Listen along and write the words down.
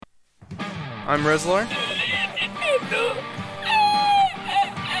I'm Rezlar.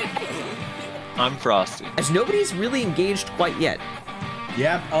 I'm Frosty. As nobody's really engaged quite yet.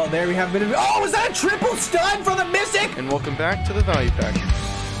 Yep. Oh, there we have a bit of. Oh, was that a triple stun for the Mystic? And welcome back to the Value Pack.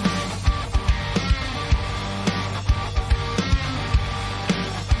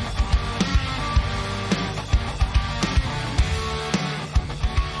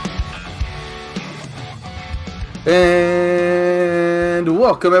 And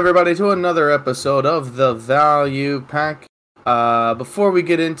welcome everybody to another episode of the Value Pack. Before we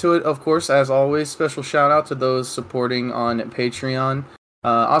get into it, of course, as always, special shout out to those supporting on Patreon.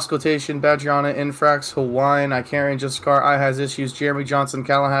 Oscultation, Badriana, Infrax, Hawaiian, I Can't Range Scar, I Has Issues, Jeremy Johnson,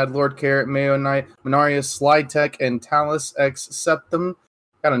 Calahad, Lord Carrot, Mayo Knight, Minarius, Slide Tech, and Talus X Septum.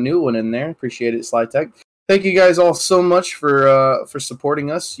 Got a new one in there. Appreciate it, Slide Tech. Thank you guys all so much for supporting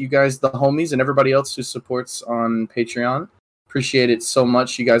us. You guys, the homies, and everybody else who supports on Patreon. Appreciate it so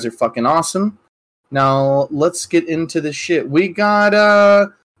much. You guys are fucking awesome. Now let's get into the shit. We got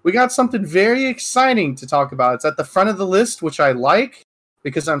something very exciting to talk about. It's at the front of the list, which I like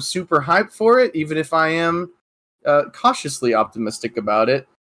because I'm super hyped for it, even if I am cautiously optimistic about it.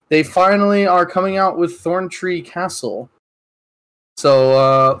 They finally are coming out with Thorn Castle.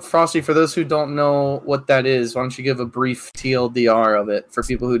 So, Frosty, for those who don't know what that is, why don't you give a brief TLDR of it for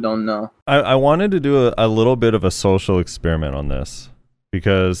people who don't know? I wanted to do a little bit of a social experiment on this.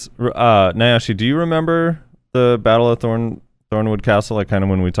 Because, Nayashi, do you remember the Battle of Thornwood Castle, like kind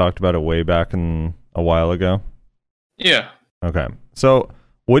of when we talked about it way back a while ago? Yeah. Okay. So,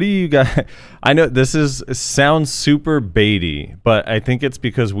 what do you guys... I know this sounds super baity, but I think it's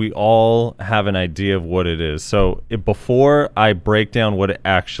because we all have an idea of what it is. So, before I break down what it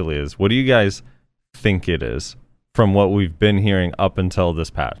actually is, what do you guys think it is from what we've been hearing up until this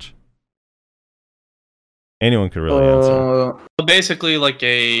patch? Anyone could really answer. Basically, like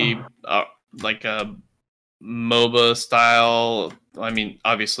a MOBA style. I mean,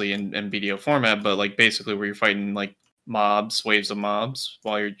 obviously in BDO format, but like basically where you're fighting like waves of mobs,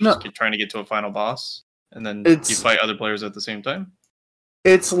 while you're just trying to get to a final boss, and then you fight other players at the same time.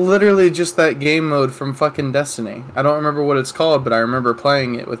 It's literally just that game mode from fucking Destiny. I don't remember what it's called, but I remember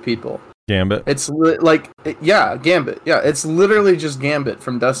playing it with people. Gambit. It's Gambit. Yeah, it's literally just Gambit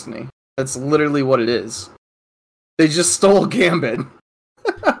from Destiny. That's literally what it is. They just stole Gambit.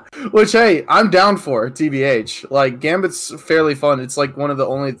 Which, hey, I'm down for, TBH. Like, Gambit's fairly fun. It's like one of the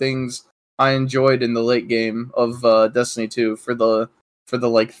only things I enjoyed in the late game of Destiny 2 for the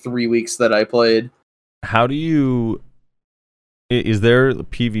like 3 weeks that I played. How do you... Is there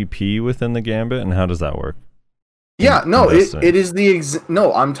PvP within the Gambit, and how does that work? Yeah, no, it is the...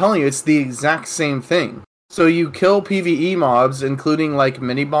 No, I'm telling you, it's the exact same thing. So you kill PvE mobs, including like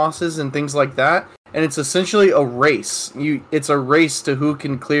mini-bosses and things like that, and it's essentially a race. It's a race to who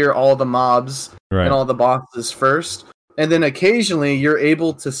can clear all the mobs and all the bosses first. And then occasionally you're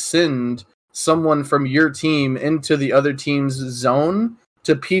able to send someone from your team into the other team's zone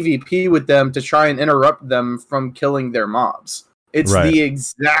to PvP with them to try and interrupt them from killing their mobs. It's the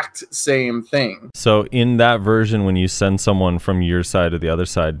exact same thing. So in that version, when you send someone from your side to the other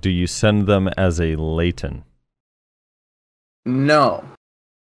side, do you send them as a Leighton? No.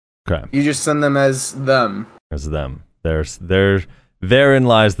 Okay. You just send them as them. As them. Therein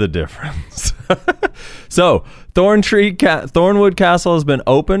lies the difference. So, Thornwood Castle has been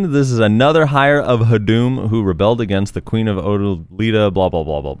opened. This is another hire of Hadum who rebelled against the Queen of Odalita, blah, blah,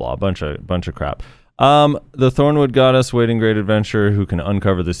 blah, blah, blah. Bunch of crap. The Thornwood goddess waiting great adventure who can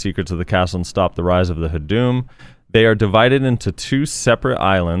uncover the secrets of the castle and stop the rise of the Hadum. They are divided into 2 separate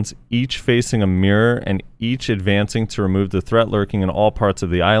islands, each facing a mirror and each advancing to remove the threat lurking in all parts of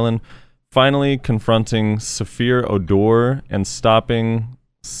the island, finally confronting Saphir Odor and stopping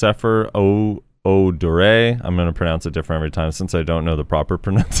Sephir Odore. I'm going to pronounce it different every time since I don't know the proper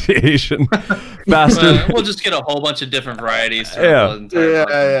pronunciation. Faster. We'll just get a whole bunch of different varieties. Yeah.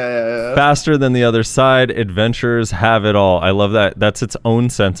 Faster than the other side. Adventurers have it all. I love that. That's its own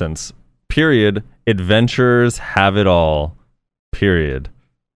sentence. Period. Adventurers have it all. Period.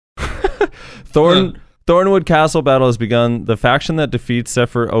 Thornwood Castle battle has begun. The faction that defeats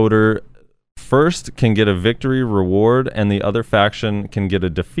Sephir Odor first can get a victory reward, and the other faction can get a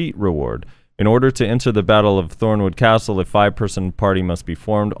defeat reward. In order to enter the Battle of Thornwood Castle, a 5-person party must be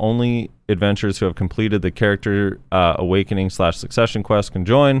formed. Only adventurers who have completed the character awakening/succession quest can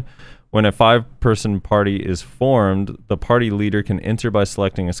join. When a 5-person party is formed, the party leader can enter by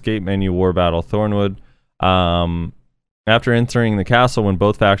selecting Escape Menu War Battle Thornwood. After entering the castle, when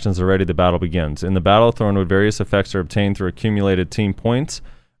both factions are ready, the battle begins. In the Battle of Thornwood, various effects are obtained through accumulated team points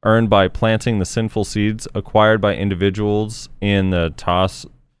earned by planting the sinful seeds acquired by individuals in the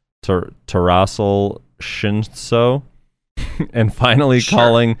Tarasal Shinso, and finally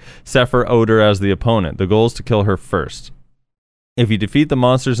calling Sefer Oder as the opponent. The goal is to kill her first. If you defeat the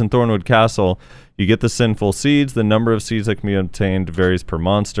monsters in Thornwood Castle, you get the sinful seeds. The number of seeds that can be obtained varies per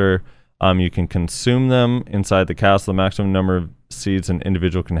monster. You can consume them inside the castle. The maximum number of seeds an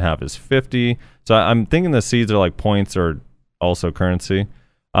individual can have is 50. So I'm thinking the seeds are like points or also currency.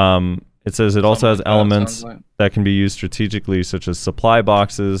 It says it also has elements that can be used strategically, such as supply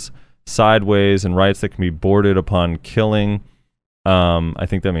boxes, sideways, and rights that can be boarded upon killing. I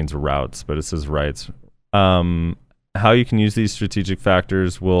think that means routes, but it says rights. How you can use these strategic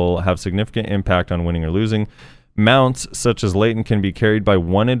factors will have significant impact on winning or losing. Mounts, such as Leighton, can be carried by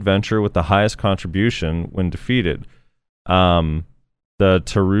one adventurer with the highest contribution when defeated. The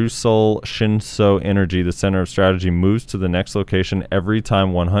Tarusal Shinso energy, the center of strategy, moves to the next location every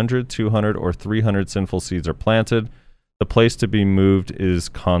time 100, 200, or 300 sinful seeds are planted. The place to be moved is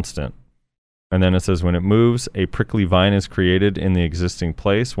constant. And then it says when it moves, a prickly vine is created in the existing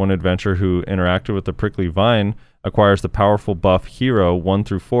place. One adventurer who interacted with the prickly vine acquires the powerful buff Hero 1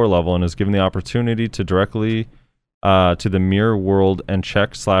 through 4 level and is given the opportunity to directly to the mirror world and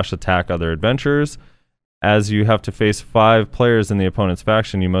check/attack other adventurers. As you have to face 5 players in the opponent's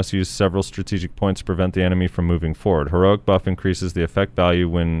faction, you must use several strategic points to prevent the enemy from moving forward. Heroic buff increases the effect value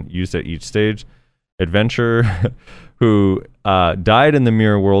when used at each stage. Adventurer who died in the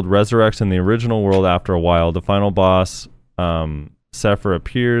mirror world resurrects in the original world after a while. The final boss, Sefer,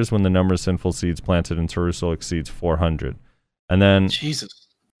 appears when the number of sinful seeds planted in Tarusal exceeds 400. And then... Jesus.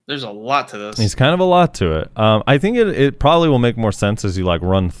 There's a lot to this. It's kind of a lot to it. I think it probably will make more sense as you like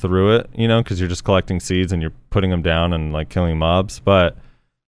run through it, you know, because you're just collecting seeds and you're putting them down and like killing mobs. But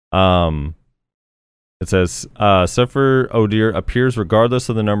it says Sefer Odir appears regardless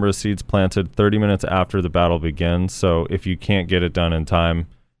of the number of seeds planted 30 minutes after the battle begins. So if you can't get it done in time,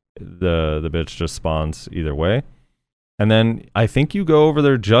 the bitch just spawns either way. And then I think you go over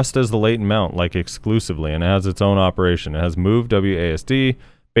there just as the Leighton Mount, like exclusively, and it has its own operation. It has move, WASD,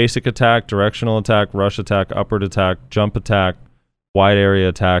 basic attack, directional attack, rush attack, upward attack, jump attack, wide area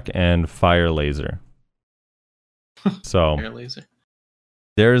attack, and fire laser. So fire laser.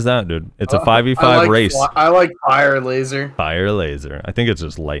 There's that, dude. It's a 5v5 race. I like fire laser. Fire laser. I think it's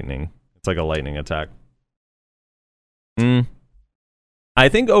just lightning. It's like a lightning attack. I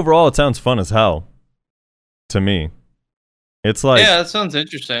think overall it sounds fun as hell. To me. It's like... Yeah, that sounds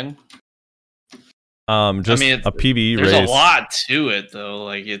interesting. Just a PvE race. There's a lot to it, though.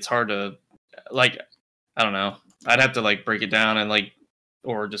 Like, it's hard to... Like, I don't know. I'd have to, like, break it down and, like...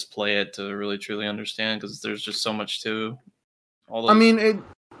 Or just play it to really, truly understand, because there's just so much to all those... I mean,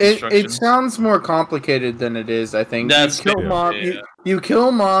 it sounds more complicated than it is, I think. That's you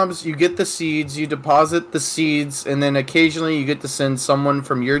kill mobs, you get the seeds, you deposit the seeds, and then occasionally you get to send someone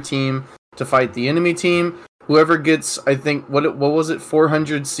from your team to fight the enemy team. Whoever gets, I think, what was it,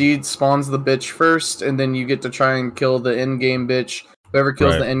 400 seeds spawns the bitch first, and then you get to try and kill the end-game bitch. Whoever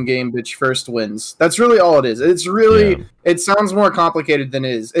kills the end-game bitch first wins. That's really all it is. It's really, it sounds more complicated than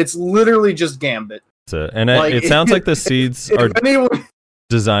it is. It's literally just Gambit. That's it. And like, it sounds like the seeds are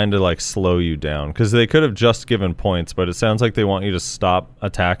designed to like slow you down, because they could have just given points, but it sounds like they want you to stop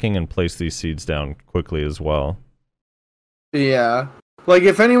attacking and place these seeds down quickly as well. Yeah. Like,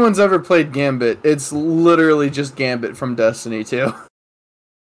 if anyone's ever played Gambit, it's literally just Gambit from Destiny 2.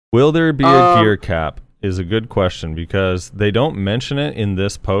 Will there be a gear cap is a good question, because they don't mention it in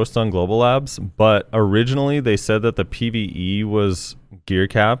this post on Global Labs, but originally they said that the PvE was gear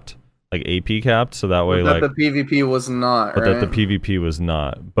capped, like AP capped, so that way like... That the PvP was not, but right? that the PvP was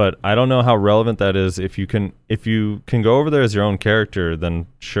not. But I don't know how relevant that is. If you can go over there as your own character, then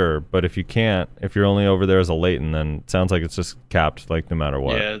sure. But if you can't, if you're only over there as a Leighton, then it sounds like it's just capped, like no matter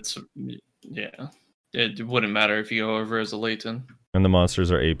what. Yeah, it wouldn't matter if you go over as a Leighton. And the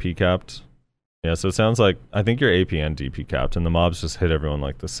monsters are AP capped. Yeah, so it sounds like I think you're AP and DP capped, and the mobs just hit everyone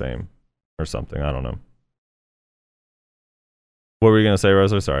like the same or something. I don't know. What were you gonna say,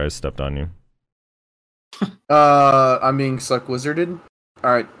 Rosa? Sorry, I stepped on you. I'm being suck wizarded.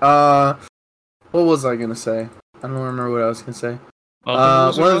 All right. What was I gonna say? I don't remember what I was gonna say.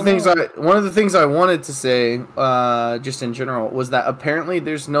 One of the things I wanted to say, just in general, was that apparently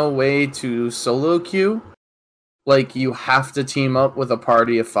there's no way to solo queue. Like, you have to team up with a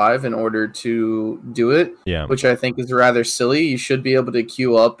party of 5 in order to do it. Yeah. Which I think is rather silly. You should be able to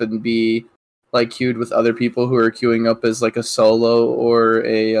queue up and be like queued with other people who are queuing up as like a solo or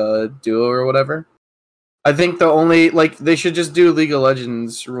a duo or whatever. I think the only, like, they should just do League of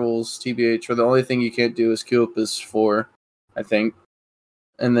Legends rules, TBH, where the only thing you can't do is queue up as 4, I think.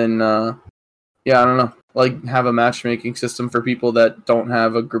 And then, yeah, I don't know. like have a matchmaking system for people that don't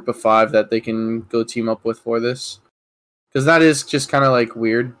have a group of 5 that they can go team up with for this. Because that is just kind of like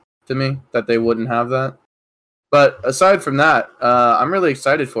weird to me that they wouldn't have that. But aside from that, I'm really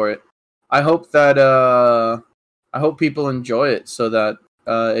excited for it. I hope that I hope people enjoy it so that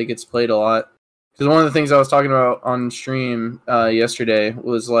it gets played a lot. Because one of the things I was talking about on stream yesterday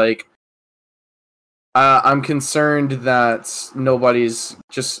was like, I'm concerned that nobody's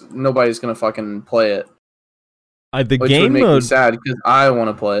gonna fucking play it. The which game would make mode, me sad because I want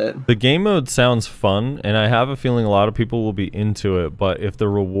to play it. The game mode sounds fun, and I have a feeling a lot of people will be into it. But if the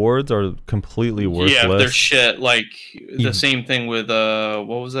rewards are completely worthless, yeah, they're shit. Like the same thing with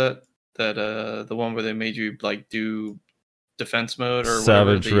what was that? The one where they made you like do defense mode or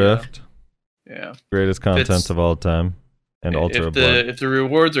Savage Rift. Yeah, greatest content of all time, and Ultra Blood. If the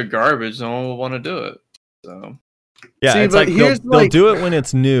rewards are garbage, no one will want to do it. So. Yeah, it's like they'll do it when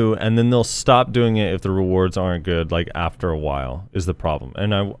it's new, and then they'll stop doing it if the rewards aren't good. Like after a while, is the problem.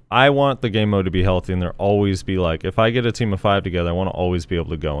 And I want the game mode to be healthy, and there always be like, if I get a team of 5 together, I want to always be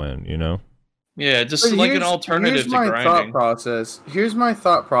able to go in. You know? Yeah, just like an alternative to grinding. Here's my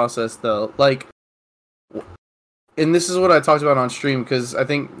thought process, though. Like, and this is what I talked about on stream because I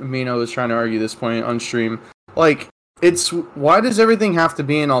think Mino was trying to argue this point on stream. Like, why does everything have to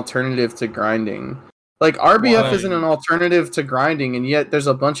be an alternative to grinding? Like, RBF isn't an alternative to grinding, and yet there's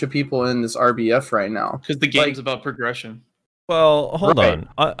a bunch of people in this RBF right now. Because the game's about progression. Well, hold on.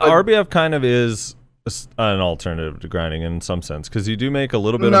 RBF kind of is an alternative to grinding in some sense, because you do make a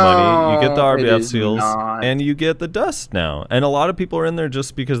little bit of money, you get the RBF seals, and you get the dust now. And a lot of people are in there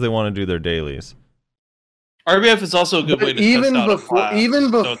just because they want to do their dailies. RBF is also a good way to test out a class,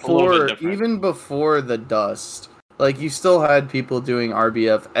 even before the dust, like, you still had people doing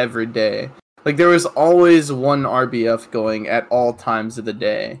RBF every day. Like, there was always one RBF going at all times of the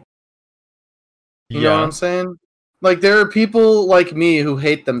day. You know what I'm saying? Like, there are people like me who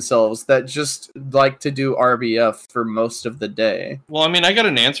hate themselves that just like to do RBF for most of the day. Well, I mean, I got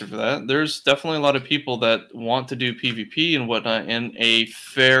an answer for that. There's definitely a lot of people that want to do PvP and whatnot in a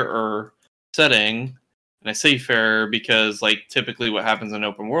fairer setting. And I say fair because, like, typically what happens in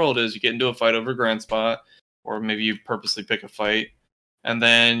open world is you get into a fight over a grand spot, or maybe you purposely pick a fight. And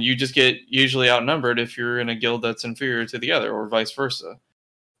then you just get usually outnumbered if you're in a guild that's inferior to the other, or vice versa.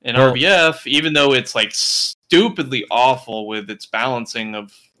 In RBF, even though it's like stupidly awful with its balancing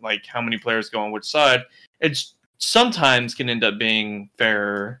of like how many players go on which side, it sometimes can end up being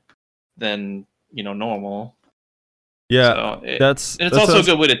fairer than, you know, normal. Yeah, so it's also a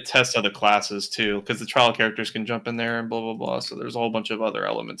good way to test other classes too, because the trial characters can jump in there and blah blah blah. So there's a whole bunch of other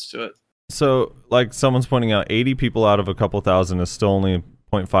elements to it. So, like someone's pointing out, 80 people out of a couple thousand is still only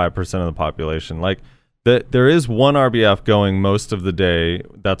 0.5% of the population. Like, there is one RBF going most of the day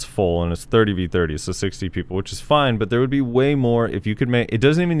that's full, and it's 30v30, so 60 people, which is fine, but there would be way more if you could make... It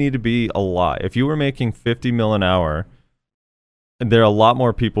doesn't even need to be a lot. If you were making 50 mil an hour, there are a lot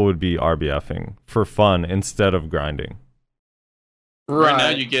more people would be RBFing for fun instead of grinding. Right now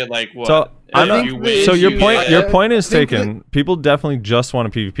you get like what? So your point is taken. People definitely just want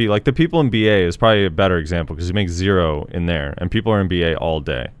a PvP. Like the people in BA is probably a better example because you make 0 in there, and people are in BA all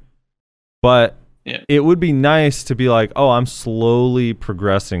day. But it would be nice to be like, oh, I'm slowly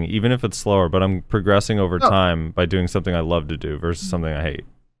progressing, even if it's slower, but I'm progressing over time by doing something I love to do versus something I hate.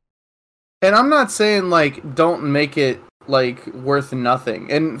 And I'm not saying like don't make it like worth nothing.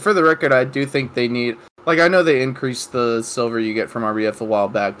 And for the record, I do think they need. Like, I know they increased the silver you get from RBF a while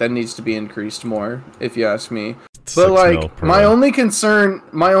back. That needs to be increased more, if you ask me. But like, my only concern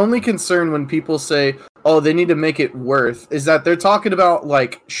when people say, "Oh, they need to make it worth," is that they're talking about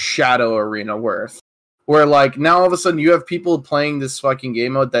like Shadow Arena worth, where like now all of a sudden you have people playing this fucking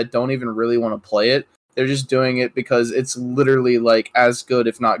game mode that don't even really want to play it. They're just doing it because it's literally like as good,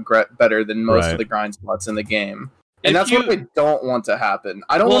 if not better, than most of the grind spots in the game. And that's what I don't want to happen.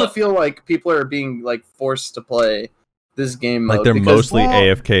 I don't want to feel like people are being like forced to play this game mode. Like they're mostly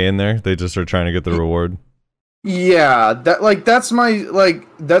AFK in there. They just are trying to get the reward. Yeah, that's my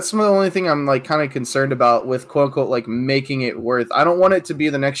only thing I'm like kind of concerned about with quote unquote like making it worth. I don't want it to be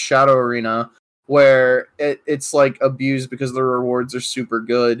the next Shadow Arena where it's like abused because the rewards are super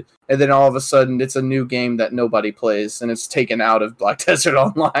good, and then all of a sudden it's a new game that nobody plays and it's taken out of Black Desert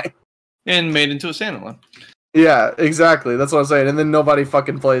Online and made into a standalone. Yeah, exactly. That's what I'm saying. And then nobody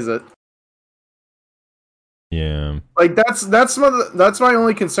fucking plays it. Yeah. Like that's my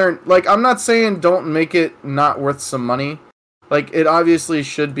only concern. Like, I'm not saying don't make it not worth some money. Like, it obviously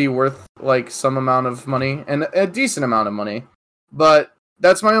should be worth like some amount of money and a decent amount of money. But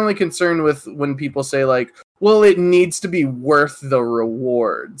that's my only concern with when people say like, well, it needs to be worth the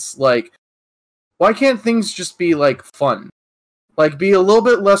rewards. Like, Why can't things just be like fun? Like be a little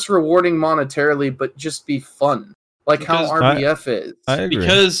bit less rewarding monetarily, but just be fun. Like how RBF is. I agree.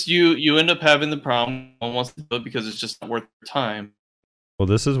 Because you end up having the problem no one wants to do it because it's just not worth the time. Well,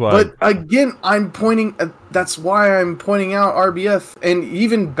 this is why. But again, that's why I'm pointing out RBF and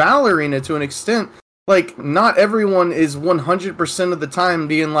even Ballerina to an extent. Like, not everyone is 100% of the time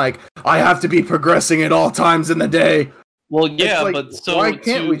being like, I have to be progressing at all times in the day. Well, yeah, like, but so why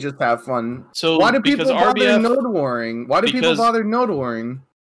can't we just have fun? So why do people bother RBF, node warring? Why do people bother node warring?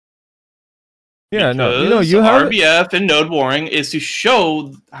 Yeah, no, you have RBF and node warring is to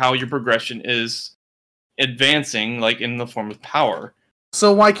show how your progression is advancing, like in the form of power.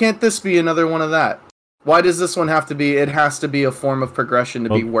 So why can't this be another one of that? Why does this one have to be? It has to be a form of progression to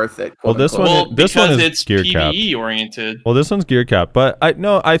be worth it. Well, this one is it's gear PvE cap oriented. Well, this one's gear cap, but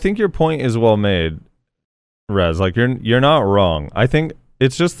I think your point is well made, Rez. Like you're not wrong. I think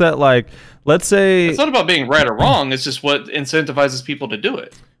it's just that, like, let's say it's not about being right or wrong. It's just what incentivizes people to do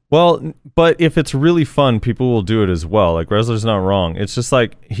it. Well, but if it's really fun, people will do it as well. Like, Rezler's not wrong. It's just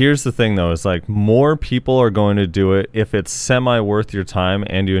like, here's the thing, though. It's like, more people are going to do it if it's semi-worth your time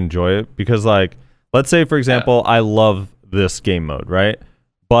and you enjoy it. Because, like, let's say, for example, I love this game mode, right?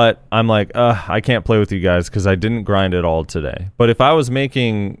 But I'm like, I can't play with you guys because I didn't grind it all today. But if I was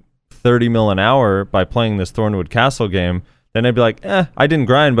making 30 mil an hour by playing this Thornwood Castle game, then I'd be like, I didn't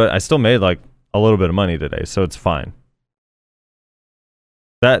grind, but I still made, like, a little bit of money today, so it's fine.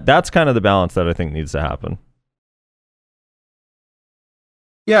 That's kind of the balance that I think needs to happen.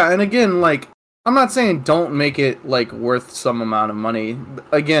 Yeah, and again, like, I'm not saying don't make it, like, worth some amount of money.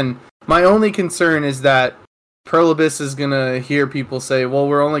 Again, my only concern is that Perlibis is going to hear people say, well,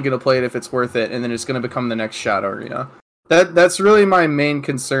 we're only going to play it if it's worth it, and then it's going to become the next Shadow Arena. That's really my main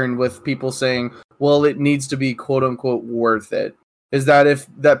concern with people saying, well, it needs to be quote-unquote worth it. Is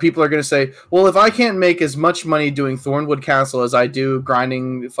that people are going to say, well, if I can't make as much money doing Thornwood Castle as I do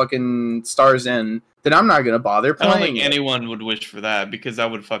grinding fucking Stars In, then I'm not going to bother playing. I don't think anyone would wish for that because that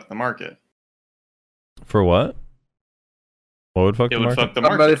would fuck the market. For what? What would fuck the market? Fuck the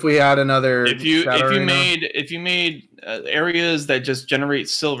market. But if we had another, if you made areas that just generate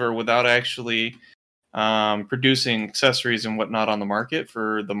silver without actually producing accessories and whatnot on the market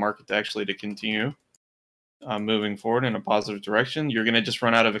for the market to continue moving forward in a positive direction, you're going to just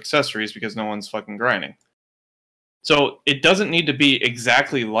run out of accessories because no one's fucking grinding. So it doesn't need to be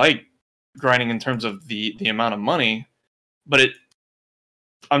exactly like grinding in terms of the amount of money, but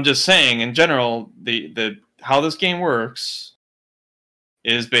I'm just saying in general, the how this game works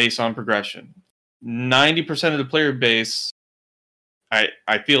is based on progression. 90% of the player base,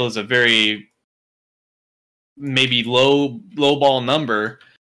 I feel, is a very maybe low ball number,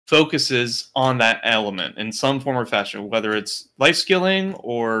 focuses on that element in some form or fashion, whether it's life skilling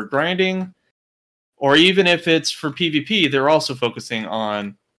or grinding, or even if it's for PvP, they're also focusing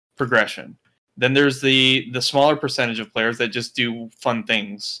on progression. Then there's the smaller percentage of players that just do fun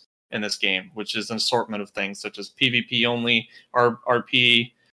things in this game, which is an assortment of things such as PvP only,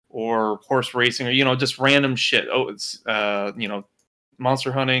 RP, or horse racing, or just random shit. Oh, it's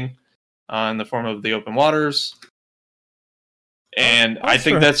monster hunting in the form of the open waters. And I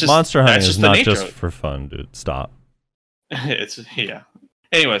think that's just monster hunting is not just for fun, dude. Stop. Yeah.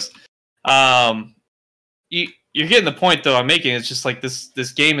 Anyways, you're getting the point though I'm making. It's just like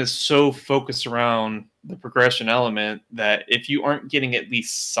this game is so focused around the progression element that if you aren't getting at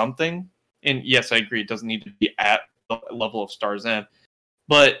least something, and yes, I agree, it doesn't need to be at the level of Stars End,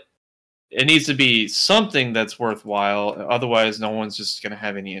 but it needs to be something that's worthwhile. Otherwise, no one's just going to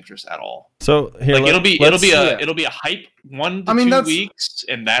have any interest at all. So here, like it'll be a hype 1 to 2 weeks,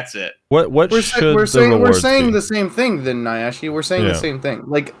 and that's it. What we're saying the same thing. Then Nyashi, we're saying the same thing.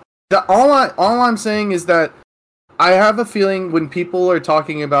 Like all I'm saying is that I have a feeling when people are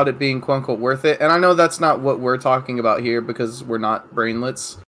talking about it being quote unquote worth it, and I know that's not what we're talking about here because we're not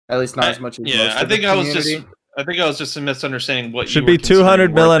brainlets, at least not as much as most of the community. I think I was just misunderstanding what should be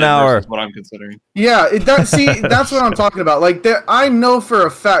 200 mil an hour. What I'm considering. Yeah, that's what I'm talking about. Like, I know for a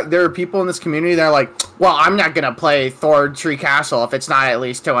fact there are people in this community that are like, well, I'm not gonna play Thorn Tree Castle if it's not at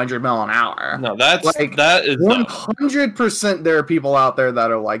least 200 mil an hour. No, that is 100%. There are people out there that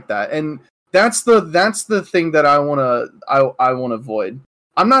are like that, and that's the thing that I wanna avoid.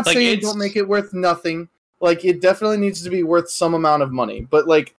 I'm not saying don't make it worth nothing. Like, it definitely needs to be worth some amount of money, but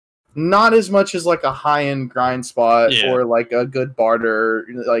like, not as much as like a high-end grind spot or like a good barter,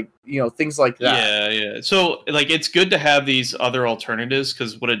 like, things like that. Yeah. So like, it's good to have these other alternatives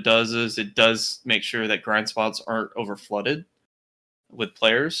because what it does is it does make sure that grind spots aren't over flooded with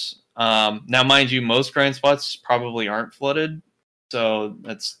players. Now, mind you, most grind spots probably aren't flooded, so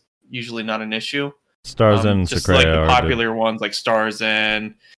that's usually not an issue. Stars and just Sakraya like the are popular ones, like Stars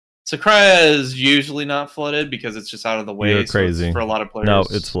and Sakraya is usually not flooded because it's just out of the way. You're crazy. So for a lot of players, no,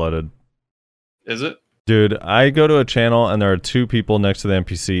 it's flooded. Is it? Dude, I go to a channel and there are 2 people next to the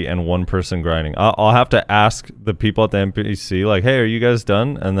NPC and 1 person grinding. I'll have to ask the people at the NPC, like, hey, are you guys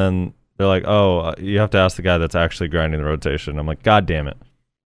done? And then they're like, oh, you have to ask the guy that's actually grinding the rotation. I'm like, God damn it.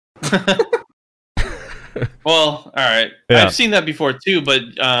 Well, all right. Yeah. I've seen that before too, but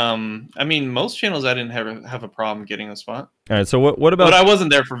I mean, most channels I didn't have a problem getting a spot. All right, so what about... But I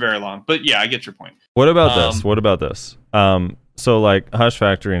wasn't there for very long. But yeah, I get your point. What about this? What about this? So like Hush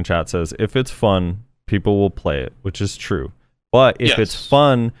Factory in chat says, if it's fun, people will play it, which is true. But if it's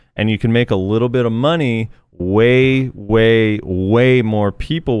fun and you can make a little bit of money, way more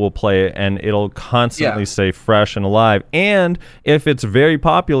people will play it, and it'll constantly stay fresh and alive. And if it's very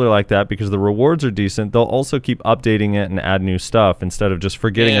popular like that, because the rewards are decent, they'll also keep updating it and add new stuff instead of just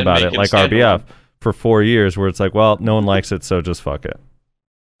forgetting about it, like RBF for 4 years, where it's like, well, no one likes it, so just fuck it.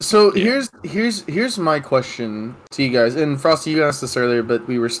 So here's my question to you guys. And Frosty, you asked this earlier, but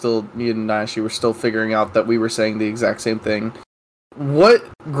me and Nash, were still figuring out that we were saying the exact same thing. What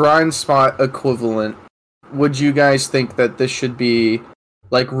grind spot equivalent would you guys think that this should be,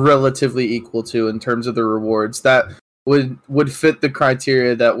 like, relatively equal to in terms of the rewards that would fit the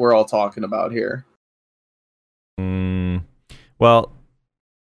criteria that we're all talking about here? Well,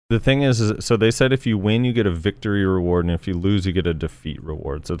 the thing is, so they said if you win, you get a victory reward, and if you lose, you get a defeat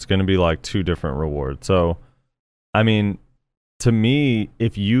reward. So it's going to be like 2 different rewards. So, I mean, to me,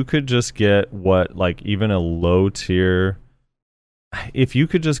 if you could just get like even a low tier, if you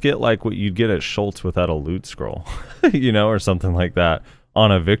could just get like what you'd get at Schultz without a loot scroll, or something like that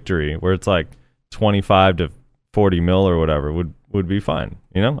on a victory, where it's like 25 to 40 mil or whatever would be fine.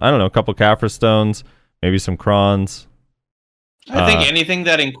 I don't know, a couple Kaffir stones, maybe some crons. I think anything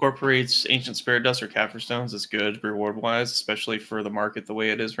that incorporates Ancient Spirit Dust or Kaffir Stones is good reward-wise, especially for the market the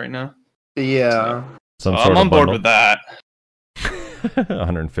way it is right now. Yeah. So I'm on board with that.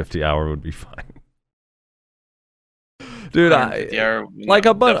 150 hour would be fine. Dude, hour, like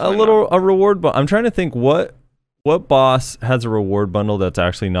a reward bundle. I'm trying to think what boss has a reward bundle that's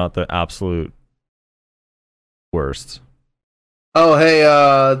actually not the absolute worst. Oh, hey,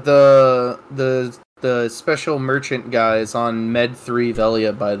 the special merchant guy is on Med 3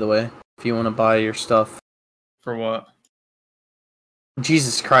 Velia, by the way, if you want to buy your stuff. For what?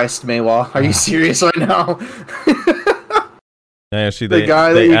 Jesus Christ, Maywa, are you serious right now? Actually, the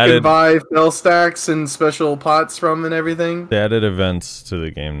guy that you can buy fell stacks and special pots from and everything? They added events to the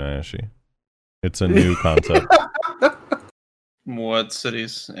game, Nayashi. It's a new concept. What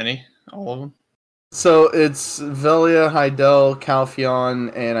cities? Any? All of them? So it's Velia, Hydael,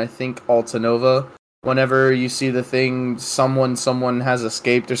 Calpheon, and I think Altanova. Whenever you see the thing, someone has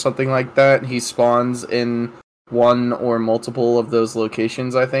escaped or something like that, he spawns in one or multiple of those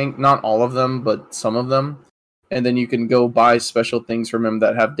locations, I think. Not all of them, but some of them. And then you can go buy special things from him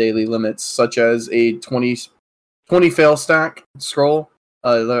that have daily limits, such as a 20 fail stack scroll,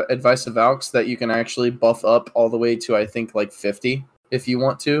 the Advice of Valks, that you can actually buff up all the way to, I think, like 50, if you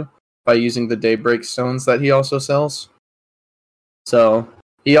want to, by using the Daybreak Stones that he also sells. So...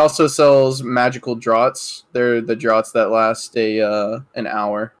 he also sells magical draughts. They're the draughts that last an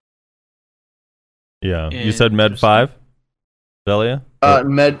hour. Yeah. You said Med 5? Velia?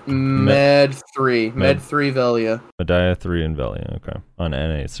 Med 3. Med 3 Velia. Medaya 3 and Velia, okay. On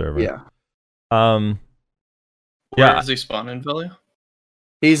NA server. Yeah. Where does he spawn in Velia?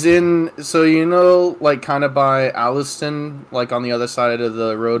 He's in, so like kind of by Alliston, like on the other side of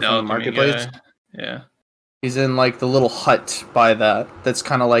the road from the marketplace. Yeah. He's in like the little hut by that. That's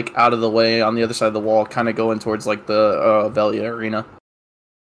kind of like out of the way on the other side of the wall, kind of going towards like the Velia arena.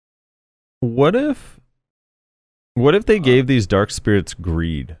 What if they gave these Dark Spirits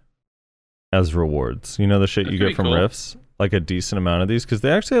greed as rewards? The shit you get from Rifts? Like a decent amount of these? Because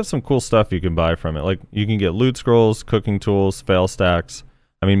they actually have some cool stuff you can buy from it. Like you can get loot scrolls, cooking tools, fail stacks.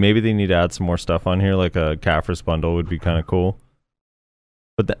 I mean, maybe they need to add some more stuff on here, like a Kaffir's bundle would be kind of cool.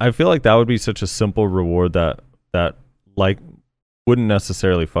 But I feel like that would be such a simple reward that like wouldn't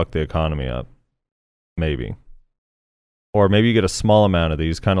necessarily fuck the economy up. Maybe. Or maybe you get a small amount of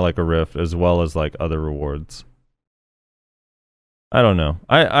these, kind of like a Rift, as well as like other rewards. I don't know.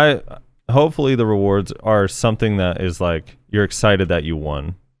 I hopefully the rewards are something that is like you're excited that you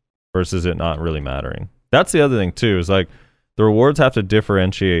won versus it not really mattering. That's the other thing too, is like the rewards have to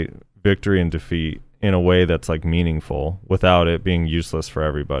differentiate victory and defeat in a way that's like meaningful without it being useless for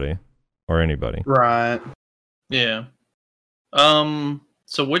everybody or anybody. Right. Yeah.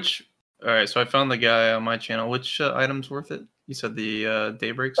 So I found the guy on my channel. Which item's worth it? You said the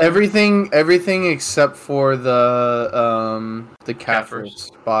Daybreak. Everything except for the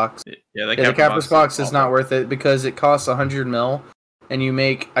Caphras box. Yeah, the Caphras box is not worth it because it costs 100 mil, and you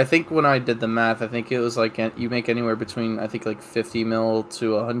make. I think when I did the math, I think it was like you make anywhere between like 50 mil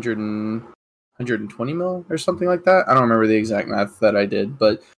to 120 mil or something like that. I don't remember the exact math that I did,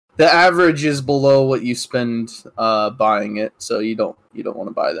 but the average is below what you spend buying it, so you don't want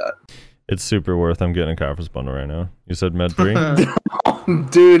to buy that. It's super worth. I'm getting a Caphras bundle right now. You said Med 3?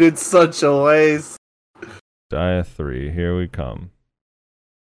 Dude, it's such a waste. Dia 3. Here we come.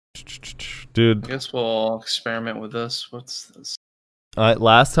 Dude. I guess we'll experiment with this. What's this?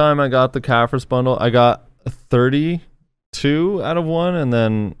 Last time I got the Caphras bundle, I got 32 out of 1 and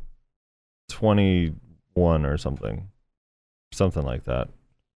then 21 or something. Something like that.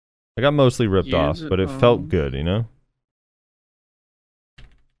 I got mostly ripped off, but it felt good, you know?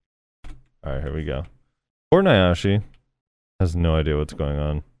 Alright, here we go. Poor Nayashe has no idea what's going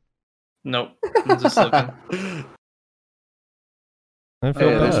on. Nope. I'm just looking. I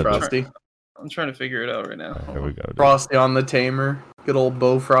feel bad. Frosty. I'm trying to figure it out right now. Right, here we go, dude. Frosty on the tamer. Good old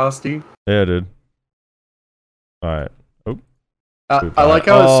Bo Frosty. Yeah, dude. Alright. Oh. I like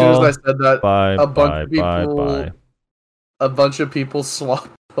how as soon as I said that, a bunch of people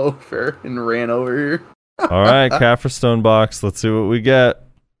swapped over and ran over here. Alright, Caphras Stone box. Let's see what we get.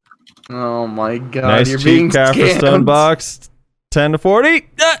 Oh my god, nice you're cheap being Caphras Stone box. 10 to 40.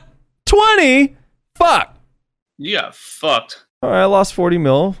 20? Fuck. You got fucked. Alright, I lost 40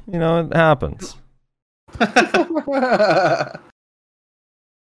 mil. You know, it happens.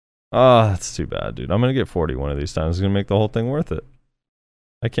 Oh, that's too bad, dude. I'm going to get 40 one of these times. It's going to make the whole thing worth it.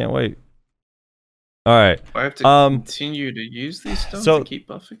 I can't wait. Alright. I have to continue to use these stones to keep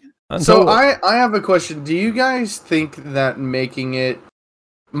buffing it? So I have a question. Do you guys think that making it...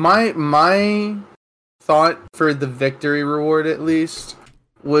 My thought for the victory reward, at least,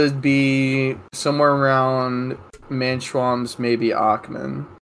 would be somewhere around Manschwam's, maybe Achman.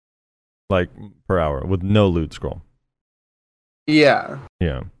 Like, per hour, with no loot scroll. Yeah.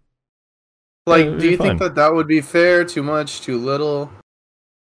 Yeah. Like, do you think that would be fair? Too much? Too little?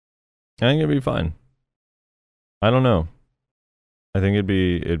 I think it'd be fine. I don't know. I think it'd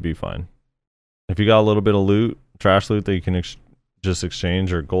be fine. If you got a little bit of loot, trash loot that you can just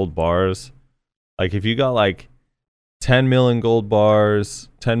exchange, or gold bars. Like if you got like 10 million gold bars,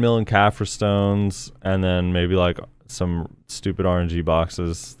 10 million Caphras stones, and then maybe like some stupid RNG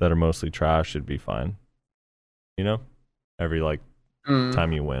boxes that are mostly trash, it'd be fine. You know? Every like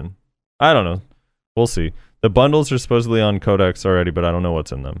time you win. I don't know. We'll see. The bundles are supposedly on Codex already, but I don't know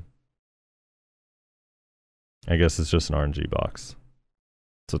what's in them. I guess it's just an RNG box.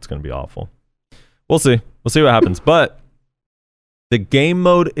 So it's going to be awful. We'll see. We'll see what happens. But the game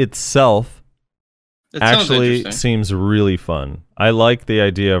mode itself actually seems really fun. I like the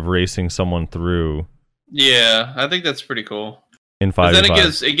idea of racing someone through. Yeah, I think that's pretty cool. In 5v5. Then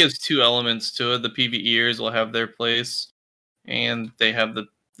it gives two elements to it. The PvEers will have their place, and they have the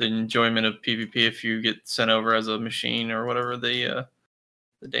enjoyment of PvP if you get sent over as a machine or whatever the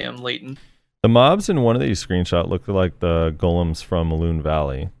damn Leighton. The mobs in one of these screenshots look like the golems from Maloon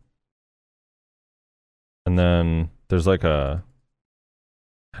Valley. And then there's like a,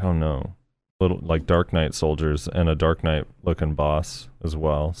 I don't know, little like Dark Knight soldiers and a Dark Knight looking boss as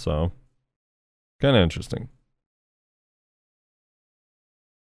well. So kind of interesting.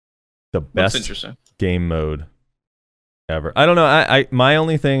 The best game mode ever. I don't know. I my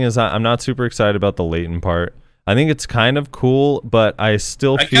only thing is I'm not super excited about the Leighton part. I think it's kind of cool, but I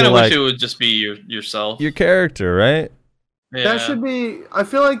still feel like... I kind of wish it would just be yourself. Your character, right? Yeah. That should be... I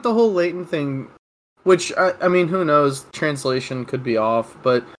feel like the whole Leighton thing, which, I mean, who knows? Translation could be off,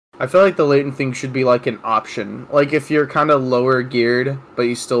 but I feel like the Leighton thing should be like an option. Like, if you're kind of lower geared, but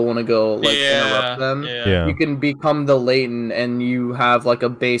you still want to go, like, interrupt them, you can become the Leighton, and you have, like, a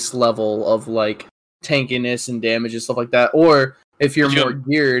base level of, like, tankiness and damage and stuff like that. Or... if you're more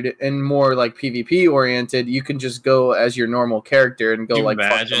geared and more like PvP oriented, you can just go as your normal character and go like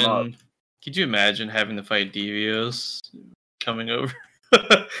fuck them up. Could you imagine having to fight Devios coming over,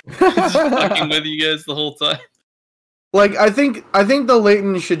 just fucking with you guys the whole time? Like I think the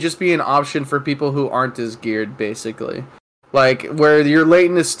Leighton should just be an option for people who aren't as geared, basically. Like where your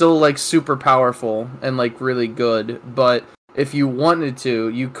Leighton is still like super powerful and like really good, but if you wanted to,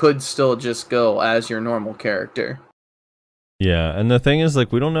 you could still just go as your normal character. Yeah, and the thing is,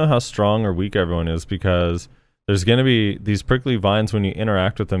 like, we don't know how strong or weak everyone is because there's going to be these prickly vines. When you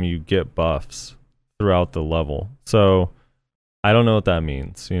interact with them, you get buffs throughout the level. So I don't know what that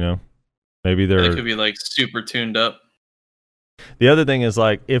means, you know? Maybe they're... It could be, like, super tuned up. The other thing is,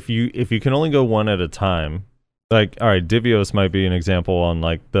 like, if you can only go one at a time, like, all right, Divios might be an example on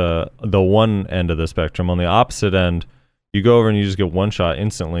like the one end of the spectrum. On the opposite end, you go over and you just get one shot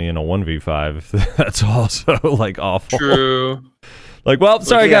instantly in a 1v5. That's also like awful. True. Like, well,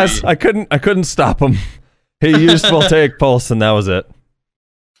 sorry guys, I couldn't stop him. He used voltaic pulse and that was it.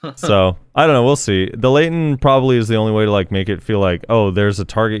 So I don't know. We'll see. The Leighton probably is the only way to like make it feel like, oh, there's a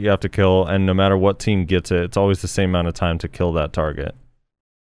target you have to kill, and no matter what team gets it, it's always the same amount of time to kill that target.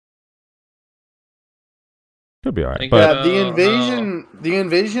 Could be alright. Yeah, the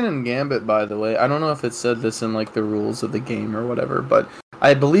invasion and Gambit, by the way, I don't know if it said this in like the rules of the game or whatever, but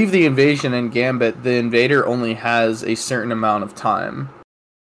I believe the invasion and Gambit, the invader only has a certain amount of time.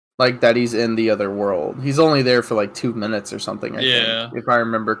 Like that he's in the other world. He's only there for like 2 minutes or something, I think, if I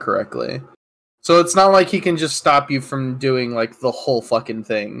remember correctly. So it's not like he can just stop you from doing like the whole fucking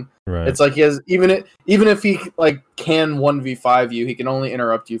thing. Right. It's like he has even if he like can 1v5 you, he can only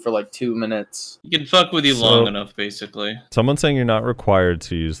interrupt you for like 2 minutes. He can fuck with you long enough, basically. Someone's saying you're not required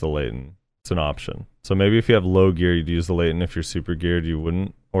to use the Leighton. It's an option. So maybe if you have low gear, you'd use the Leighton. If you're super geared, you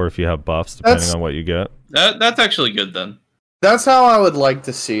wouldn't. Or if you have buffs, depending on what you get. That's actually good then. That's how I would like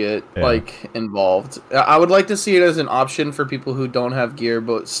to see it, like, involved. I would like to see it as an option for people who don't have gear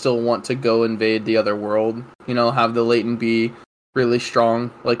but still want to go invade the other world. You know, have the Leighton be really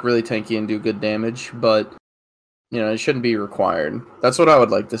strong, like really tanky and do good damage, but, you know, it shouldn't be required. That's what I would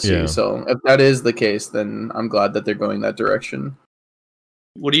like to see. Yeah. So if that is the case, then I'm glad that they're going that direction.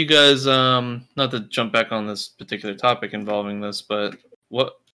 What do you guys, not to jump back on this particular topic involving this, but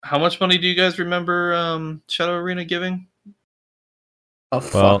how much money do you guys remember Shadow Arena giving? A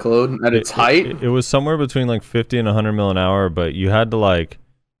fuckload at its height. It was somewhere between like 50 and 100 mil an hour, but you had to like,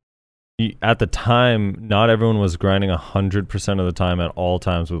 at the time, not everyone was grinding 100% of the time at all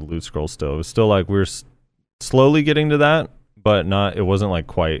times with loot scroll still. It was still like we're slowly getting to that, but it wasn't like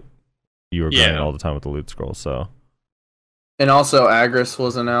quite you were grinding all the time with the loot scroll, so. And also Agris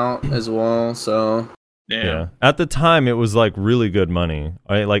wasn't out as well, so. Yeah. At the time, it was like really good money.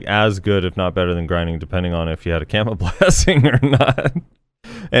 Right? Like as good, if not better than grinding, depending on if you had a camo blessing or not.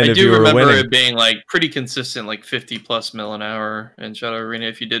 And I do remember it being like pretty consistent, like 50 plus mil an hour in Shadow Arena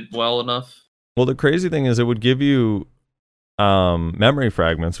if you did well enough. Well, the crazy thing is it would give you memory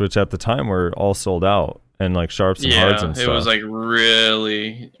fragments, which at the time were all sold out, and like sharps and hards and stuff. It was like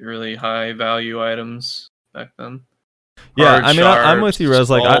really, really high value items back then. Yeah, I mean, I'm with you, Rez.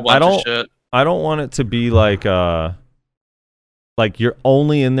 Like, I don't want it to be like you're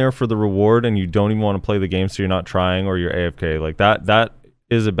only in there for the reward and you don't even want to play the game, so you're not trying, or you're AFK. Like that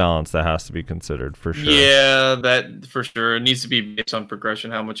is a balance that has to be considered for sure. Yeah, that for sure. It needs to be based on progression,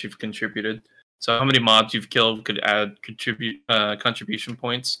 how much you've contributed. So how many mobs you've killed could add contribution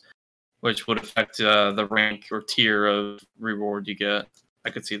points, which would affect the rank or tier of reward you get.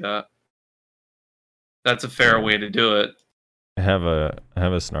 I could see that. That's a fair way to do it. I have a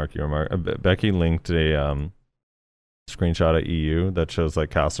snarky remark. Becky linked a screenshot of EU that shows like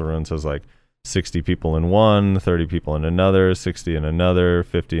Castle Ruins has like 60 people in one, 30 people in another, 60 in another,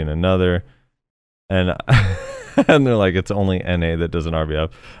 50 in another, and and they're like, it's only NA that does an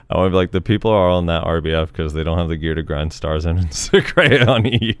RBF. I want to be like, the people are all in that RBF because they don't have the gear to grind stars in and secret on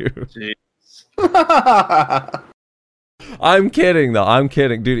EU. I'm kidding though. I'm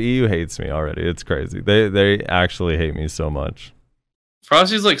kidding, dude. EU hates me already. It's crazy. They actually hate me so much.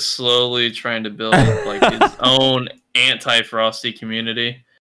 Frosty's like slowly trying to build like his own anti-Frosty community.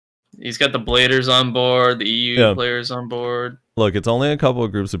 He's got the Bladers on board, the EU players on board. Look, it's only a couple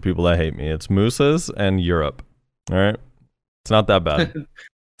of groups of people that hate me. It's Moosas and Europe. All right, it's not that bad.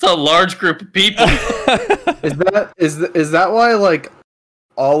 It's a large group of people. Is that why like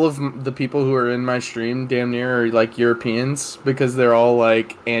all of the people who are in my stream damn near are like Europeans, because they're all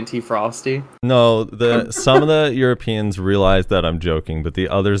like anti-Frosty? No, some of the Europeans realize that I'm joking, but the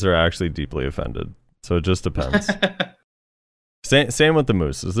others are actually deeply offended. So it just depends. Same with the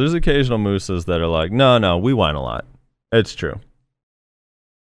Mooses. There's occasional Mooses that are like, no, we whine a lot. It's true.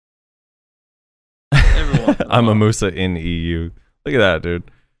 I'm a Moosa in EU. Look at that, dude.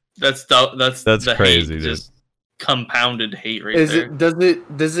 That's crazy, hate, dude. Just compounded hate right there.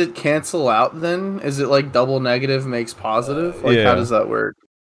 Does it cancel out then? Is it like double negative makes positive? Like how does that work?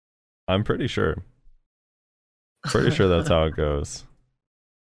 I'm pretty sure. Pretty sure that's how it goes.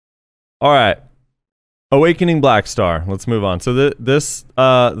 All right. Awakening Blackstar. Let's move on. So this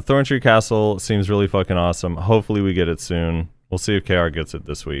Thorn Tree Castle seems really fucking awesome. Hopefully we get it soon. We'll see if KR gets it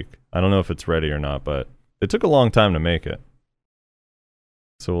this week. I don't know if it's ready or not, but it took a long time to make it.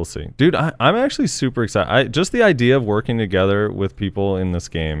 So we'll see. Dude, I'm actually super excited. Just the idea of working together with people in this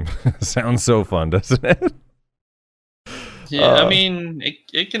game sounds so fun, doesn't it? Yeah, I mean,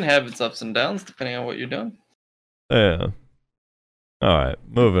 it can have its ups and downs depending on what you're doing. Yeah. All right,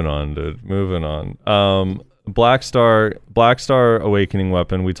 moving on, dude. Moving on. Black Star Awakening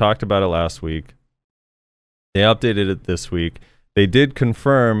weapon. We talked about it last week. They updated it this week. They did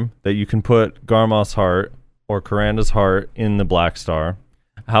confirm that you can put Garmoth's Heart or Karanda's Heart in the Black Star.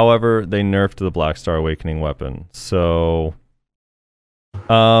 However, they nerfed the Black Star Awakening weapon. So,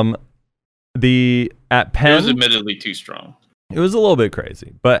 at Penn, it was admittedly too strong. It was a little bit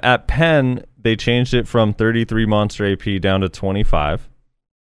crazy, but at Penn they changed it from 33 monster AP down to 25,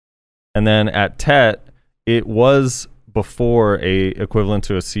 and then at Tet it was before equivalent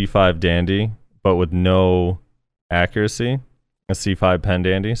to a C5 Dandy, but with no accuracy, a C5 Pen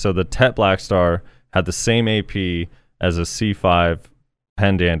Dandy. So the Tet Black Star had the same AP as a C5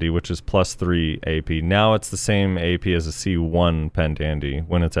 Pen Dandy, which is plus 3 AP. Now it's the same AP as a C1 Pen Dandy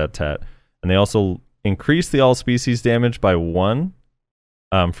when it's at Tet. And they also increased the all species damage by 1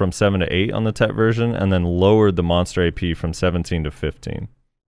 from 7 to 8 on the Tet version, and then lowered the monster AP from 17 to 15.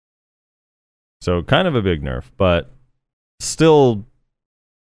 So kind of a big nerf, but still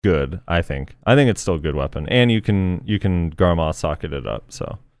good, I think. I think it's still a good weapon. And you can Garmoth socket it up,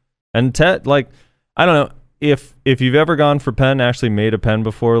 so. And Tet, like, I don't know, if you've ever gone for pen, actually made a pen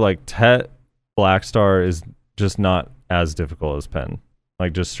before, like Tet Black Star is just not as difficult as pen.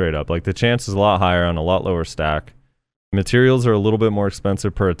 Like just straight up. Like the chance is a lot higher on a lot lower stack. Materials are a little bit more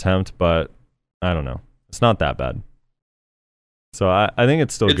expensive per attempt, but I don't know. It's not that bad. So I think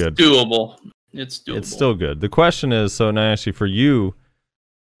it's still good. It's doable. It's doable. It's still good. The question is, so now actually for you,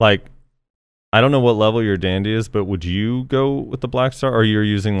 like, I don't know what level your Dandy is, but would you go with the Black Star, or you're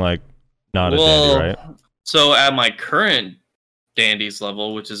using like not a Dandy, right? So at my current Dandy's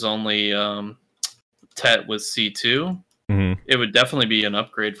level, which is only Tet with C2, it would definitely be an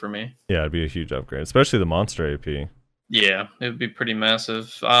upgrade for me. Yeah, it'd be a huge upgrade, especially the monster AP. Yeah, it would be pretty massive.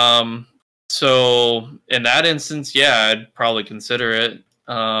 So in that instance, yeah, I'd probably consider it.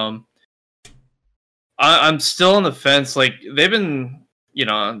 I'm still on the fence. Like they've been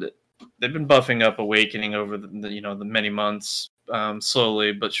buffing up Awakening over the many months,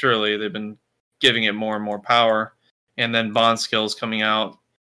 slowly but surely. They've been giving it more and more power, and then bond skills coming out.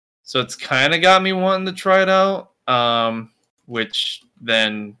 So it's kind of got me wanting to try it out. Which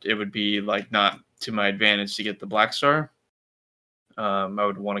then it would be like not to my advantage to get the Black Star. I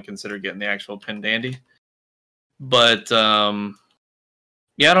would want to consider getting the actual Pen Dandy. But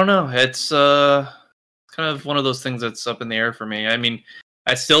yeah, I don't know. It's kind of one of those things that's up in the air for me. I mean,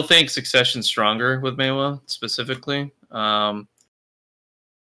 I still think Succession's stronger with Mewa specifically, in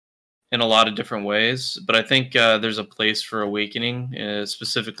a lot of different ways. But I think there's a place for Awakening,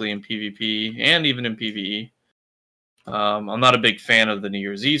 specifically in PvP and even in PvE. I'm not a big fan of the New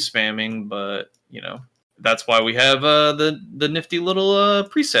Year's Eve spamming, but that's why we have the nifty little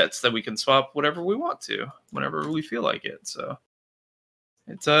presets that we can swap whatever we want to whenever we feel like it. So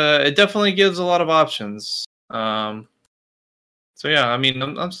it definitely gives a lot of options. So yeah, I mean,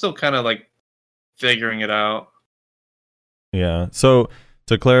 I'm still kind of like figuring it out. Yeah. So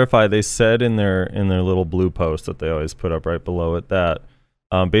to clarify, they said in their little blue post that they always put up right below it that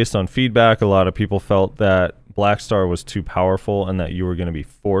based on feedback, a lot of people felt that Black Star was too powerful and that you were going to be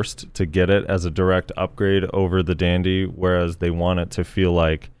forced to get it as a direct upgrade over the Dandy, whereas they want it to feel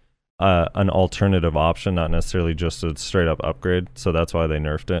like an alternative option, not necessarily just a straight up upgrade. So that's why they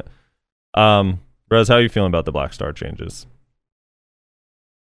nerfed it. Rez, how are you feeling about the Black Star changes?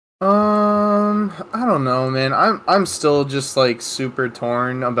 I don't know, man. I'm still just like super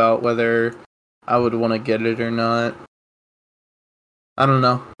torn about whether I would want to get it or not. I don't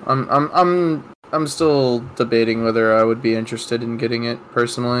know. I'm still debating whether I would be interested in getting it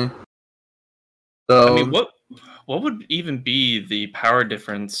personally. So I mean, what would even be the power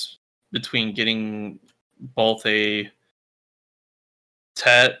difference between getting both a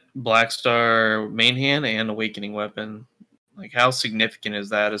Tet Black Star main hand and Awakening weapon? Like, how significant is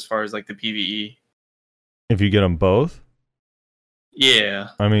that as far as like the PvE? If you get them both?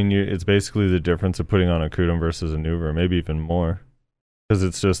 Yeah. I mean, it's basically the difference of putting on a Kudum versus a Nouver, maybe even more. Because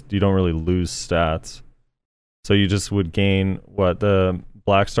it's just, you don't really lose stats. So you just would gain, what, the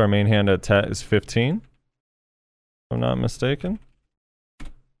Black Star main hand at Tet is 15? If I'm not mistaken.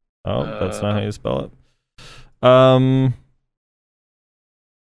 Oh, that's not how you spell it.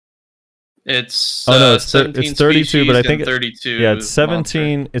 It's it's 17 32, but I think 32. Yeah, it's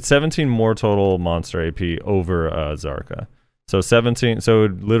 17. Monster. It's 17 more total monster AP over Zarka. So 17. So it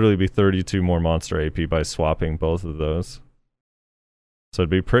would literally be 32 more monster AP by swapping both of those. So it'd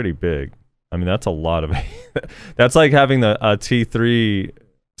be pretty big. I mean, that's a lot of. That's like having the T3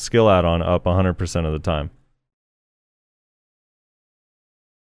 skill add-on up 100% of the time.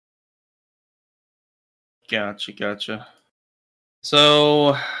 Gotcha.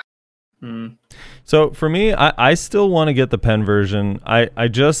 So, So for me, I still want to get the pen version. I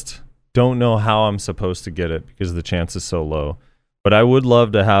just don't know how I'm supposed to get it because the chance is so low. But I would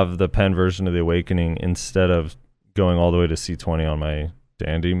love to have the pen version of the Awakening instead of going all the way to C20 on my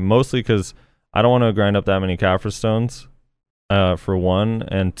Dandy. Mostly because I don't want to grind up that many Kaffir stones, for one.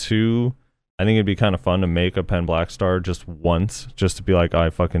 And two, I think it'd be kind of fun to make a pen Black Star just once, just to be like, I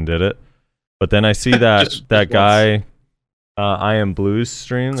fucking did it. But then I see that that guy... I Am Blues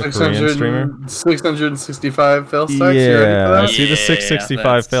stream, the Korean streamer. 665 fail stacks. Yeah, I see the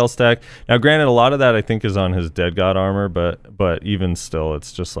 665 fail stack. Now, granted, a lot of that I think is on his Dead God armor, but even still,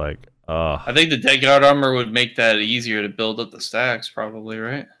 it's just like, I think the Dead God armor would make that easier to build up the stacks, probably,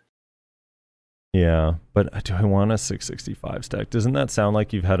 right? Yeah, but do I want a 665 stack? Doesn't that sound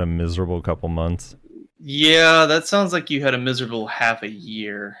like you've had a miserable couple months? Yeah, that sounds like you had a miserable half a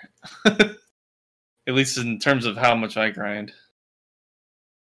year. At least in terms of how much I grind.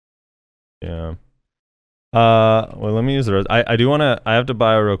 Yeah. Well, let me use the rest. I do want to... I have to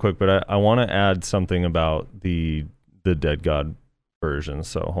bio real quick, but I want to add something about the Dead God version.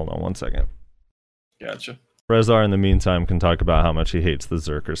 So hold on one second. Gotcha. Rezar, in the meantime, can talk about how much he hates the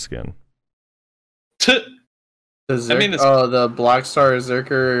Zerker skin. The Black Star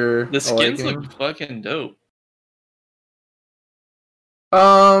Zerker. The skins look fucking dope.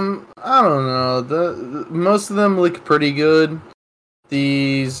 I don't know. The most of them look pretty good.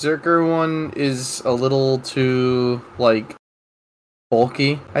 The Zerker one is a little too like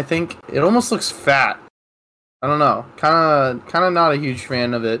bulky, I think. It almost looks fat. I don't know. Kind of not a huge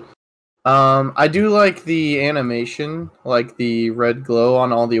fan of it. I do like the animation, like the red glow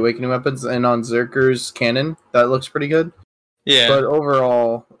on all the Awakening weapons and on Zerker's cannon. That looks pretty good. Yeah. But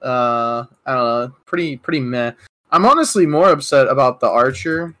overall, I don't know, pretty meh. I'm honestly more upset about the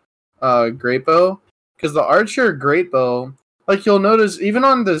Archer Great Bow, because the Archer Great Bow, like you'll notice, even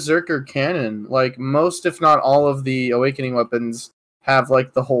on the Zerker cannon, like most, if not all of the Awakening weapons have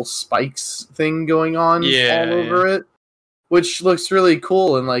like the whole spikes thing going on all over it, which looks really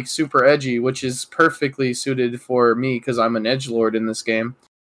cool and like super edgy, which is perfectly suited for me because I'm an edgelord in this game.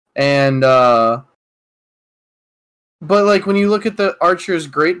 And but like when you look at the Archer's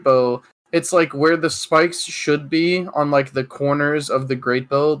Great Bow, it's like where the spikes should be on like the corners of the great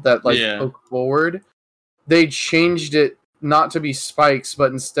bow that like poke forward. They changed it not to be spikes,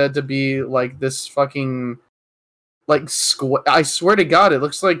 but instead to be like this fucking like I swear to God, it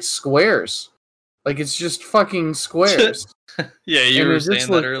looks like squares. Like it's just fucking squares. Yeah, you were saying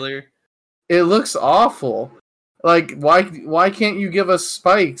that earlier. It looks awful. Like why can't you give us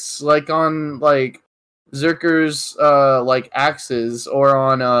spikes like on like Zerker's like axes, or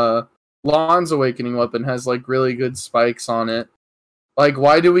on Lon's Awakening weapon has like really good spikes on it. Like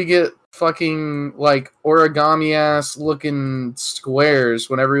why do we get fucking like origami ass looking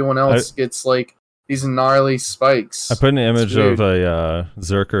squares when everyone else gets like these gnarly spikes? I put an image of a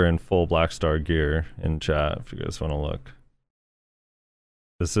Zerker in full Black Star gear in chat if you guys want to look.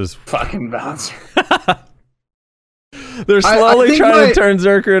 This is fucking Bowser. They're slowly trying to turn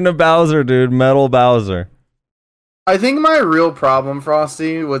Zerker into Bowser, dude. Metal Bowser. I think my real problem,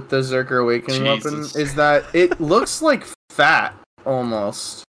 Frosty, with the Zerker Awakening weapon is that it looks like fat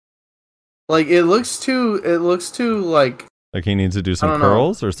almost. Like it looks too like he needs to do some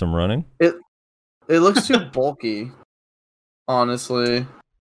curls or some running. It looks too bulky. Honestly,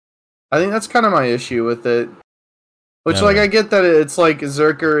 I think that's kind of my issue with it. Which, like, I get that it's like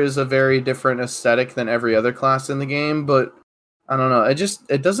Zerker is a very different aesthetic than every other class in the game, but I don't know.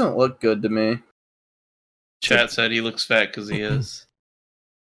 It doesn't look good to me. Chat said he looks fat because he is.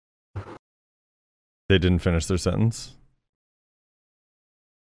 They didn't finish their sentence.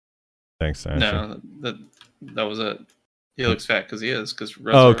 Thanks, Asher. No, that was it. He looks fat because he is.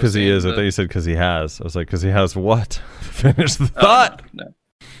 Because he is. I thought you said because he has. I was like, because he has what? Finish the thought. No.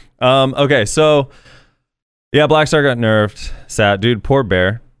 Okay, so yeah, Black Star got nerfed. Sad, dude. Poor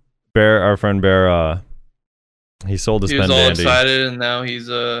Bear. Our friend Bear. He sold his Pendandy. He was all excited, and now he's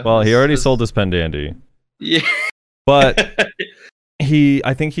Well, he already sold his Pendandy. Yeah. But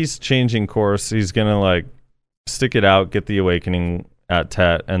I think he's changing course. He's gonna like stick it out, get the Awakening at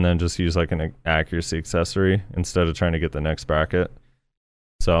Tet, and then just use like an accuracy accessory instead of trying to get the next bracket.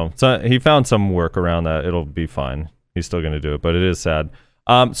 So he found some work around that. It'll be fine. He's still gonna do it, but it is sad.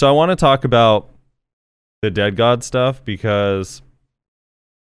 So I want to talk about the Dead God stuff, because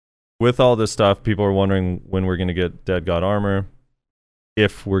with all this stuff, people are wondering when we're gonna get Dead God armor,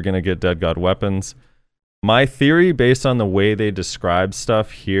 if we're gonna get Dead God weapons. My theory, based on the way they describe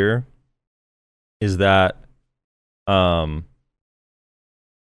stuff here, is that the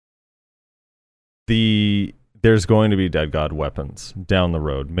there's going to be Dead God weapons down the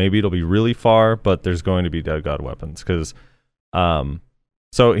road. Maybe it'll be really far, but there's going to be Dead God weapons because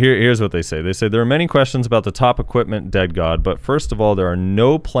so here's what they say. They say there are many questions about the top equipment Dead God, but first of all, there are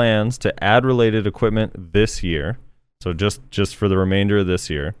no plans to add related equipment this year. So just for the remainder of this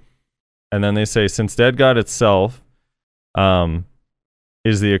year. And then they say since Dead God itself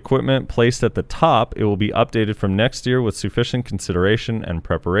is the equipment placed at the top, it will be updated from next year with sufficient consideration and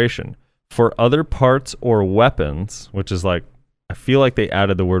preparation. For other parts or weapons, which is like, I feel like they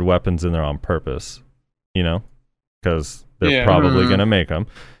added the word weapons in there on purpose, you know, because they're probably going to make them.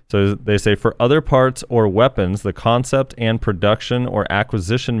 So they say for other parts or weapons, the concept and production or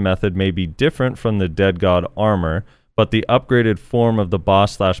acquisition method may be different from the Dead God armor, but the upgraded form of the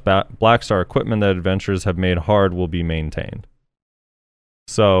boss/Blackstar equipment that adventurers have made hard will be maintained.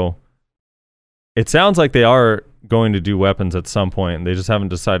 So it sounds like they are going to do weapons at some point. They just haven't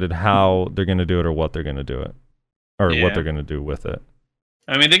decided how they're going to do it or what they're going to do it, or what they're going to do with it.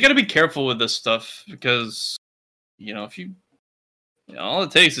 I mean, they got to be careful with this stuff because, you know, all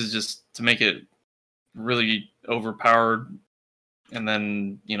it takes is just to make it really overpowered, and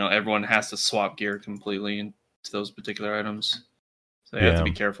then, you know, everyone has to swap gear completely into those particular items. So they have to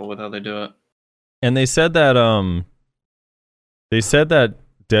be careful with how they do it. And they said that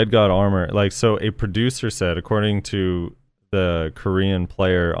Dead God armor, like, so a producer said, according to the Korean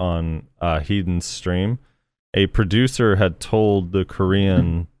player on Heathen's stream, a producer had told the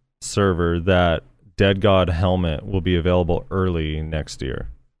Korean server that Dead God helmet will be available early next year.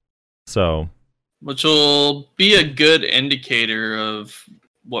 So, which will be a good indicator of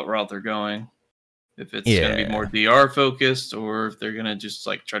what route they're going. If it's going to be more DR focused, or if they're going to just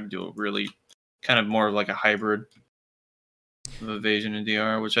like try to do a really kind of more like a hybrid of evasion and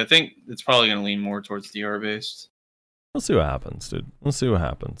DR, which I think it's probably going to lean more towards DR based. We'll see what happens, dude. We'll see what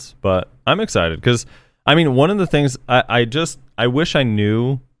happens. But I'm excited because, I mean, one of the things I wish I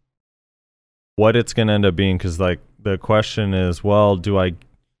knew what it's going to end up being, because like the question is, well, do I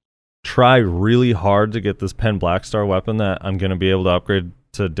try really hard to get this Pen Blackstar weapon that I'm going to be able to upgrade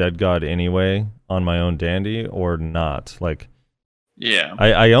to Dead God anyway on my own dandy, or not? Like, yeah,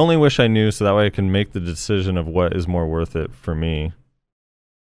 I only wish I knew so that way I can make the decision of what is more worth it for me.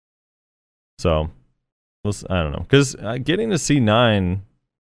 So I don't know, because getting to C9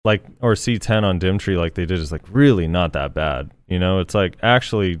 like, or C10 on Dimtree like they did is like really not that bad. You know, it's like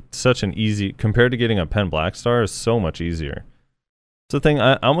actually such an easy, compared to getting a Pen Blackstar, is so much easier. It's the thing,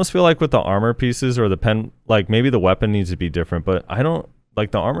 I almost feel like with the armor pieces or the pen, like maybe the weapon needs to be different, but I don't,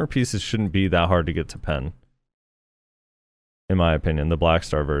 like the armor pieces shouldn't be that hard to get to pen. In my opinion, the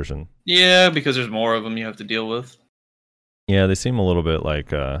Blackstar version. Yeah, because there's more of them you have to deal with. Yeah, they seem a little bit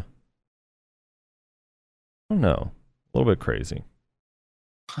like, I don't know, a little bit crazy.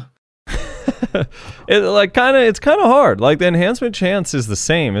 It's kind of hard. Like the enhancement chance is the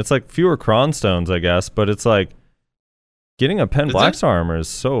same. It's like fewer Cronstones, I guess, but it's like getting a Pen Blackstar armor is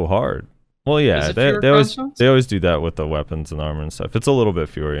so hard. Well, yeah, they always do that with the weapons and the armor and stuff. It's a little bit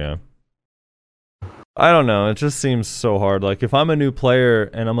fewer, yeah. I don't know. It just seems so hard. Like if I'm a new player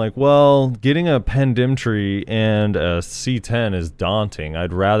and I'm like, well, getting a Pen Dimtree and a C10 is daunting.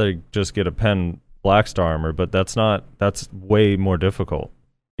 I'd rather just get a Pen Blackstar armor, but that's way more difficult.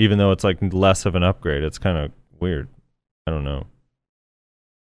 Even though it's like less of an upgrade, it's kind of weird. I don't know.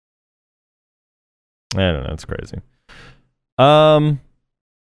 It's crazy.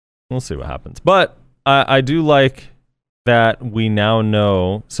 We'll see what happens. But I do like that we now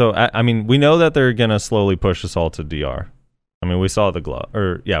know. So I mean, we know that they're gonna slowly push us all to DR. I mean, we saw the glove,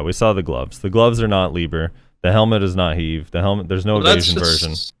 we saw the gloves. The gloves are not Lieber. The helmet is not Heave. The helmet, there's no evasion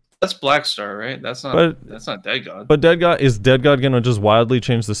version. That's Blackstar, right? That's not Dead God. But Dead God gonna just wildly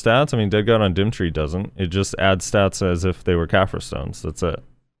change the stats? I mean, Dead God on Dimtree doesn't. It just adds stats as if they were Kaphra stones. That's it.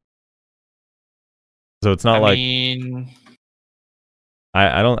 So it's not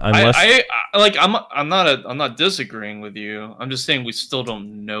I don't, unless I'm not disagreeing with you. I'm just saying we still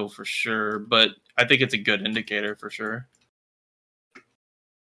don't know for sure, but I think it's a good indicator for sure.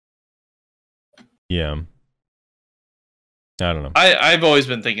 Yeah. I don't know. I've always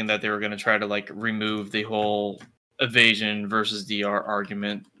been thinking that they were going to try to like remove the whole evasion versus DR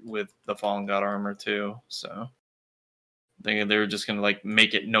argument with the Fallen God armor too. So I think they were just going to like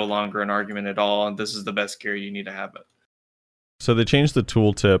make it no longer an argument at all, and this is the best gear, you need to have it. So they changed the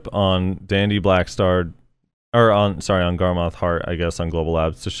tooltip on Dandy Blackstar, or on Garmoth Heart, I guess, on Global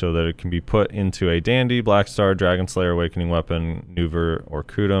Labs to show that it can be put into a Dandy, Blackstar, Dragon Slayer, Awakening Weapon, Nouver, or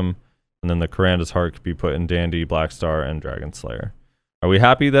Kudum. And then the Karanda's Heart could be put in Dandy, Blackstar, and Dragon Slayer. Are we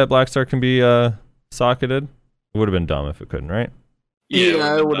happy that Blackstar can be socketed? It would have been dumb if it couldn't, right?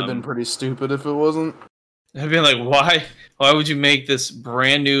 Yeah, it would have been pretty stupid if it wasn't. I'd be like, why would you make this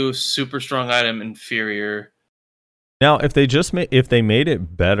brand new super strong item inferior? Now, if they made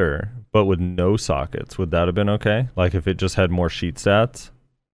it better, but with no sockets, would that have been okay? Like if it just had more sheet stats?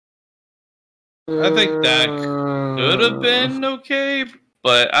 I think that could have been okay,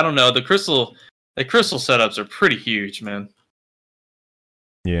 but I don't know. The crystal setups are pretty huge, man.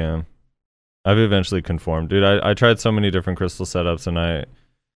 Yeah. I've eventually conformed. Dude, I tried so many different crystal setups, and I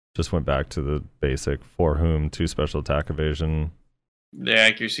just went back to the basic 4 Whom, 2 special attack evasion. The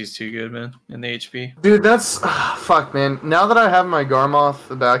accuracy's too good, man, and the HP. Dude, that's... fuck, man. Now that I have my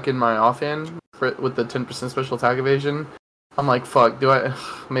Garmoth back in my offhand with the 10% special attack evasion, I'm like, fuck,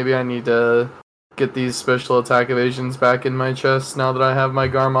 maybe I need to get these special attack evasions back in my chest now that I have my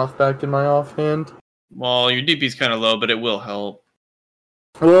Garmoth back in my offhand. Well, your DP's kind of low, but it will help.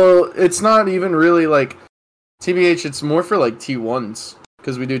 Well, it's not even really like... TBH, it's more for like T1s.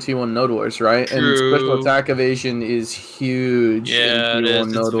 Because we do T1 Node Wars, right? True. And special attack evasion is huge. Yeah, in it T1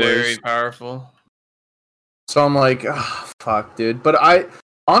 is. Node It's Wars. very powerful. So I'm like, fuck, dude. But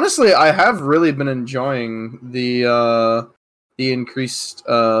honestly, I have really been enjoying the increased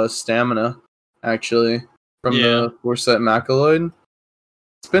stamina, actually, from the 4-set Macaloid.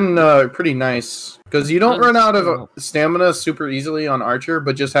 It's been pretty nice. Because you don't run out of stamina super easily on Archer,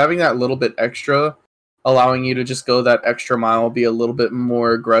 but just having that little bit extra, allowing you to just go that extra mile, be a little bit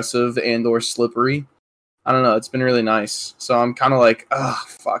more aggressive and or slippery. I don't know, it's been really nice. So I'm kind of like,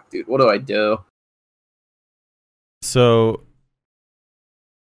 fuck, dude, what do I do? So,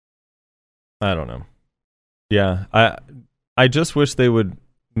 I don't know. Yeah, I just wish they would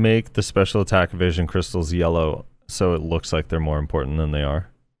make the special attack evasion crystals yellow so it looks like they're more important than they are.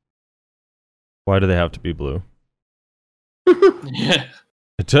 Why do they have to be blue? Yeah.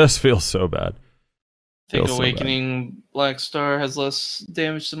 It just feels so bad. I think Awakening Black Star has less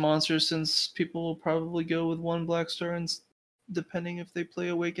damage to monsters since people will probably go with 1 Black Star, and depending if they play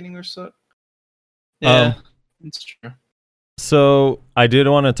Awakening or so. Yeah, it's true. So I did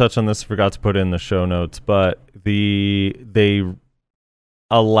want to touch on this. Forgot to put it in the show notes, but they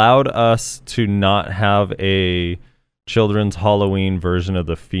allowed us to not have a children's Halloween version of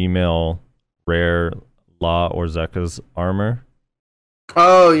the female rare La or Zeka's armor.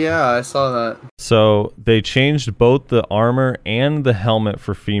 Oh, yeah, I saw that. So they changed both the armor and the helmet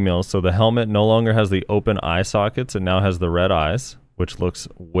for females. So the helmet no longer has the open eye sockets. It now has the red eyes, which looks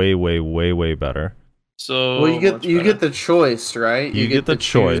way, way, way, way better. So well, you get the choice, right? You get the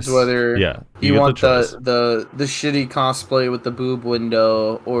choice whether you want the shitty cosplay with the boob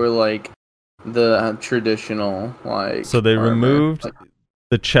window or like the traditional like. So they removed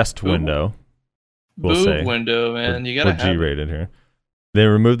the chest window. Boob window, man. You gotta have G-rated here. They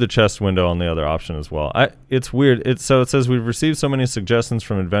removed the chest window on the other option as well. It's weird. It says we've received so many suggestions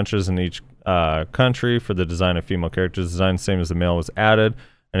from adventurers in each country for the design of female characters. Design same as the male was added,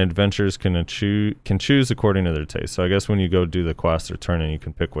 and adventurers can choose according to their taste. So I guess when you go do the quest or turn in, you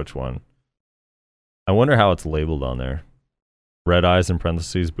can pick which one. I wonder how it's labeled on there. Red eyes in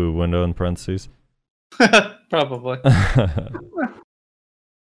parentheses, boob window in parentheses. Probably.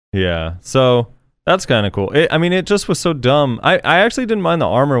 Yeah. So. That's kind of cool. It just was so dumb. I actually didn't mind the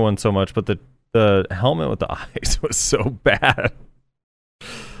armor one so much, but the helmet with the eyes was so bad.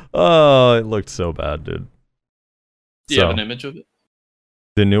 Oh, it looked so bad, dude. Do you have an image of it?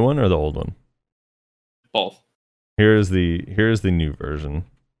 The new one or the old one? Both. Here's the new version.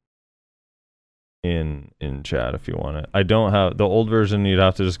 In chat if you want it. I don't have the old version. You'd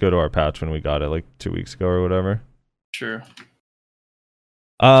have to just go to our patch when we got it like 2 weeks ago or whatever. Sure.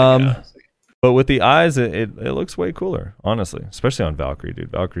 But with the eyes, it looks way cooler, honestly. Especially on Valkyrie, dude.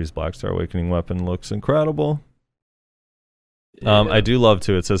 Valkyrie's Black Star Awakening weapon looks incredible. Yeah. I do love,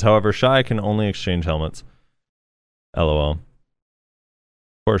 too. It says, however, Shy can only exchange helmets. LOL.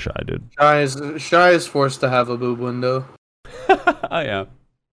 Poor Shy, dude. Shy is forced to have a boob window. Oh, yeah.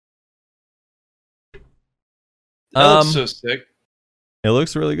 That looks so sick. It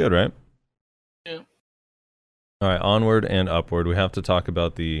looks really good, right? Yeah. All right, onward and upward. We have to talk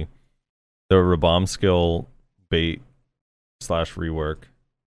about the Rabam skill bait / rework.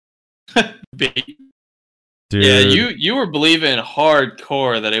 Bait. Dude, yeah, you were believing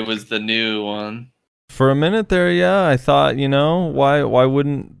hardcore that it was the new one. For a minute there, yeah, I thought, why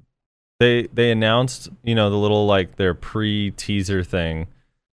wouldn't they announced, the little like their pre-teaser thing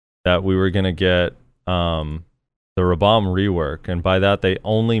that we were gonna get the Rabam rework, and by that they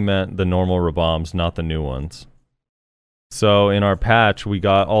only meant the normal Rabams, not the new ones. So in our patch, we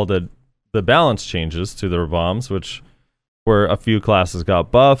got all the balance changes to the Rabams, which were a few classes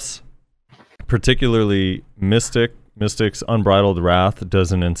got buffs, particularly Mystic Mystic's Unbridled Wrath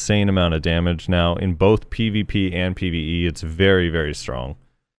does an insane amount of damage now in both PvP and PvE. It's very, very strong.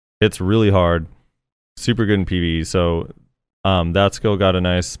 It's really hard. Super good in PvE. So that skill got a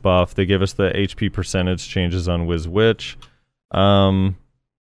nice buff. They give us the HP percentage changes on Wiz Witch.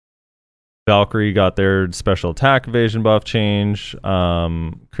 Valkyrie got their special attack evasion buff change.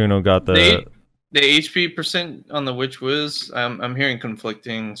 Kuno got the HP percent on the Witch Wiz. I'm hearing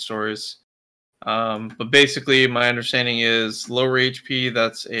conflicting stories. But basically, my understanding is lower HP.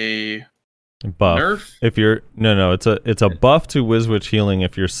 That's a buff. Nerf. If you're it's a buff to Wiz Witch healing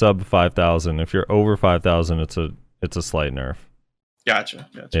if you're sub 5,000. If you're over 5,000, it's a slight nerf. Gotcha.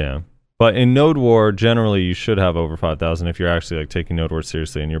 Yeah. But in Node War, generally, you should have over 5,000 if you're actually like taking Node War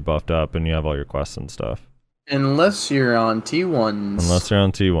seriously and you're buffed up and you have all your quests and stuff. Unless you're on T1s. Unless you're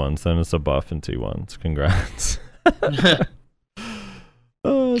on T1s, then it's a buff in T1s. Congrats.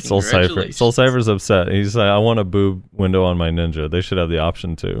 Soul Cypher's upset. He's like, I want a boob window on my ninja. They should have the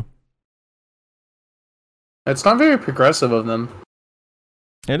option too. It's not very progressive of them.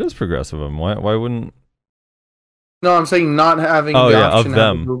 It is progressive of them. Why wouldn't... No, I'm saying not having the option of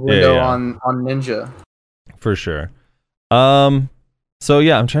them. To have a window on Ninja. For sure. So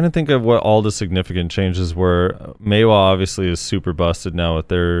yeah, I'm trying to think of what all the significant changes were. Meiwa obviously is super busted now with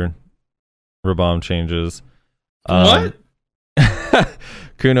their Rabam changes. What?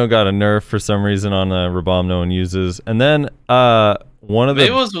 Kuno got a nerf for some reason on a Rabam no one uses. And then one of the...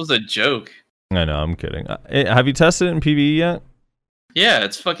 Meiwa's was a joke. I know, I'm kidding. Have you tested it in PvE yet? Yeah,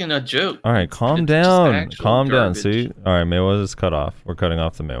 it's fucking a joke. All right, calm down. Calm down, see? All right, Meiwa is cut off. We're cutting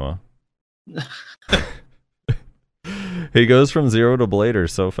off the Meiwa. He goes from 0 to Blader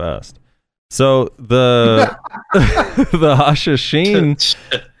so fast. So the the Hashashin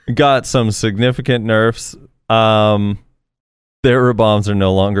got some significant nerfs. Their Rabams are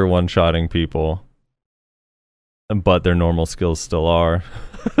no longer one-shotting people, but their normal skills still are.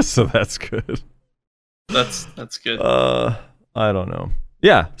 So that's good. That's good. I don't know.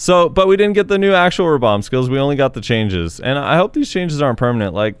 Yeah, so, but we didn't get the new actual Rabam skills. We only got the changes. And I hope these changes aren't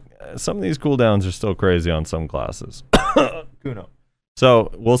permanent. Like, some of these cooldowns are still crazy on some classes. Kuno.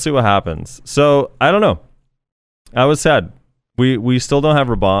 So, we'll see what happens. So, I don't know. I was sad. We still don't have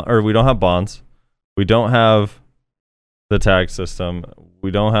Rabam, or we don't have bonds. We don't have the tag system. We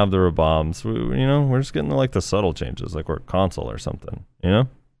don't have the Rabams. We're just getting like the subtle changes, like we're console or something, you know?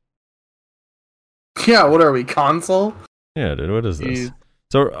 Yeah, what are we, console? Yeah, dude, what is this?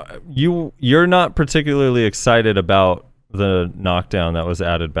 So you're not particularly excited about the knockdown that was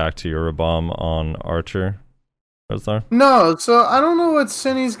added back to your Rabam on Archer? No, so I don't know what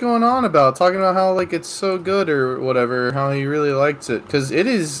Cinny's going on about, talking about how like it's so good or whatever, how he really likes it, because it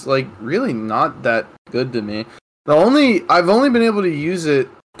is like really not that good to me. I've only been able to use it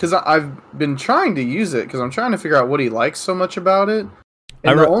because I've been trying to use it because I'm trying to figure out what he likes so much about it.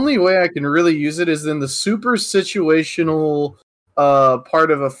 And the only way I can really use it is in the super situational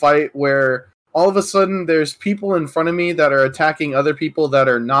part of a fight where all of a sudden there's people in front of me that are attacking other people that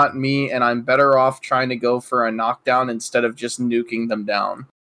are not me, and I'm better off trying to go for a knockdown instead of just nuking them down.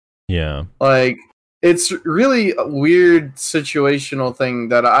 Yeah. Like, it's really a weird situational thing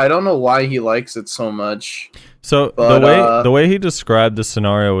that I don't know why he likes it so much. So the way he described the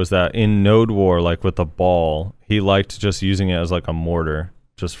scenario was that in Node War, like with the ball, he liked just using it as like a mortar,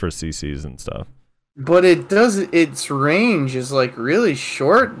 just for CCs and stuff. But its range is like really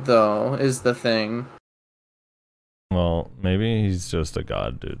short though, is the thing. Well, maybe he's just a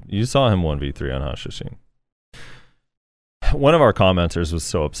god, dude. You saw him 1v3 on Hashashin. One of our commenters was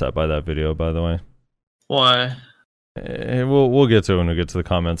so upset by that video, by the way. Why? We'll get to it when we get to the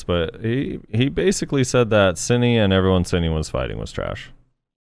comments, but he basically said that Cinny and everyone Cinny was fighting was trash.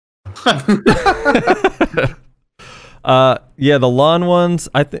 Yeah, the lawn ones.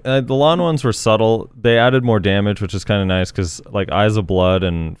 The lawn ones were subtle. They added more damage, which is kind of nice because like Eyes of Blood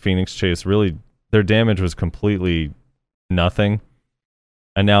and Phoenix Chase, really their damage was completely nothing.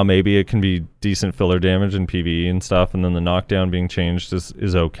 And now maybe it can be decent filler damage in PvE and stuff, and then the knockdown being changed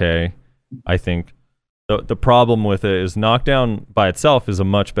is okay, I think. The problem with it is knockdown by itself is a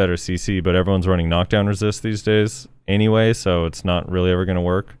much better CC, but everyone's running knockdown resist these days anyway, so it's not really ever going to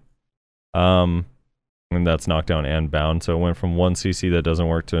work. And that's knockdown and bound, so it went from one CC that doesn't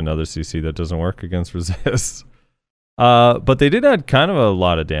work to another CC that doesn't work against resist. But they did add kind of a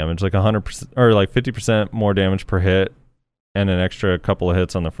lot of damage, like 100% or like 50% more damage per hit, and an extra couple of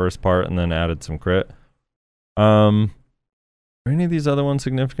hits on the first part, and then added some crit. Are any of these other ones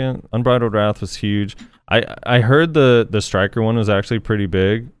significant? Unbridled Wrath was huge. I heard the Striker one was actually pretty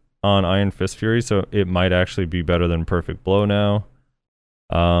big on Iron Fist Fury, so it might actually be better than Perfect Blow now.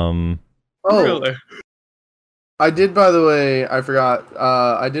 Really? I did, by the way, I forgot.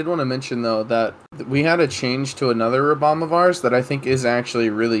 I did want to mention, though, that we had a change to another Rabam of ours that I think is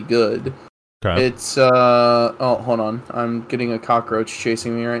actually really good. Okay. It's, oh, hold on. I'm getting a cockroach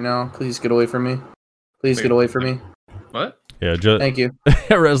chasing me right now. Please get away from me. Please get away from me. What? Yeah, Thank you.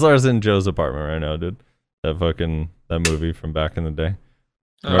 Rezlar's in Joe's apartment right now, dude. That movie from back in the day.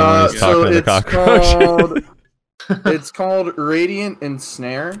 Remember when he's talking to the cockroach? It's called Radiant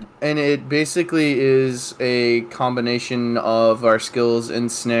Ensnare, and it basically is a combination of our skills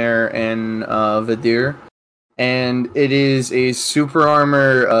Ensnare and Vidir. And it is a super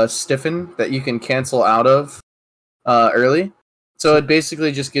armor stiffen that you can cancel out of early. So it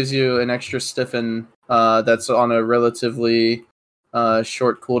basically just gives you an extra stiffen that's on a relatively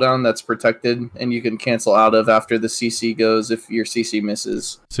short cooldown that's protected, and you can cancel out of after the CC goes if your CC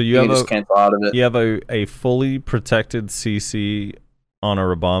misses. So you have can just cancel out of it. You have a fully protected CC on a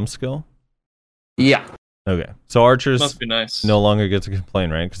Rabam skill? Yeah. Okay. So archers must be nice. No longer get to complain,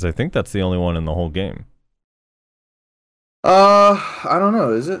 right? Because I think that's the only one in the whole game. I don't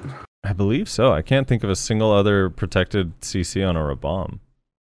know, is it? I believe so. I can't think of a single other protected CC on a Rabam.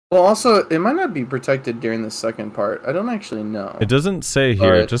 Well, also, it might not be protected during the second part. I don't actually know. It doesn't say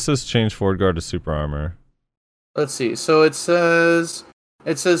here. It just says change forward guard to super armor. Let's see. So it says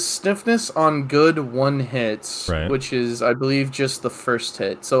stiffness on good 1 hit, right, which is, I believe, just the first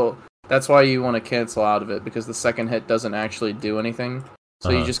hit. So that's why you want to cancel out of it, because the second hit doesn't actually do anything. So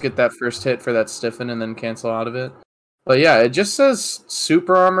you just get that first hit for that stiffen and then cancel out of it. But yeah, it just says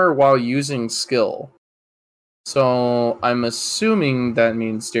super armor while using skill. So I'm assuming that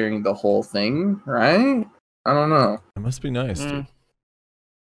means during the whole thing, right? I don't know. It must be nice, dude.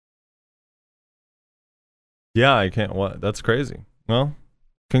 Yeah, I can't. What? That's crazy. Well,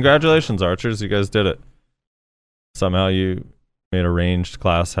 congratulations, archers. You guys did it. Somehow you made a ranged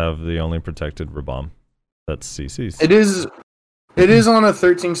class have the only protected Rabam. That's CCs. It is on a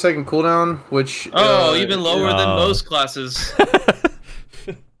 13-second cooldown, which even lower than most classes.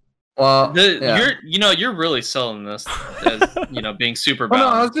 Well, you're really selling this as being super balanced.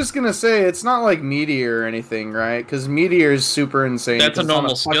 Well, no, I was just gonna say it's not like Meteor or anything, right? Because Meteor is super insane. That's a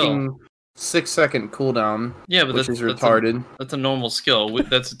normal skill. 6-second cooldown. Yeah, but which is retarded. That's a normal skill.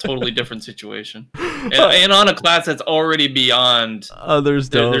 That's a totally different situation. And on a class that's already beyond. Others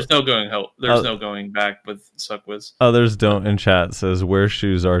don't. There's no going There's no going back with Suckwiz. Others don't. In chat says, "Wear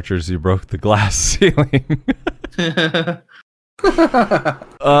shoes, archers. You broke the glass ceiling."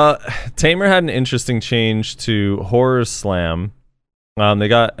 Tamer had an interesting change to Horror Slam. They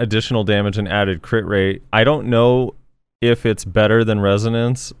got additional damage and added crit rate. I don't know if it's better than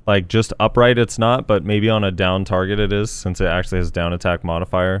Resonance. Like, just upright it's not, but maybe on a down target it is, since it actually has down attack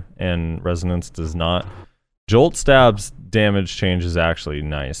modifier and Resonance does not. Jolt Stab's damage change is actually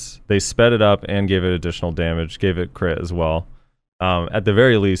nice. They sped it up and gave it additional damage, gave it crit as well. At the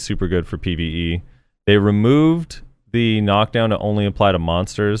very least, super good for PvE. They removed the knockdown to only apply to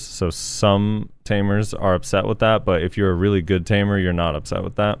monsters, so some tamers are upset with that, but if you're a really good tamer, you're not upset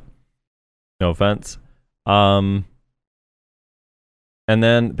with that. No offense. And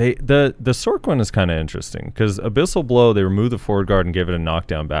then the Sork one is kind of interesting, because Abyssal Blow, they removed the forward guard and gave it a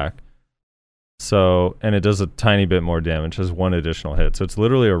knockdown back. So, and it does a tiny bit more damage, has 1 additional hit, so it's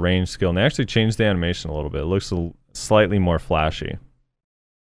literally a ranged skill, and they actually changed the animation a little bit. It looks slightly more flashy.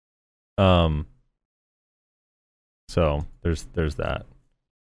 So there's that,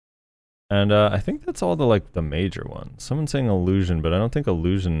 and I think that's all the major ones. Someone's saying Illusion, but I don't think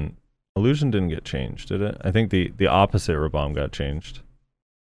Illusion didn't get changed, did it? I think the opposite Rabam got changed.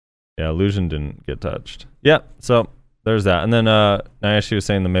 Yeah, Illusion didn't get touched. Yeah, so there's that. And then Nayashi was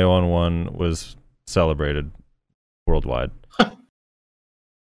saying the Meiwan one was celebrated worldwide.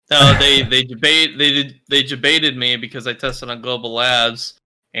 No, they debated me because I tested on Global Labs.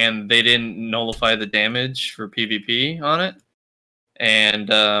 And they didn't nullify the damage for PvP on it. And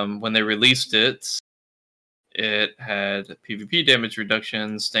when they released it, it had PvP damage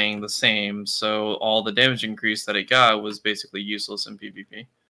reduction staying the same. So all the damage increase that it got was basically useless in PvP.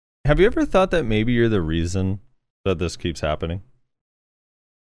 Have you ever thought that maybe you're the reason that this keeps happening?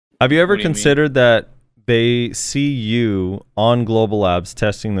 Have you ever considered that they see you on Global Labs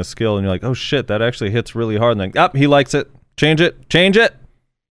testing the skill and you're like, oh shit, that actually hits really hard. And like, he likes it. Change it.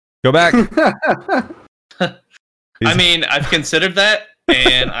 Go back. I mean, I've considered that,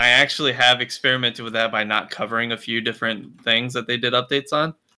 and I actually have experimented with that by not covering a few different things that they did updates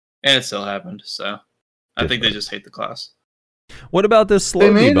on, and it still happened. So I think they just hate the class. What about this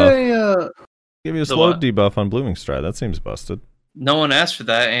slow debuff? Give you a slow debuff on Blooming Stride. That seems busted. No one asked for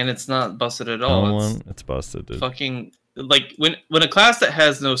that, and it's not busted at all. It's busted, dude. Fucking, like, when a class that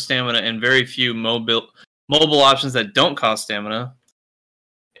has no stamina and very few mobile options that don't cost stamina.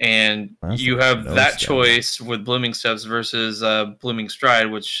 And you have that choice with Blooming Steps versus Blooming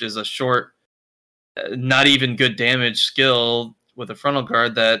Stride, which is a short, not even good damage skill with a frontal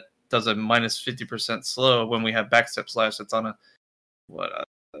guard that does a minus 50% slow when we have Backstep Slash that's on a, let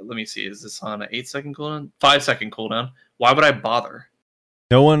me see, is this on an 8-second cooldown? 5-second cooldown. Why would I bother?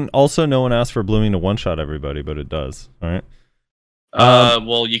 No one asked for Blooming to one-shot everybody, but it does, all right?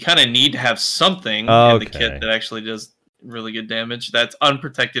 Well, you kind of need to have something in the kit that actually does really good damage. That's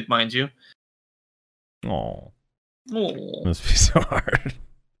unprotected, mind you. Oh, must be so hard.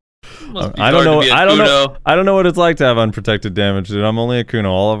 I don't know what it's like to have unprotected damage, dude. I'm only a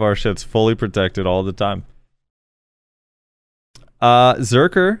Kuno. All of our shit's fully protected all the time.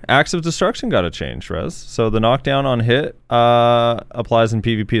 Zerker, Acts of Destruction got a change, Rez. So the knockdown on hit applies in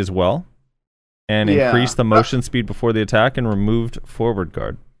PvP as well. And increased the motion speed before the attack and removed forward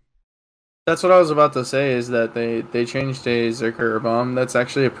guard. That's what I was about to say, is that they changed a Zerker Rabam. That's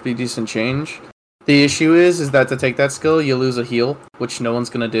actually a pretty decent change. The issue is that to take that skill, you lose a heal, which no one's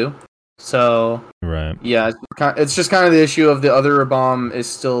going to do. So, right. Yeah, it's just kind of the issue of the other Rabam is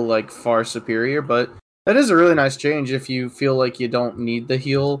still like far superior, but that is a really nice change if you feel like you don't need the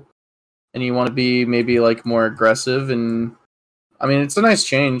heal and you want to be maybe like more aggressive. And I mean, it's a nice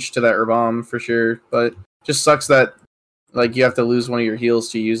change to that Rabam for sure, but just sucks that like you have to lose one of your heals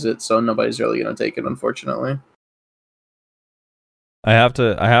to use it, so nobody's really going to take it, unfortunately. I have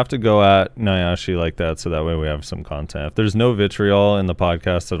to go at Nayashe like that, so that way we have some content. If there's no vitriol in the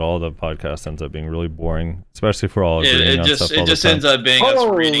podcast at all, the podcast ends up being really boring, especially for all agreeing on stuff all the time. It just ends up being us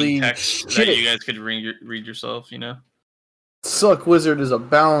reading text shit. that you guys could read yourself, you know? Suck Wizard is a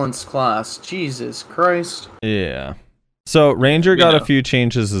balanced class. Jesus Christ. Yeah. So Ranger got a few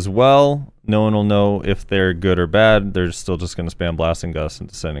changes as well. No one will know if they're good or bad. They're still just going to spam Blasting Gust and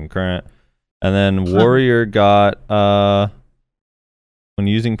Descending Current. And then Warrior got... when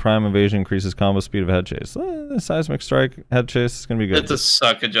using Prime Evasion increases combo speed of head chase. Seismic Strike head chase is going to be good. It's a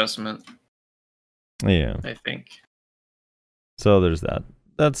suck adjustment. Yeah. I think. So there's that.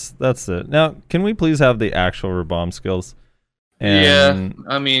 That's it. Now, can we please have the actual Rabam skills? And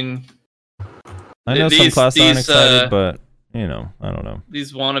I mean... I know some classes aren't excited, but, you know, I don't know.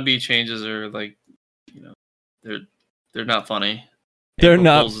 These wannabe changes are like, you know, they're not funny. They're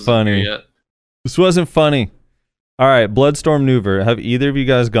not funny. This wasn't funny. All right, Bloodstorm Nouver. Have either of you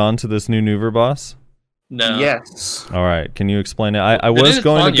guys gone to this new Nouver boss? No. Yes. All right, can you explain it? I was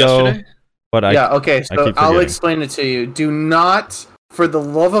going to go, yesterday? but okay, so I'll explain it to you. Do not, for the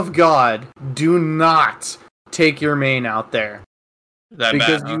love of God, do not take your main out there.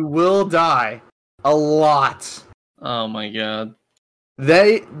 Because you will die a lot. Oh my god.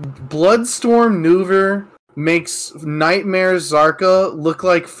 Bloodstorm Nouver makes Nightmare Zarka look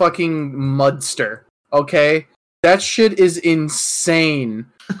like fucking Mudster. Okay? That shit is insane.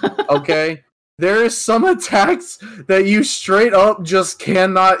 Okay? There are some attacks that you straight up just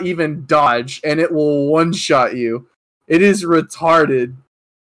cannot even dodge, and it will one-shot you. It is retarded.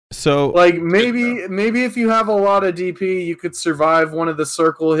 So, like, maybe if you have a lot of DP, you could survive one of the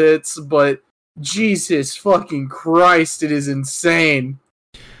circle hits, but Jesus fucking Christ, it is insane.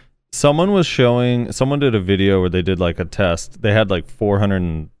 Someone did a video where they did like a test. They had like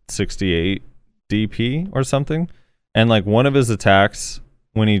 468 DP or something, and like one of his attacks,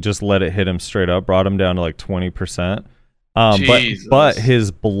 when he just let it hit him straight up, brought him down to like 20%. But his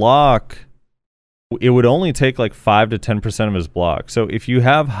block, it would only take like 5 to 10% of his block. So if you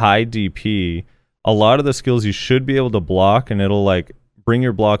have high DP, a lot of the skills you should be able to block, and it'll like bring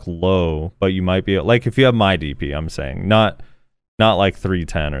your block low, but you might be like, if you have my DP, I'm saying not like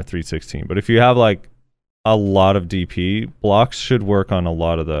 310 or 316, but if you have like a lot of DP, blocks should work on a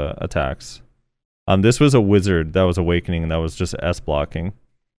lot of the attacks. This was a wizard that was awakening, and that was just S blocking.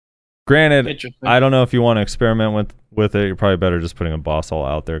 Granted, I don't know if you want to experiment with it. You're probably better just putting a boss all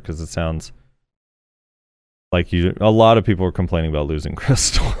out there, because it sounds like a lot of people are complaining about losing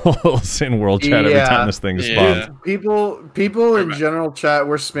crystals in world chat every time this thing spawns. People in general chat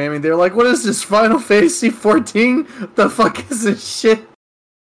were spamming. They're like, "What is this, Final Fantasy 14? What the fuck is this shit?"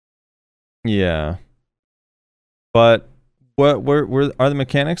 Yeah, but where are the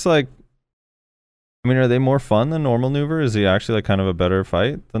mechanics like? I mean, are they more fun than normal Nouver? Is he actually like kind of a better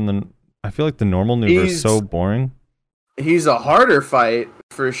fight than the? I feel like the normal Nouver is so boring. He's a harder fight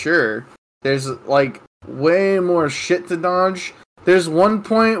for sure. There's like way more shit to dodge. There's one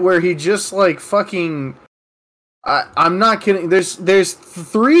point where he just like fucking... I'm not kidding. There's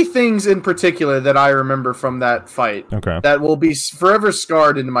 3 things in particular that I remember from that fight. Okay. That will be forever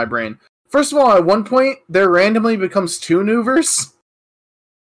scarred into my brain. First of all, at one point, there randomly becomes 2 Nouvers.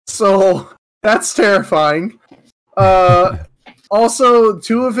 So That's terrifying. Also,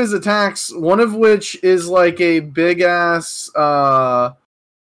 2 of his attacks, one of which is like a big ass.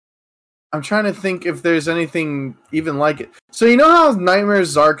 I'm trying to think if there's anything even like it. So you know how Nightmare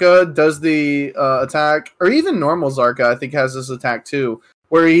Zarka does the attack, or even normal Zarka, I think has this attack too,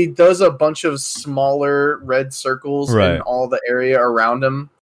 where he does a bunch of smaller red circles in all the area around him.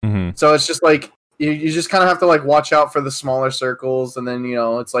 Mm-hmm. So it's just like you just kind of have to like watch out for the smaller circles, and then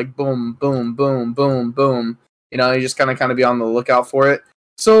it's like boom, boom, boom, boom, boom. You just kind of be on the lookout for it.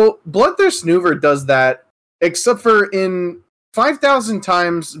 So Bloodthirst Nouver does that, except for in 5,000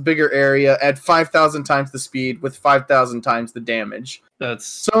 times bigger area at 5,000 times the speed with 5,000 times the damage. That's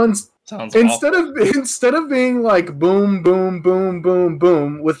so sounds instead awful. of being like boom, boom, boom, boom,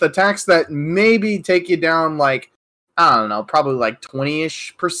 boom with attacks that maybe take you down like, I don't know, probably like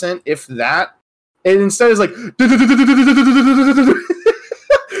 20-ish%, if that. It instead is like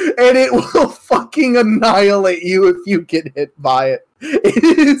and it will fucking annihilate you if you get hit by it.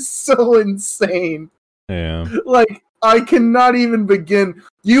 It is so insane. Yeah. Like, I cannot even begin.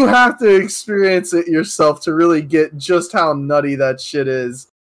 You have to experience it yourself to really get just how nutty that shit is.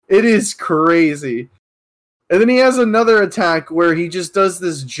 It is crazy. And then he has another attack where he just does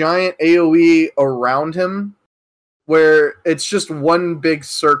this giant AoE around him, where it's just one big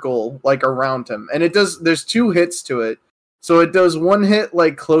circle, like, around him. And there's 2 hits to it. So it does one hit,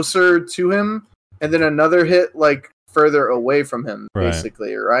 like, closer to him, and then another hit, like, further away from him,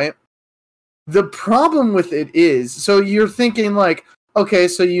 basically, right? The problem with it is, so you're thinking, like, okay,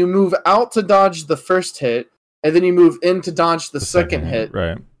 so you move out to dodge the first hit, and then you move in to dodge the second hit.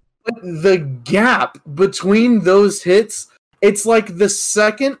 Right. But the gap between those hits, it's like the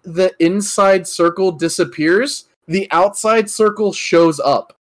second the inside circle disappears, the outside circle shows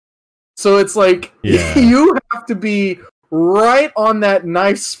up. So it's like, you have to be right on that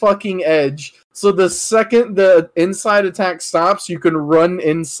knife's fucking edge. So the second the inside attack stops, you can run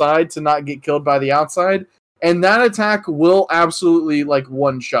inside to not get killed by the outside. And that attack will absolutely, like,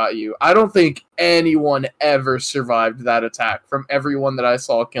 one-shot you. I don't think anyone ever survived that attack from everyone that I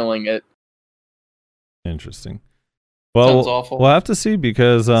saw killing it. Interesting. Well, sounds awful. We'll have to see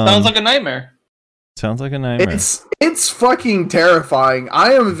because... sounds like a nightmare. Sounds like a nightmare. It's fucking terrifying.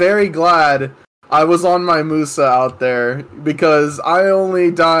 I am very glad I was on my Musa out there, because I only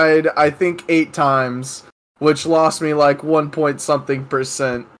died, I think, 8 times, which lost me like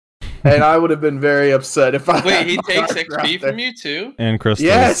 1-point-something%. And I would have been very upset if I... Wait, he takes XP from you too? And crystals,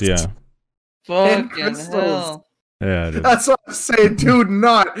 yes. Yeah. Fucking hell. Yeah, it is. That's what I'm saying. Do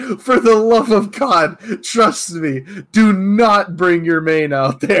not, for the love of God, trust me, do not bring your main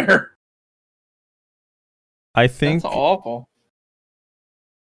out there. I think... That's awful.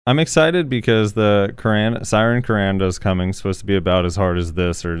 I'm excited because the Siren Karanda is coming, supposed to be about as hard as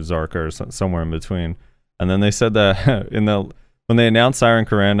this or Zarka or somewhere in between. And then they said that when they announced Siren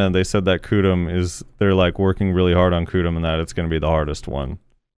Karanda, they said that Kudum they're like working really hard on Kudum and that it's going to be the hardest one.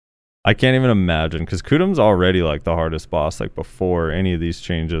 I can't even imagine, because Kudum's already like the hardest boss, like before any of these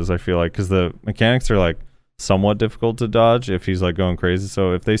changes, I feel like, because the mechanics are like somewhat difficult to dodge if he's like going crazy.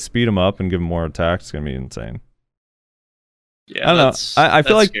 So if they speed him up and give him more attacks, it's going to be insane. Yeah, I don't know. I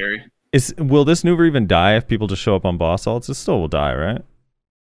feel like scary. Will this Nouver even die if people just show up on boss ults? It still will die, right?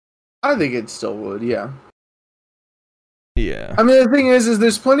 I think it still would, yeah. Yeah. I mean, the thing is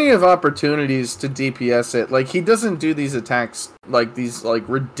there's plenty of opportunities to DPS it. Like, he doesn't do these attacks, like these like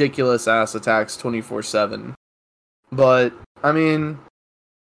ridiculous ass attacks 24/7. But I mean,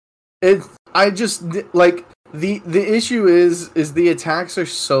 I just like the issue is the attacks are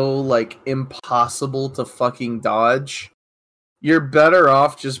so like impossible to fucking dodge. You're better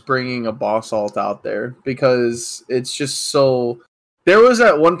off just bringing a boss ult out there, because it's just so... There was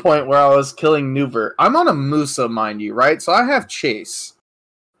at one point where I was killing Nouver. I'm on a Musa, mind you, right? So I have Chase.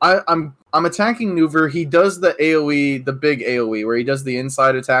 I'm attacking Nouver. He does the AoE, the big AoE, where he does the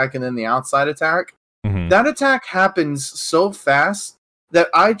inside attack and then the outside attack. Mm-hmm. That attack happens so fast that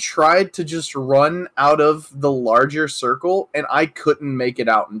I tried to just run out of the larger circle, and I couldn't make it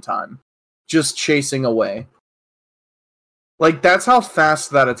out in time. Just chasing away. Like, that's how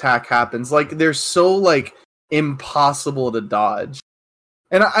fast that attack happens. Like, they're so, like, impossible to dodge.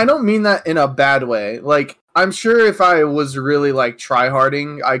 And I don't mean that in a bad way. Like, I'm sure if I was really, like,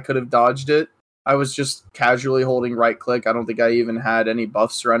 tryharding, I could have dodged it. I was just casually holding right click. I don't think I even had any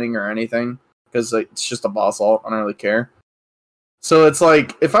buffs running or anything, because like, it's just a boss ult. I don't really care. So it's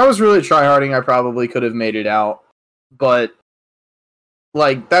like, if I was really tryharding, I probably could have made it out. But,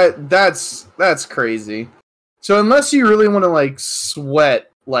 like, that's crazy. So unless you really want to, like,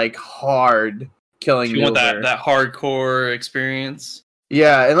 sweat, like, hard killing you want Nouver, that hardcore experience?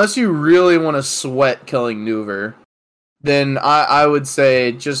 Yeah, unless you really want to sweat killing Nouver, then I would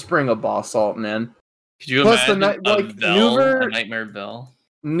say just bring a boss alt, man. Could you Plus imagine a Nouver, Nightmare Bell?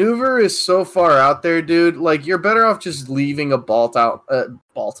 Nouver is so far out there, dude. Like you're better off just leaving a boss alt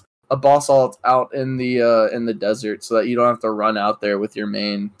out in the desert so that you don't have to run out there with your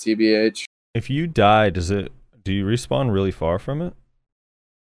main, TBH. If you die, do you respawn really far from it?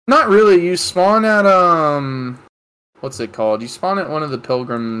 Not really. You spawn at what's it called? You spawn at one of the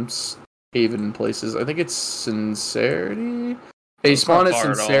Pilgrims Haven places. I think it's Sincerity. They spawn at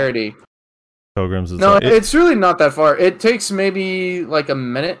Sincerity. Pilgrims is no, it's really not that far. It takes maybe like a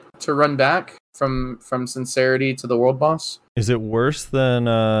minute to run back from Sincerity to the world boss. Is it worse than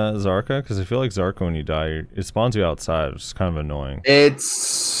Zarka? Because I feel like Zarka, when you die, it spawns you outside, which is kind of annoying.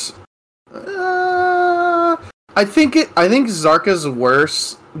 It's I think Zarka's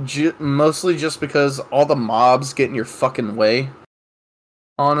worse, mostly just because all the mobs get in your fucking way.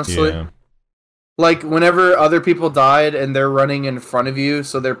 Honestly. Yeah. Like, whenever other people died and they're running in front of you,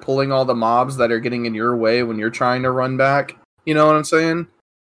 so they're pulling all the mobs that are getting in your way when you're trying to run back. You know what I'm saying?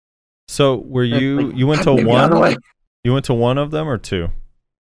 So, were you went to one? You went to one of them or two?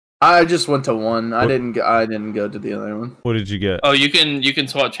 I just went to one. I didn't go to the other one. What did you get? Oh, you can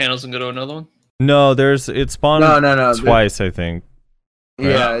swap channels and go to another one? No, it spawned twice, I think.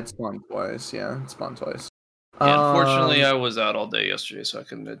 Yeah, it spawned twice. Yeah, it spawned twice. Yeah, unfortunately, I was out all day yesterday, so I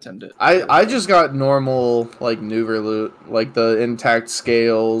couldn't attend it. I just got normal, like, Nouver loot, like the intact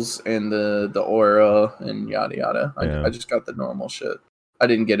scales and the aura and yada yada. I just got the normal shit. I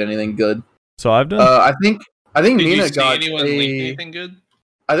didn't get anything good. So I've done. I think Did Mina you see got anyone leak anything good?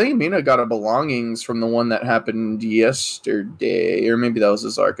 I think Mina got a belongings from the one that happened yesterday, or maybe that was a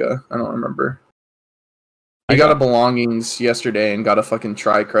Zarka. I don't remember. I got a belongings yesterday and got a fucking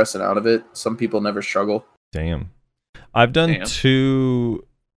tri-crescent out of it. Some people never struggle. Damn. I've done 2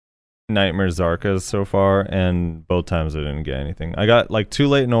 Nightmare Zarkas so far, and both times I didn't get anything. I got like 2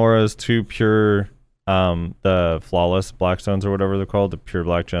 latent auras, 2 pure, the flawless blackstones or whatever they're called, the pure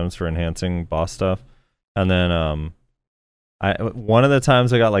black gems for enhancing boss stuff. And then one of the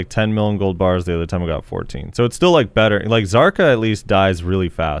times I got like 10 million gold bars, the other time I got 14. So it's still like better. Like Zarka at least dies really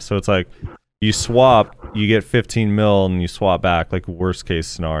fast. So it's like you swap, you get 15 mil, and you swap back, like worst case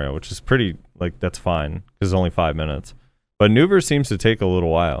scenario, which is pretty, like, that's fine because it's only 5 minutes. But Nouver seems to take a little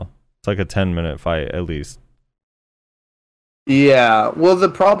while. It's like a 10-minute fight at least. Yeah, well, the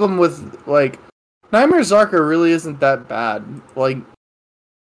problem with, like, Nightmare Zarka really isn't that bad. Like,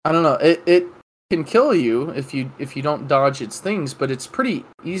 I don't know, it can kill you if you don't dodge its things, but it's pretty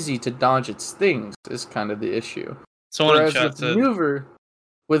easy to dodge its things is kind of the issue. Whereas with Nouver,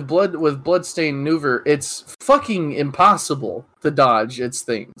 with Bloodstained Nouver, it's fucking impossible to dodge its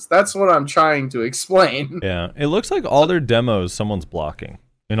things. That's what I'm trying to explain. Yeah, it looks like all their demos someone's blocking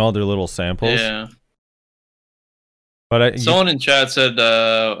in all their little samples. Yeah. But someone in chat said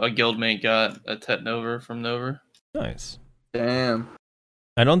a guildmate got a Tet Nouver from Nouver. Nice. Damn.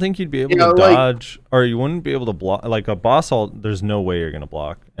 I don't think you'd be able to dodge, or you wouldn't be able to block. Like a boss ult, there's no way you're gonna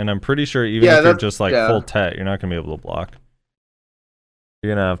block. And I'm pretty sure even if you're just like full Tet, you're not gonna be able to block.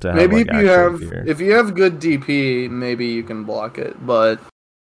 You're gonna have to have maybe like, if you have good DP, maybe you can block it. But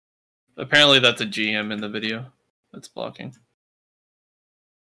apparently that's a GM in the video that's blocking.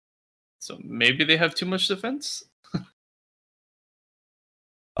 So maybe they have too much defense.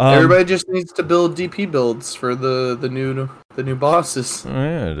 Everybody just needs to build DP builds for the new bosses. Oh,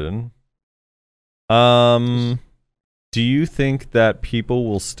 yeah, I did. Do you think that people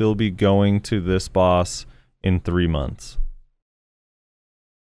will still be going to this boss in 3 months?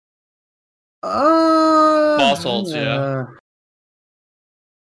 Boss ults, yeah.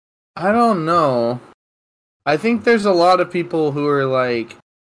 I don't know. I think there's a lot of people who are like.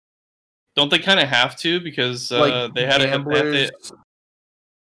 Don't they kind of have to because like they had gamblers.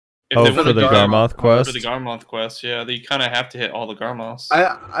 For the Garmoth quest? For the Garmoth quest, yeah. They kind of have to hit all the Garmoths.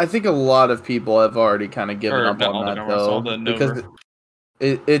 I think a lot of people have already kind of given up on that, though. Because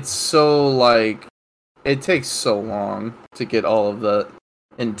it's so, like... It takes so long to get all of the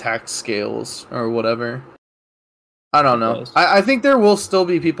intact scales or whatever. I don't know. I think there will still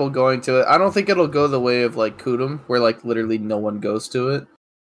be people going to it. I don't think it'll go the way of, like, Kudum, where, like, literally no one goes to it.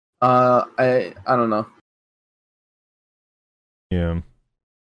 I don't know. Yeah.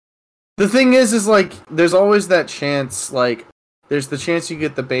 The thing is like, there's always that chance, like, there's the chance you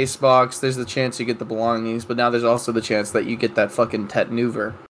get the base box, there's the chance you get the belongings, but now there's also the chance that you get that fucking Tet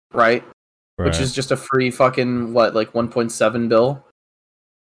Nouver, right? Which is just a free fucking, what, like 1.7 bill?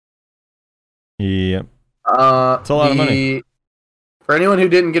 Yep. It's a lot of money. For anyone who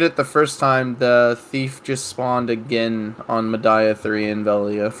didn't get it the first time, the thief just spawned again on Medaya 3 in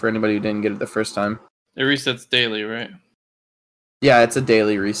Velia. For anybody who didn't get it the first time. It resets daily, right? Yeah, it's a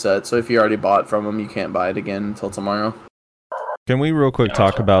daily reset. So if you already bought from them, you can't buy it again until tomorrow. Can we real quick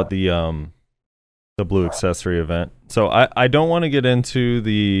talk about the blue accessory event? So I don't want to get into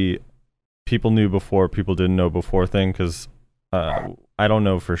the people knew before, people didn't know before thing, because I don't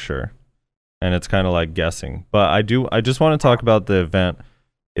know for sure. And it's kind of like guessing. But I just want to talk about the event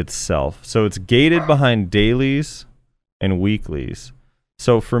itself. So it's gated behind dailies and weeklies.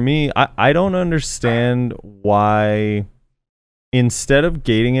 So for me, I don't understand why instead of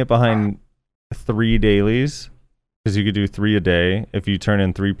gating it behind 3 dailies, because you could do 3 a day. If you turn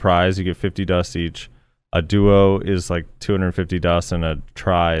in 3 prize, you get 50 dust each. A duo is like 250 dust, and a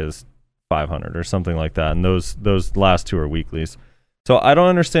try is 500 or something like that. And those last 2 are weeklies. So I don't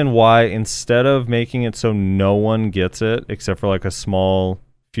understand why instead of making it so no one gets it, except for like a small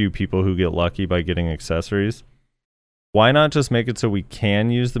few people who get lucky by getting accessories, why not just make it so we can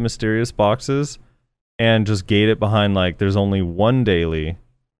use the mysterious boxes and just gate it behind like there's only 1 daily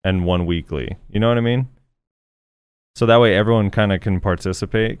and 1 weekly? You know what I mean? So that way everyone kind of can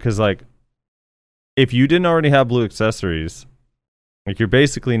participate. Because like if you didn't already have blue accessories, like you're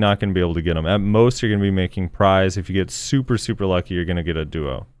basically not going to be able to get them. At most, you're going to be making prize. If you get super, super lucky, you're going to get a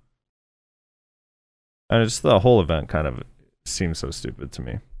duo. And it's the whole event kind of seems so stupid to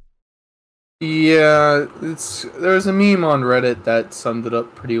me. Yeah, there's a meme on Reddit that summed it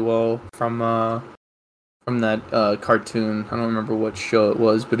up pretty well from that cartoon. I don't remember what show it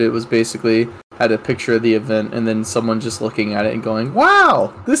was, but it was basically had a picture of the event and then someone just looking at it and going,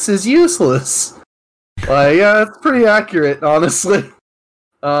 "Wow, this is useless." Like, yeah, it's pretty accurate, honestly.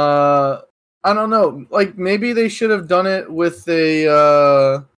 I don't know. Like, maybe they should have done it with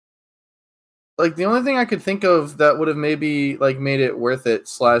a, like, the only thing I could think of that would have maybe, like, made it worth it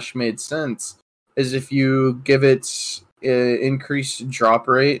 / made sense is if you give it increased drop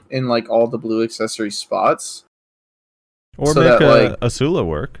rate in, like, all the blue accessory spots. Or so make that, Asula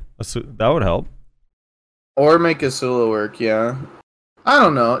work. That would help. Or make Asula work, yeah. I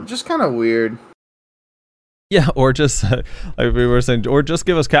don't know. Just kind of weird. Yeah, or just, like we were saying, or just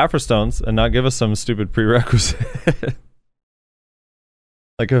give us Kaffir stones and not give us some stupid prerequisite.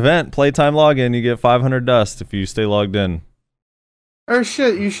 Like event, playtime login, you get 500 dust if you stay logged in. Or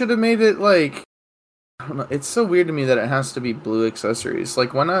shit, you should have made it like, I don't know, it's so weird to me that it has to be blue accessories.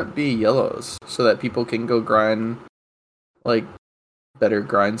 Like, why not be yellows so that people can go grind, like, better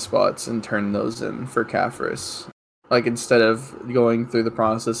grind spots and turn those in for Kafris? Like, instead of going through the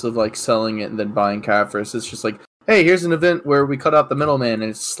process of, like, selling it and then buying Kafris, it's just like, hey, here's an event where we cut out the middleman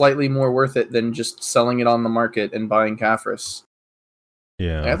and it's slightly more worth it than just selling it on the market and buying Kafris.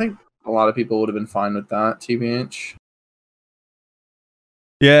 Yeah. I think a lot of people would have been fine with that, TBH.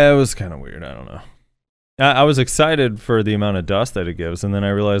 Yeah, it was kind of weird. I don't know. I was excited for the amount of dust that it gives, and then I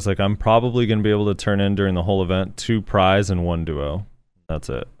realized, like, I'm probably going to be able to turn in during the whole event 2 prize and 1 duo. That's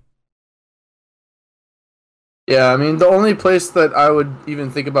it. Yeah, I mean, the only place that I would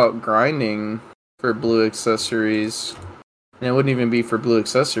even think about grinding for blue accessories, and it wouldn't even be for blue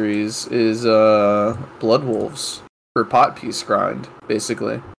accessories, is Blood Wolves for pot piece grind,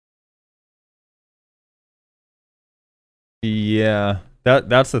 basically. Yeah,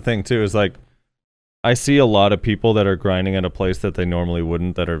 that's the thing too, is like, I see a lot of people that are grinding at a place that they normally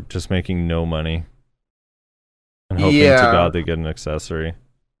wouldn't, that are just making no money and hoping to God they get an accessory.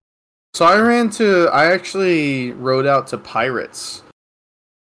 So I actually rode out to Pirates.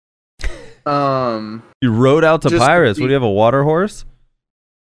 You rode out to Pirates? What, do you have a water horse?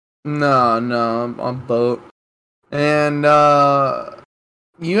 No, I'm on boat. And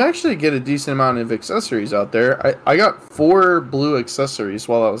you actually get a decent amount of accessories out there. I got 4 blue accessories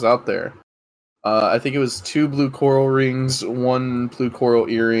while I was out there. I think it was 2 blue coral rings, 1 blue coral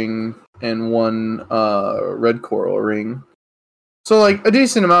earring, and 1 red coral ring. So, like, a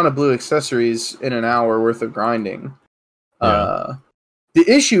decent amount of blue accessories in an hour worth of grinding. Yeah. The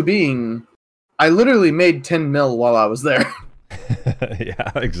issue being, I literally made 10 mil while I was there.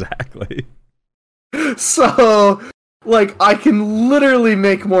 Yeah, exactly. So, like, I can literally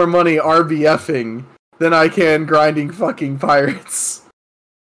make more money RBFing than I can grinding fucking pirates.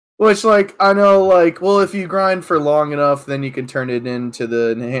 Which, like, I know, like, well, if you grind for long enough, then you can turn it into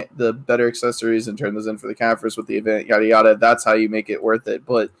the better accessories and turn those in for the Kafris with the event, yada yada. That's how you make it worth it.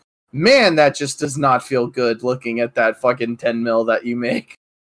 But, man, that just does not feel good looking at that fucking 10 mil that you make.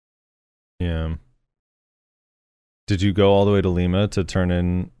 Yeah. Did you go all the way to Lima to turn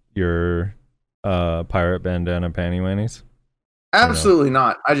in your pirate bandana panty wannies? Absolutely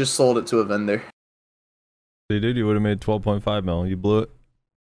not. I just sold it to a vendor. See, dude, you would have made 12.5 mil. You blew it.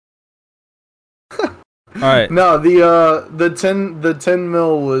 All right. No, the 10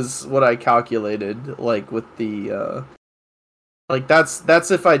 mil was what I calculated, like with the like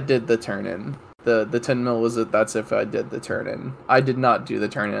that's if I did the turn in. The 10 mil was that's if I did the turn in. I did not do the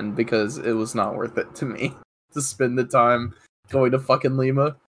turn in because it was not worth it to me to spend the time going to fucking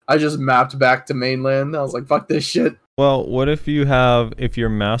Lima. I just mapped back to mainland. I was like, fuck this shit. Well, what if you're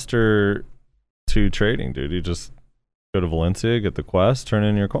master 2 trading, dude? You just go to Valencia, get the quest, turn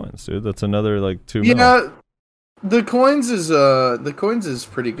in your coins, dude. That's another like 2 mil. Yeah, the coins is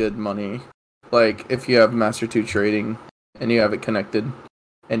pretty good money. Like if you have Master 2 trading and you have it connected,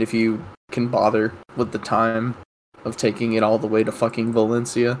 and if you can bother with the time of taking it all the way to fucking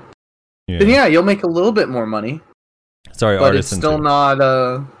Valencia, then yeah, you'll make a little bit more money. Sorry, but it's still not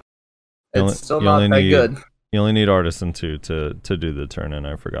that good. You only need Artisan 2 to do the turn in.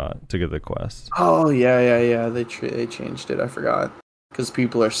 I forgot to get the quest. Oh yeah. They changed it. I forgot because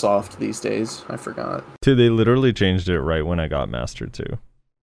people are soft these days. I forgot. Dude, they literally changed it right when I got Master 2.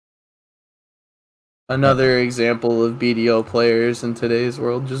 Another example of BDO players in today's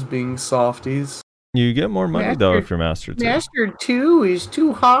world just being softies. You get more money though if you're Master 2. Master 2 is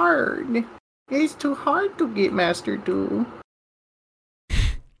too hard. It's too hard to get Master 2.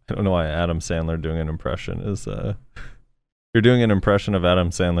 I don't know why Adam Sandler doing an impression is you're doing an impression of Adam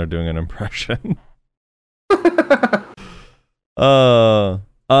Sandler doing an impression. All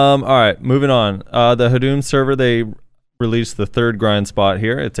right, moving on. The Hadoom server, they released the 3rd grind spot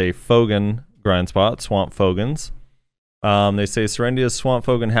here. It's a Fogan grind spot, Swamp Fogans. They say Serendia's Swamp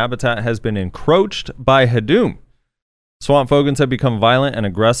Fogan habitat has been encroached by Hadoom. Swamp Fogans have become violent and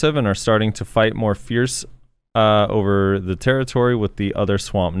aggressive and are starting to fight more fierce over the territory with the other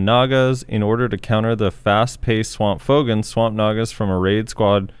Swamp Nagas. In order to counter the fast-paced Swamp Fogans, Swamp Nagas from a raid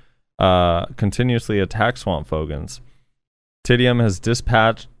squad continuously attack Swamp Fogans. Tidium has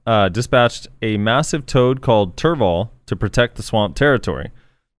dispatched a massive toad called Turval to protect the swamp territory.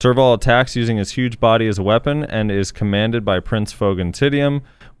 Turval attacks using his huge body as a weapon and is commanded by Prince Fogan Tidium.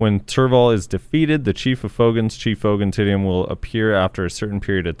 When Turval is defeated, the Chief of Fogans, Chief Fogan Tidium, will appear after a certain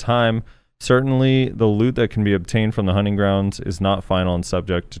period of time. Certainly, the loot that can be obtained from the hunting grounds is not final and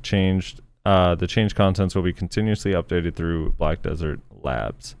subject to change. The changed contents will be continuously updated through Black Desert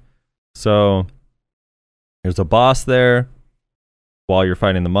Labs. So, there's a boss there. While you're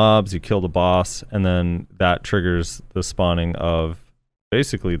fighting the mobs, you kill the boss, and then that triggers the spawning of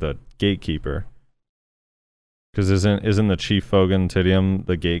basically the gatekeeper. Because isn't the Chief Fogan Tidium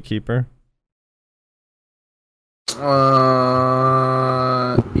the gatekeeper?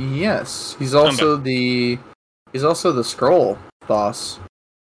 Yes. He's also the scroll boss.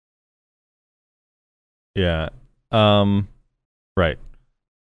 Yeah. Right.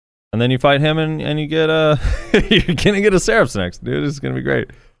 And then you fight him and you get you're gonna get a Seraph's next, dude. It's gonna be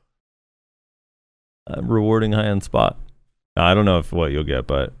great. Rewarding high-end spot. Now, I don't know what you'll get,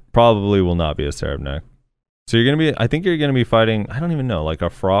 but probably will not be a Seraph neck. So I think you're gonna be fighting, I don't even know, like a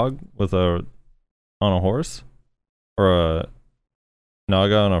frog on a horse? Or a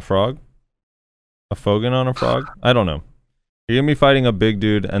Naga on a frog? A Fogan on a frog? I don't know. You're gonna be fighting a big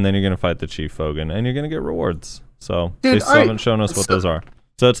dude, and then you're gonna fight the Chief Fogan, and you're gonna get rewards. So dude, they still haven't shown us what those are.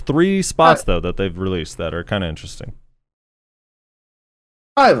 So it's 3 spots though that they've released that are kind of interesting.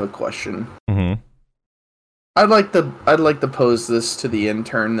 I have a question. Mm-hmm. I'd like to pose this to the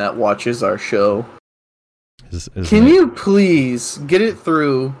intern that watches our show. Can you please get it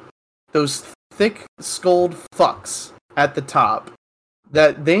through those thick-skulled fucks at the top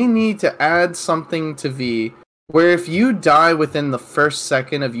that they need to add something to V where if you die within the first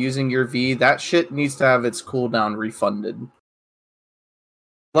second of using your V, that shit needs to have its cooldown refunded.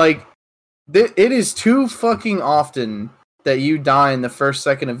 Like, it is too fucking often that you die in the first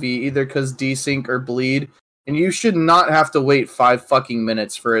second of V, either because desync or bleed, and you should not have to wait 5 fucking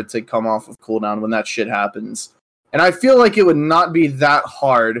minutes for it to come off of cooldown when that shit happens. And I feel like it would not be that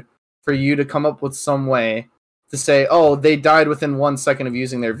hard for you to come up with some way to say, oh, they died within 1 second of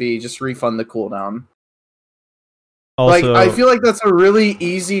using their V, just refund the cooldown. Also, like, I feel like that's a really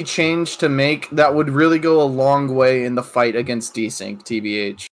easy change to make that would really go a long way in the fight against desync,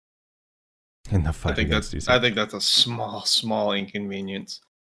 TBH. In the fight against desync. I think that's a small inconvenience.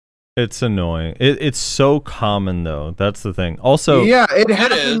 It's annoying. It's so common, though. That's the thing. Also, yeah, it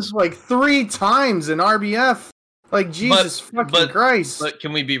happens like 3 times in RBF. Like, Jesus fucking Christ. But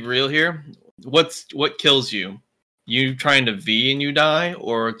can we be real here? What kills you? You trying to V and you die,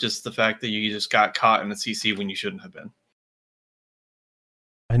 or just the fact that you just got caught in a CC when you shouldn't have been?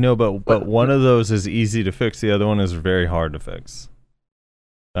 I know, but one of those is easy to fix. The other one is very hard to fix.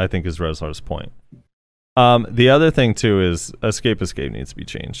 I think is Reslar's point. The other thing too is escape needs to be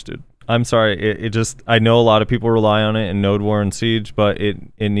changed, dude. I'm sorry, it just, I know a lot of people rely on it in Node War and Siege, but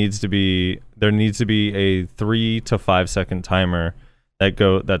it needs to be, there needs to be a 3 to 5 second timer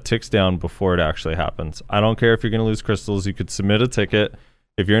that ticks down before it actually happens. I don't care if you're going to lose crystals. You could submit a ticket.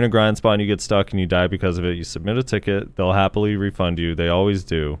 If you're in a grind spot and you get stuck and you die because of it, you submit a ticket. They'll happily refund you. They always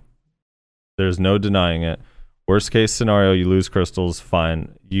do. There's no denying it. Worst case scenario, you lose crystals,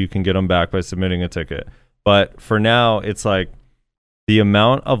 fine. You can get them back by submitting a ticket. But for now, it's like the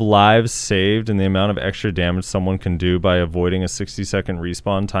amount of lives saved and the amount of extra damage someone can do by avoiding a 60-second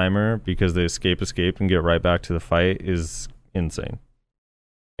respawn timer because they escape and get right back to the fight is insane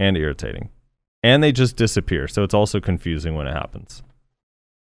and irritating. And they just disappear, so it's also confusing when it happens.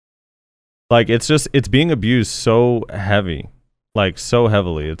 Like, it's being abused so heavy. Like, so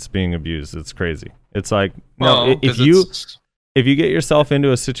heavily it's being abused. It's crazy. It's like, no, if you get yourself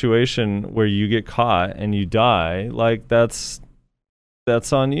into a situation where you get caught and you die, like, that's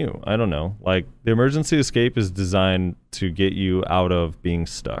on you. I don't know. Like, the emergency escape is designed to get you out of being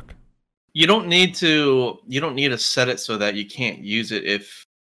stuck. You don't need to set it so that you can't use it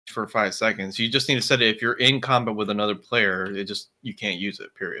for 5 seconds. You just need to set it if you're in combat with another player, you can't use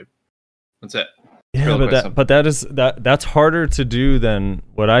it, period. That's it. Yeah, that's harder to do than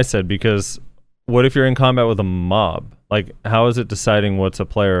what I said, because what if you're in combat with a mob? Like, how is it deciding what's a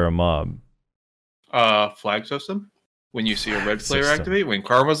player or a mob? Flag system. When you see a red player activate, when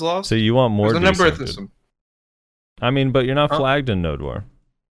karma's lost. So you want more. There's a number of system. I mean, but you're not flagged in Node War.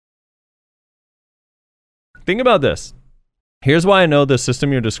 Think about this. Here's why I know the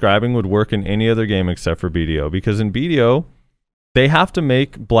system you're describing would work in any other game except for BDO. Because in BDO, they have to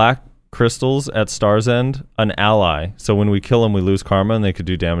make black crystals at Star's End an ally. So when we kill them, we lose karma and they could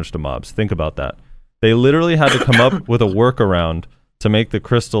do damage to mobs. Think about that. They literally had to come up with a workaround to make the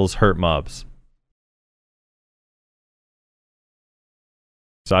crystals hurt mobs.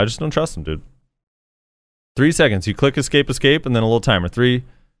 So I just don't trust them, dude. 3 seconds. You click escape, and then a little timer. 3.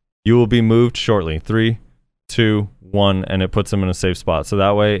 You will be moved shortly. 3, 2, 1, and it puts them in a safe spot. So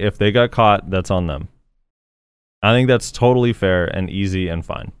that way, if they got caught, that's on them. I think that's totally fair and easy and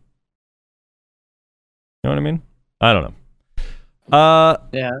fine. You know what I mean? I don't know.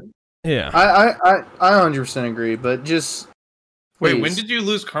 Yeah. I 100% agree, but just wait. please. When did you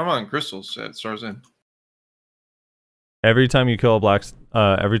lose karma on crystals at Stars End? Every time you kill a crystal,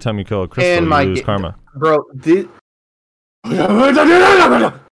 you lose karma. Bro,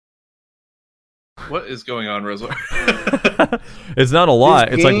 what is going on, Rosler? It's not a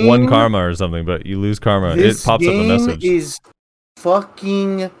lot. It's like 1 karma or something, but you lose karma. It pops up a message. This is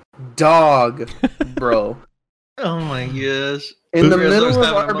fucking dog, bro. Oh my gosh. In the middle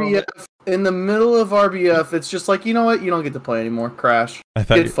of RBF, it's just like, you know what? You don't get to play anymore. Crash.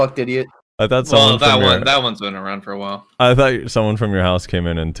 Get fucked, idiot. I thought someone that one's been around for a while. I thought someone from your house came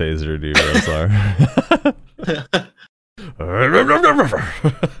in and tasered you, Roslar.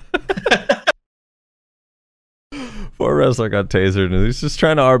 Poor Roslar got tasered and he's just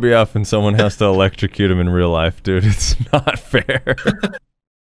trying to RBF and someone has to electrocute him in real life, dude. It's not fair.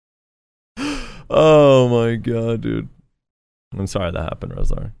 Oh my god, dude. I'm sorry that happened,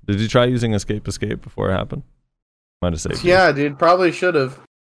 Roslar. Did you try using escape before it happened? Might have saved you. Yeah, dude, probably should have.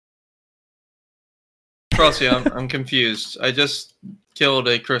 Trust you, I'm confused. I just killed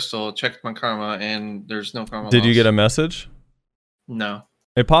a crystal, checked my karma, and there's no karma. Did you get a message? No.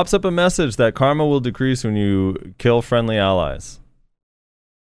 It pops up a message that karma will decrease when you kill friendly allies.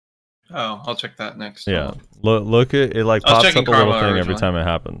 Oh, I'll check that next. Yeah. Look at it, like pops up a little thing every time it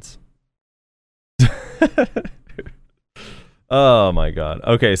happens. Oh my god.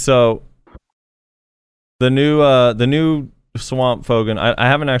 Okay, so the new Swamp Fogan. I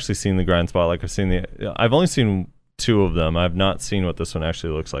haven't actually seen the grind spot. Like I've only seen 2 of them. I've not seen what this one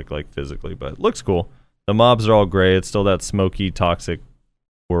actually looks like physically, but it looks cool. The mobs are all gray. It's still that smoky, toxic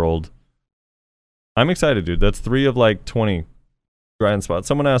world. I'm excited, dude. That's 3 of like 20 grind spots.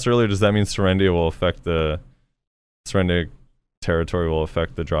 Someone asked earlier, does that mean Serendia will affect the territory will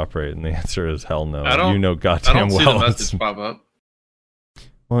affect the drop rate? And the answer is hell no. You know goddamn well. I don't see the message pop up.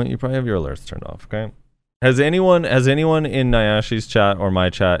 Well, you probably have your alerts turned off, okay? Has anyone in Nyashi's chat or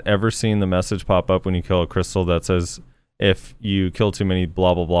my chat ever seen the message pop up when you kill a crystal that says if you kill too many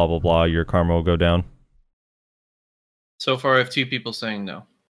blah blah blah blah blah, your karma will go down? So far I have 2 people saying no.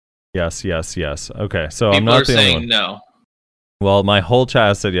 Yes. Okay, so people I'm not are the only saying one. No. Well, my whole chat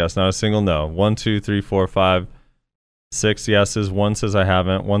has said yes, not a single no. 1, 2, 3, 4, 5, 6 yeses. 1 says I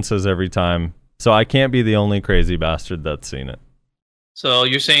haven't. 1 says every time. So I can't be the only crazy bastard that's seen it. So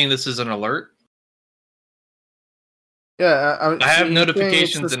you're saying this is an alert? Yeah, I have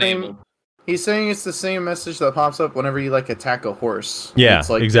notifications enabled. He's saying it's the same message that pops up whenever you like attack a horse. Yeah, it's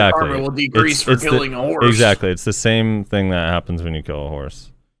like exactly. Your armor will decrease for killing a horse. Exactly, it's the same thing that happens when you kill a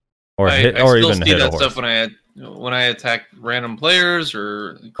horse, or I even still hit see a that horse. stuff when I attack random players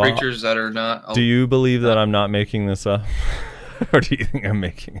or creatures that are not. Do you believe that I'm not making this up, or do you think I'm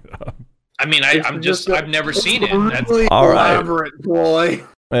making it up? I mean, I've never seen it. That's really elaborate, boy.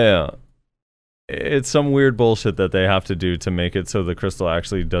 Yeah. It's some weird bullshit that they have to do to make it so the crystal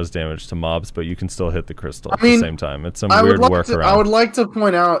actually does damage to mobs, but you can still hit the crystal at the same time. It's some weird workaround. I would like to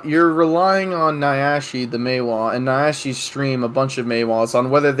point out you're relying on Nayashe, the Maywa, and Nayashe's stream a bunch of Maywas on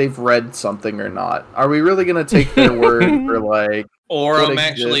whether they've read something or not. Are we really going to take their word for like... Or I'm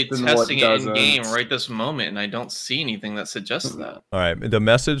actually testing it in game right this moment, and I don't see anything that suggests that. All right, the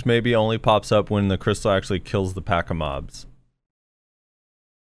message maybe only pops up when the crystal actually kills the pack of mobs.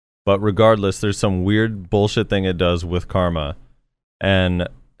 But regardless, there's some weird bullshit thing it does with karma, and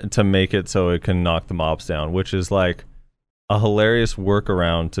to make it so it can knock the mobs down, which is like a hilarious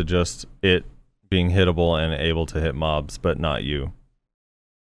workaround to just it being hittable and able to hit mobs, but not you.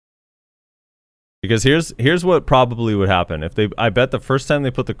 Because here's what probably would happen if I bet the first time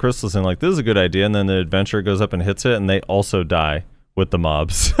they put the crystals in, like, this is a good idea, and then the adventurer goes up and hits it, and they also die with the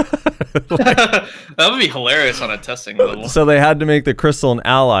mobs. That would be hilarious on a testing level. So they had to make the crystal an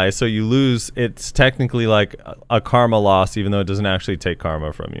ally, so you lose. It's technically like a karma loss, even though it doesn't actually take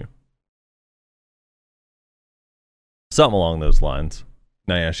karma from you. Something along those lines.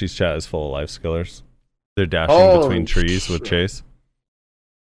 Nayashe's chat is full of life skillers. They're dashing between trees with Chase.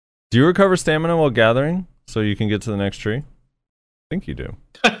 Do you recover stamina while gathering so you can get to the next tree? I think you do.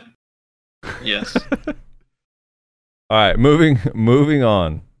 Yes. All right, moving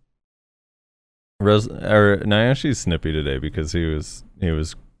on. Nayashe's snippy today because he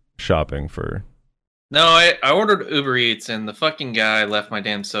was shopping for. No, I ordered Uber Eats and the fucking guy left my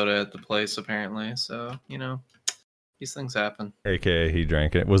damn soda at the place apparently. So these things happen. AKA he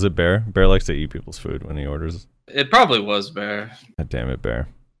drank it. Was it Bear? Bear likes to eat people's food when he orders. It probably was Bear. God damn it, Bear.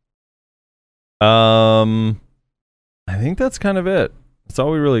 I think that's kind of it. That's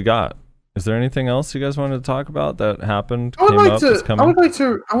all we really got. Is there anything else you guys wanted to talk about that happened? I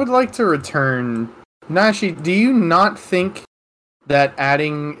would like to return. Nayashe, do you not think that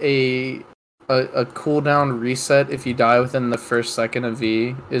adding a cooldown reset if you die within the first second of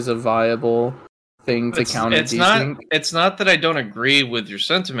V is a viable thing to counter? It's not that I don't agree with your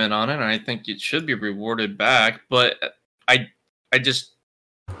sentiment on it. I think it should be rewarded back, but I just.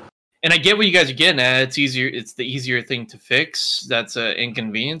 And I get what you guys are getting at. It's easier. It's the easier thing to fix. That's an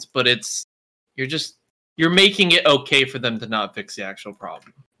inconvenience, but you're making it okay for them to not fix the actual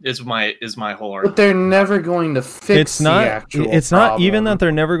problem. Is my whole argument. But they're never going to fix the actual problem. It's not even that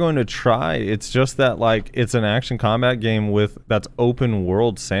they're never going to try. It's just that like it's an action combat game that's open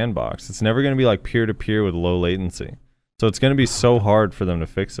world sandbox. It's never going to be like peer to peer with low latency. So it's going to be so hard for them to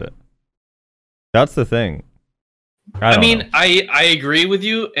fix it. That's the thing. I mean, I agree with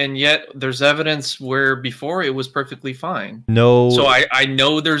you, and yet there's evidence where before it was perfectly fine. No. So I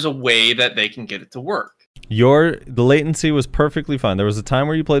know there's a way that they can get it to work. The latency was perfectly fine. There was a time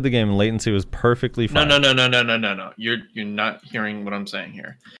where you played the game and latency was perfectly fine. No. You're not hearing what I'm saying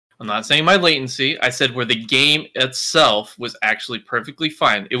here. I'm not saying my latency. I said where the game itself was actually perfectly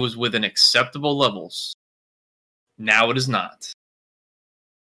fine. It was within acceptable levels. Now it is not.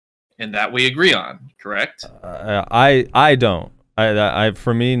 And that we agree on, correct? I don't.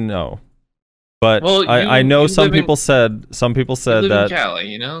 For me, no. But well, I know some people said you live that in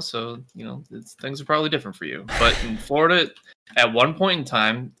Cali, so things are probably different for you. But in Florida, at one point in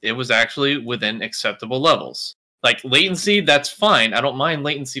time, it was actually within acceptable levels. Like latency, that's fine. I don't mind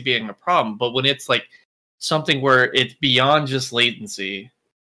latency being a problem. But when it's like something where it's beyond just latency,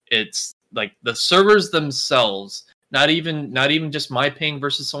 it's like the servers themselves. Not even just my ping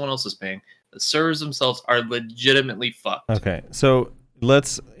versus someone else's ping. The servers themselves are legitimately fucked. Okay, so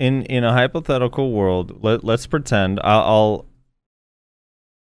let's in a hypothetical world, let's pretend I'll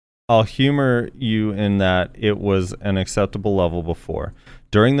humor you in that it was an acceptable level before.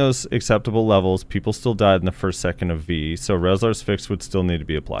 During those acceptable levels, people still died in the first second of V, so Rezlar's fix would still need to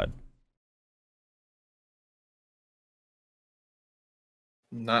be applied.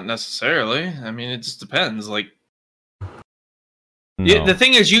 Not necessarily. I mean, it just depends. Like. No. Yeah, the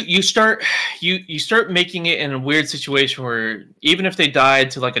thing is, you start making it in a weird situation where even if they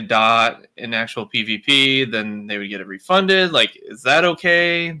died to like a dot in actual PvP, then they would get it refunded. Like, is that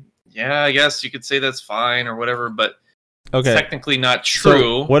okay? Yeah, I guess you could say that's fine or whatever, but it's technically not true.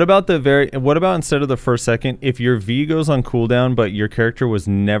 So what about instead of the first second, if your V goes on cooldown, but your character was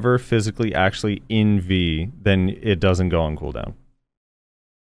never physically actually in V, then it doesn't go on cooldown?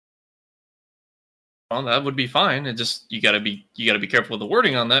 Well, that would be fine. It just you gotta be careful with the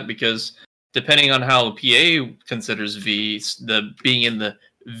wording on that, because depending on how PA considers V, the being in the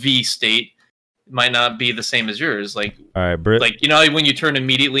V state might not be the same as yours. Like, all right, Britt. Like, you know, when you turn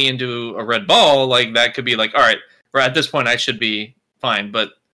immediately into a red ball, like that could be like, all right, at this point I should be fine. But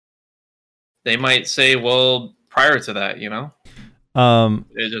they might say, well, prior to that, you know.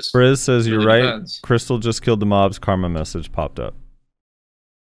 It just Briz says really you're right. depends. Crystal just killed the mobs. Karma message popped up.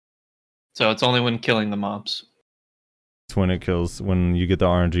 So it's only when killing the mobs. It's when when you get the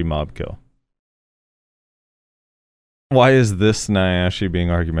RNG mob kill. Why is this Nayashe being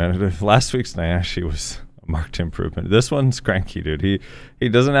argumentative? Last week's Nayashe was a marked improvement. This one's cranky, dude. He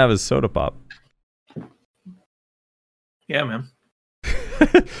doesn't have his soda pop. Yeah, man.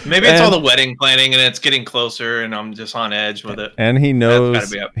 Maybe it's all the wedding planning and it's getting closer and I'm just on edge with it. And he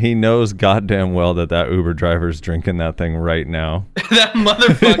knows goddamn well that Uber driver's drinking that thing right now. That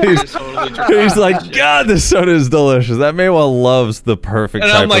motherfucker is totally drinking. He's like, God, this soda is delicious. That Maywell loves the perfect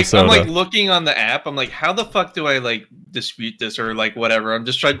and type of soda. I'm like looking on the app. I'm like, how the fuck do I like dispute this or like whatever? I'm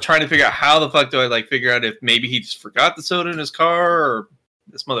just trying to figure out how the fuck do I like figure out if maybe he just forgot the soda in his car or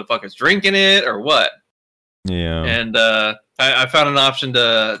this motherfucker's drinking it or what. Yeah. And I found an option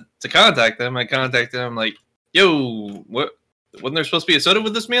to contact them. I contacted them like, yo, wasn't there supposed to be a soda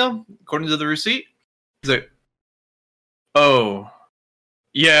with this meal according to the receipt? He's like, oh,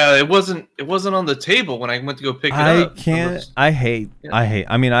 yeah, it wasn't on the table when I went to go pick it up.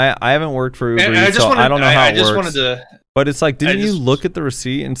 I mean, I haven't worked for Uber Eats, so I don't know how it works. But it's like, didn't you look at the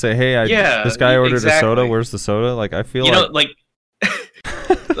receipt and say, hey, this guy ordered a soda. Where's the soda? Like, I feel like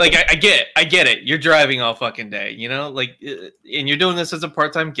like I get it. You're driving all fucking day, you know, like, and you're doing this as a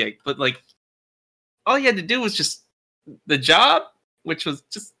part-time gig. But like, all you had to do was just the job, which was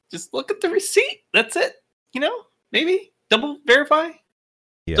just look at the receipt. That's it. You know, maybe double verify.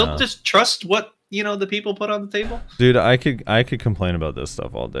 Yeah. Don't just trust what the people put on the table. Dude, I could complain about this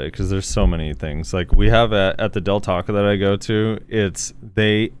stuff all day because there's so many things. Like we have at the Del Taco that I go to,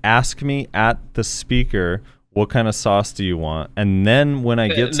 they ask me at the speaker, what kind of sauce do you want? And then when I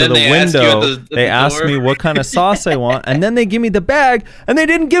get to the window, they ask me what kind of sauce I want. And then they give me the bag and they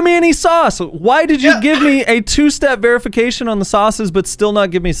didn't give me any sauce. Why did you give me a 2-step verification on the sauces but still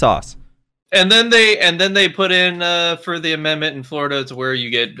not give me sauce? And then they put in for the amendment in Florida to where you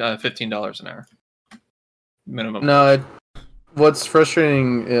get $15 an hour. Minimum. No, what's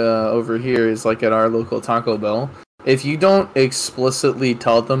frustrating over here is like at our local Taco Bell, if you don't explicitly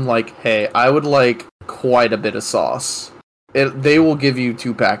tell them like, hey, I would like quite a bit of sauce, they will give you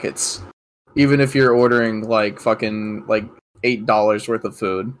 2 packets, even if you're ordering like fucking like $8 worth of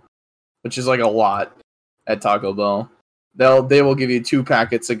food, which is like a lot at Taco Bell. They will give you 2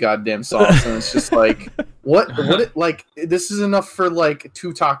 packets of goddamn sauce, and it's just like what like this is enough for like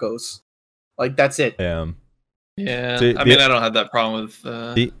 2 tacos, like that's it. Yeah, I mean, I don't have that problem with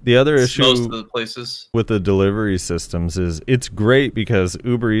the other issue most of the places with the delivery systems is it's great because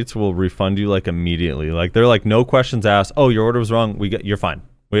Uber Eats will refund you like immediately. Like they're like, no questions asked. Oh, your order was wrong. You're fine.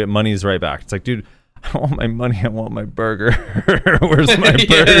 Money's right back. It's like, dude, I don't want my money. I want my burger. Where's my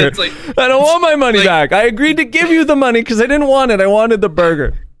burger? Like, I don't want my money back. I agreed to give you the money because I didn't want it. I wanted the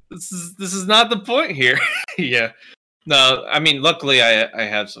burger. This is not the point here. Yeah, no. I mean, luckily I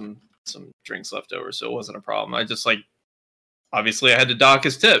have some drinks left over, so it wasn't a problem. I just obviously I had to dock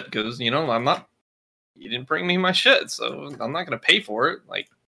his tip because you didn't bring me my shit, so I'm not gonna pay for it.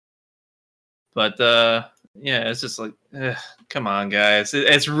 But yeah, it's just like, come on, guys,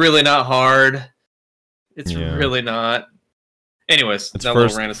 it's really not hard. It's really not. Anyways, it's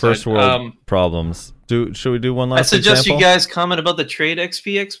first world problems. Should we do one last I suggest example? You guys comment about the trade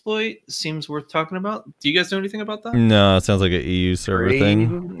XP exploit. Seems worth talking about. Do you guys know anything about that? No, it sounds like an EU server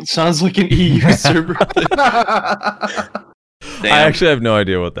thing. It sounds like an EU server thing. I actually have no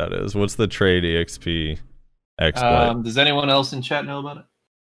idea what that is. What's the trade EXP exploit? Does anyone else in chat know about it?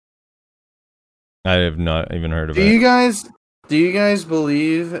 I have not even heard of it. Do you guys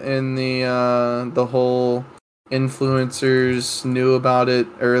believe in the whole influencers knew about it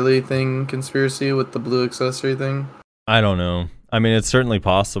early thing conspiracy with the blue accessory thing? I don't know. I mean, it's certainly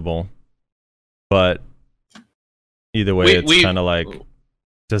possible, but either way, it's kind of like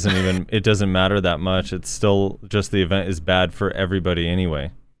it doesn't matter that much. It's still just the event is bad for everybody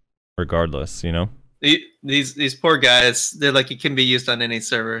anyway, regardless, you know? These poor guys, they're like, it can be used on any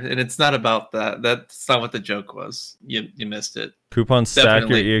server, and it's not about that. That's not what the joke was. You missed it. Coupon stack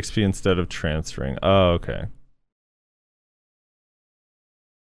your EXP instead of transferring. Oh, okay.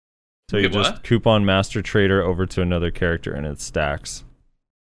 So you just coupon Master Trader over to another character and it stacks.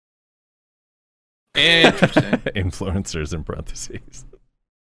 Interesting. Influencers in parentheses.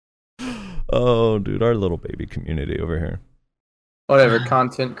 Oh, dude, our little baby community over here. Whatever,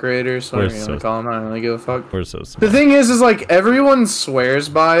 content creators, whatever you want to call them. I don't really give a fuck. We're so smart. The thing is like, everyone swears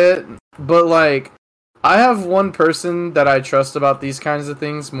by it, but, like, I have one person that I trust about these kinds of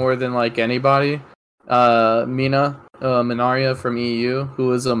things more than, like, anybody. Minaria from EU,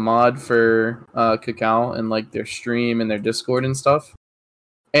 who is a mod for Kakao and, like, their stream and their Discord and stuff.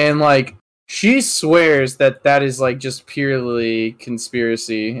 And, like, she swears that that is, like, just purely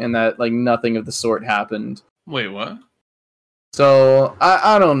conspiracy and that, like, nothing of the sort happened. Wait, what? So,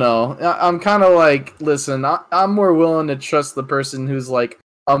 I don't know. I'm kind of like, listen, I'm more willing to trust the person who's, like,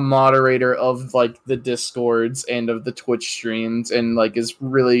 a moderator of, like, the Discords and of the Twitch streams and, like, is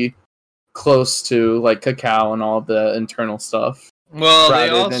really close to, like, Kakao and all the internal stuff. Well, they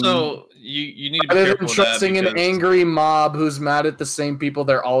also... You need to be careful with trusting that an angry mob who's mad at the same people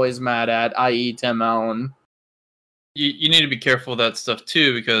they're always mad at, i.e. Tim Allen. You need to be careful with that stuff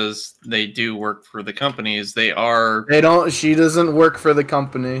too, because they do work for the companies. She doesn't work for the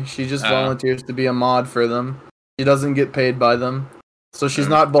company. She just volunteers to be a mod for them. She doesn't get paid by them. So she's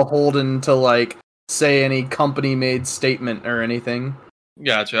not beholden to, like, say any company-made statement or anything.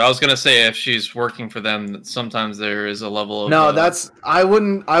 Gotcha. I was gonna say, if she's working for them, sometimes there is a level of... No, I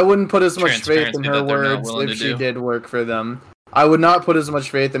wouldn't put as much faith in her words if she did work for them. I would not put as much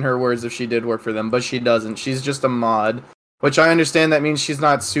faith in her words if she did work for them, but she doesn't. She's just a mod, which I understand that means she's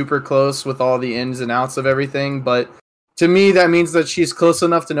not super close with all the ins and outs of everything, but to me that means that she's close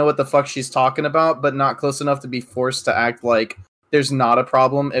enough to know what the fuck she's talking about, but not close enough to be forced to act like there's not a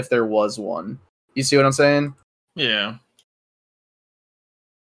problem if there was one. You see what I'm saying? Yeah.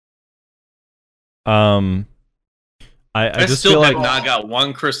 I just still feel have like not got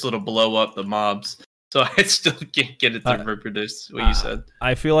one crystal to blow up the mobs, so I still can't get it to reproduce what you said.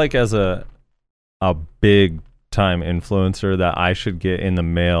 I feel like as a big time influencer that I should get in the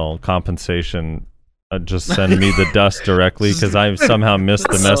mail compensation. Just send me the dust directly because I somehow missed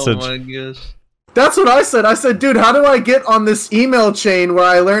the message. Oh my gosh. That's what I said. I said, dude, how do I get on this email chain where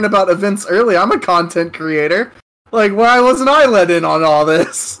I learn about events early? I'm a content creator. Like, why wasn't I let in on all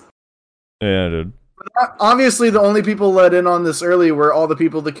this? Yeah, dude. Obviously, the only people let in on this early were all the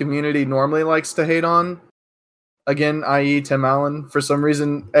people the community normally likes to hate on. Again, i.e. Tim Allen. For some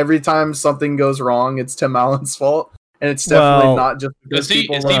reason, every time something goes wrong, it's Tim Allen's fault. And it's definitely not just because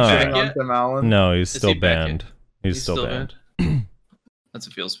people love shitting on Tim Allen. No, he's still banned. He's still banned. That's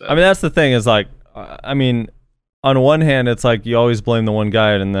what feels bad. I mean, that's the thing is, like, I mean, on one hand, it's like you always blame the one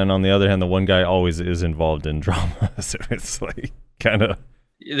guy, and then on the other hand, the one guy always is involved in drama. So it's like, kind of...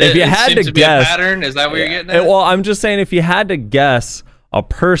 If you had to guess, pattern, is that what you're getting at? Well, I'm just saying, if you had to guess a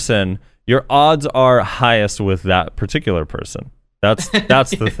person, your odds are highest with that particular person. That's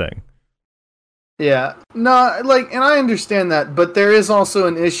the thing. Yeah, no, like, and I understand that, but there is also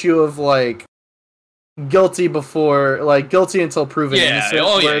an issue of, like, guilty until proven innocent.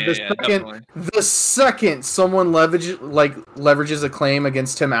 The second someone leverages a claim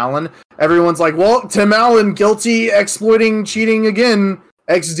against Tim Allen, everyone's like, well, Tim Allen guilty, exploiting, cheating again.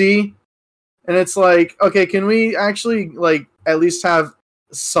 XD, and it's like, okay, can we actually, like, at least have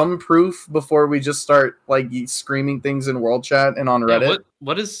some proof before we just start, like, screaming things in world chat and on Reddit?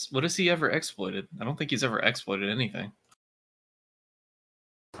 What has he ever exploited? I don't think he's ever exploited anything.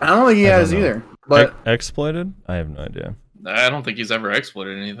 I don't think he has either. But exploited? I have no idea. I don't think he's ever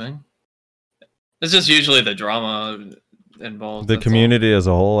exploited anything. It's just usually the drama involved. The community as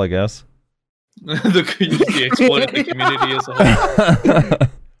a whole, I guess. The community exploited the community as a whole.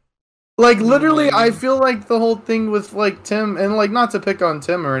 Like, literally, I feel like the whole thing with, like, Tim, and, like, not to pick on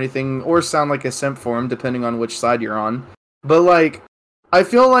Tim or anything, or sound like a simp for him, depending on which side you're on, but, like, I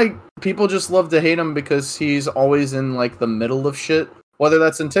feel like people just love to hate him because he's always in, like, the middle of shit. Whether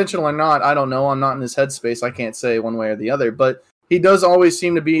that's intentional or not, I don't know. I'm not in his headspace. I can't say one way or the other, but he does always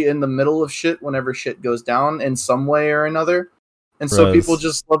seem to be in the middle of shit whenever shit goes down in some way or another. And so people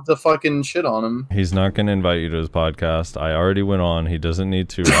just love to fucking shit on him. He's not going to invite you to his podcast. I already went on. He doesn't need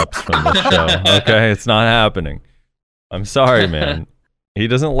 2 reps from this show. Okay, it's not happening. I'm sorry, man. He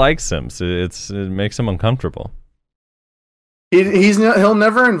doesn't like Sims. It makes him uncomfortable. He'll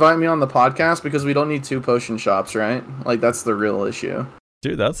never invite me on the podcast because we don't need 2 potion shops, right? Like, that's the real issue.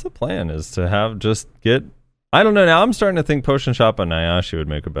 Dude, that's the plan, is to have I don't know, now I'm starting to think potion shop and Nayasha would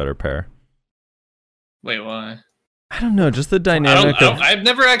make a better pair. Wait, why? I don't know, just the dynamic I've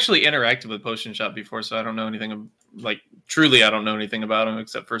never actually interacted with Potion Shop before, so I don't know anything, truly I don't know anything about him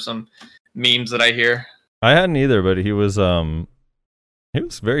except for some memes that I hear. I hadn't either, but he was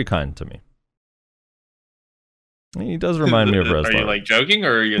very kind to me. He does remind me of Reslar. Are you, like, joking,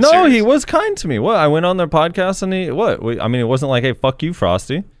 or are you No, serious? he was kind to me. What? I went on their podcast and it wasn't like, hey, fuck you,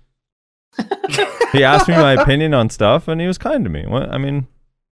 Frosty. He asked me my opinion on stuff, and he was kind to me. I mean,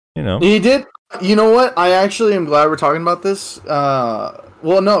 you know. He did. You know what? I actually am glad we're talking about this.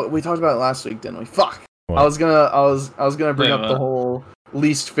 Well, no, we talked about it last week, didn't we? Fuck. What? I was gonna bring up the whole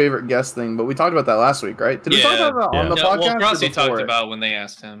least favorite guest thing, but we talked about that last week, right? Did we talk about that on the podcast? Well, Frosty talked about when they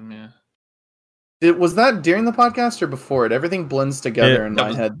asked him. Yeah. Was that during the podcast or before it? Everything blends together in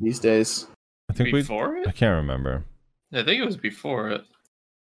my head these days. I think before it? I can't remember. I think it was before it.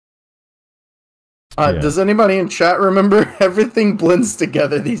 Does anybody in chat remember? Everything blends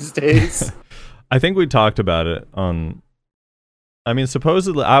together these days. I think we talked about it on. I mean,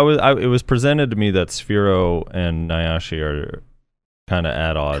 supposedly, it was presented to me that Sphero and Nayashe are kind of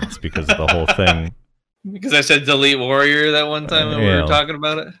at odds because of the whole thing. Because I said delete warrior that one time when we were talking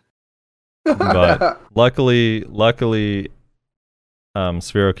about it. But luckily,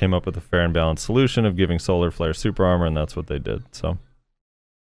 Sphero came up with a fair and balanced solution of giving Solar Flare super armor, and that's what they did. So,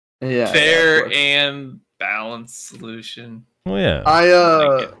 fair and balanced solution. Well, yeah.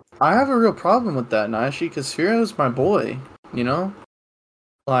 I have a real problem with that, Naishi, because Sphero's my boy. You know,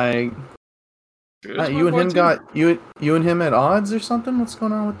 like you and him at odds or something. What's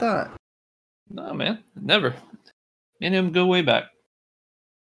going on with that? No, man, never. Me and him go way back.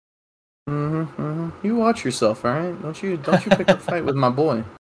 You watch yourself, all right? Don't you pick a fight with my boy,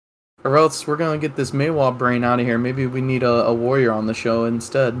 or else we're gonna get this Maywa brain out of here. Maybe we need a warrior on the show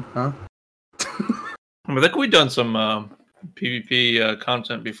instead, huh? I think we've done some PvP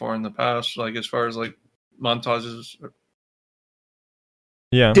content before in the past, like as far as like montages.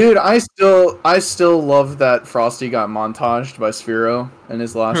 Yeah, dude, I still love that Frosty got montaged by Sphero in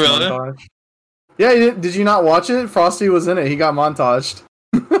his last montage. Yeah, did you not watch it? Frosty was in it. He got montaged.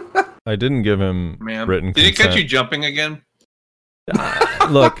 I didn't give him written consent. Did he catch you jumping again?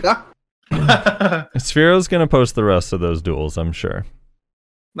 Look, Sphero's gonna post the rest of those duels, I'm sure.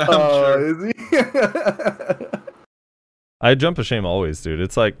 I'm sure. Is he? I jump a shame always, dude.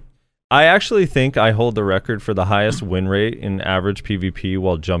 It's like, I actually think I hold the record for the highest win rate in average PvP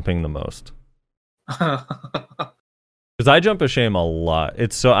while jumping the most. Because I jump a shame a lot.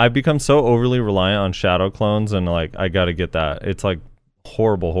 I've become so overly reliant on shadow clones, and like I gotta get that. It's like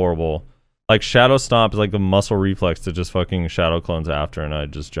horrible. Like shadow stomp is like the muscle reflex to just fucking shadow clones after, and I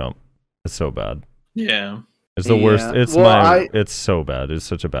just jump. It's so bad. Yeah. It's the worst. It's it's so bad. It's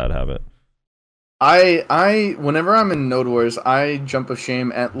such a bad habit. I whenever I'm in Node Wars, I jump of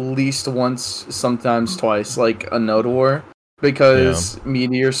shame at least once, sometimes twice, like a Node War, because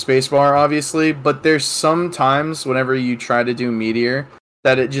Meteor spacebar, obviously. But there's some times whenever you try to do Meteor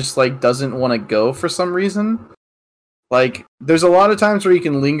that it just like doesn't want to go for some reason. Like there's a lot of times where you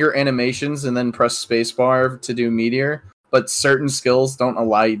can linger animations and then press spacebar to do Meteor, but certain skills don't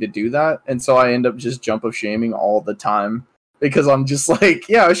allow you to do that, and so I end up just jump of shaming all the time. Because I'm just like,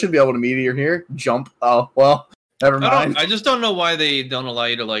 yeah, I should be able to Meteor here. Jump. Oh, well, never mind. I just don't know why they don't allow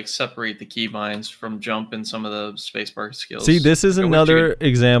you to like separate the keybinds from jump in some of the spacebar skills. See, this is another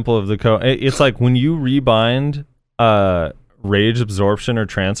example of the code. It's like when you rebind rage absorption or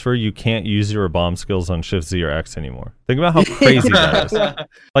transfer, you can't use your bomb skills on Shift Z or X anymore. Think about how crazy that is.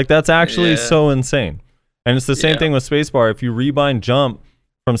 Like that's actually so insane. And it's the same thing with spacebar. If you rebind jump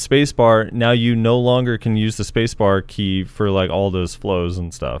from spacebar, now you no longer can use the spacebar key for like all those flows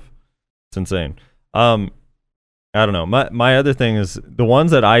and stuff. It's insane. I don't know. My other thing is the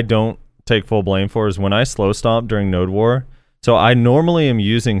ones that I don't take full blame for is when I slow stomp during Node War. So I normally am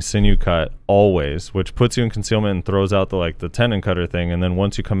using Sinew Cut always, which puts you in concealment and throws out the tendon cutter thing, and then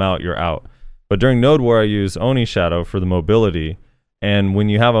once you come out, you're out. But during Node War, I use Oni Shadow for the mobility. And when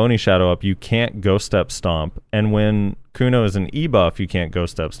you have Oni Shadow up, you can't Ghost Step Stomp. And when Kuno is an E-buff, you can't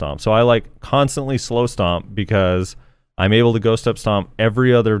Ghost Step Stomp. So I like constantly slow stomp because I'm able to Ghost Step Stomp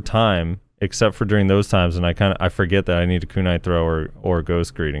every other time except for during those times. And I forget that I need a Kunai Throw or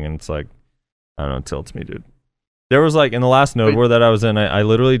Ghost Greeting. And it's like, I don't know, it tilts me, dude. There was like in the last Node War that I was in, I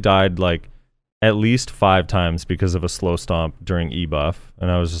literally died like at least 5 times because of a slow stomp during E-buff.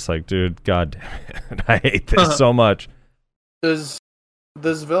 And I was just like, dude, god damn it. I hate this so much.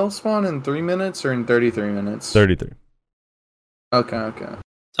 Does Vel spawn in 3 minutes or in 33 minutes? 33. Okay.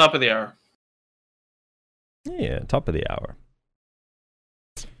 Top of the hour. Yeah, top of the hour.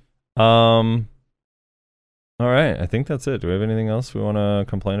 All right, I think that's it. Do we have anything else we want to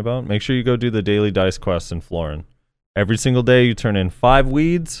complain about? Make sure you go do the daily dice quest in Florin. Every single day you turn in 5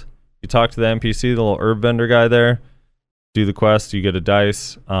 weeds. You talk to the NPC, the little herb vendor guy there. Do the quest, you get a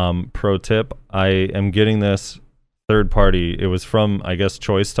dice. Pro tip, I am getting this third party. It was from, I guess,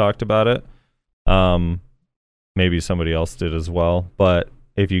 Choice talked about it. Maybe somebody else did as well. But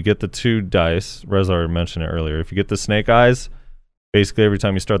if you get the 2 dice, Rezar mentioned it earlier, if you get the snake eyes, basically every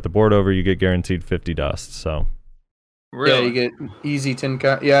time you start the board over, you get guaranteed 50 dust. So Really? Yeah, you get easy 10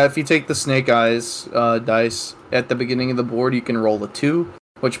 Yeah, if you take the Snake Eyes dice at the beginning of the board, you can roll a 2,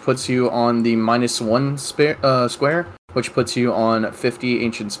 which puts you on the -1 square, which puts you on 50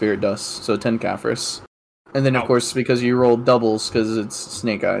 Ancient Spirit Dust, so 10 Caphras. And then, of course, because you roll doubles, because it's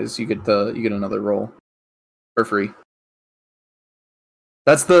Snake Eyes, you get another roll for free.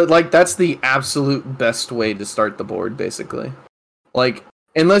 That's the absolute best way to start the board, basically. Like,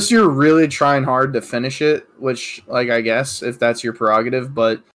 unless you're really trying hard to finish it, which, like, I guess, if that's your prerogative,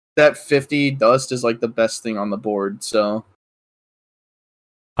 but that 50 dust is, like, the best thing on the board, so...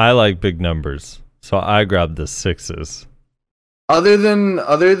 I like big numbers, so I grabbed the 6s. Other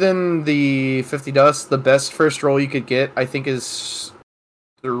than the 50 dust, the best first roll you could get, I think, is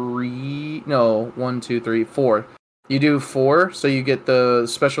 4. You do 4, so you get the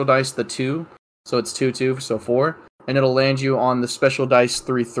special dice, the 2, so it's 2, so 4. And it'll land you on the special dice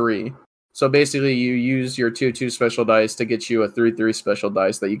 3. So basically, you use your 2 special dice to get you a 3 special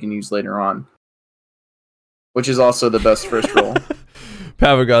dice that you can use later on, which is also the best first roll.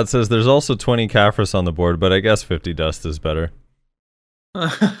 Pavagod says there's also 20 Caphras on the board, but I guess 50 dust is better.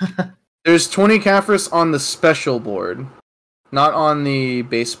 There's 20 Caphras on the special board, not on the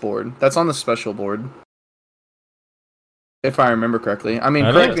base board. That's on the special board. If I remember correctly. I mean,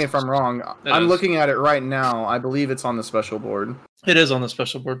 correct me if I'm wrong. I'm looking at it right now. I believe it's on the special board. It is on the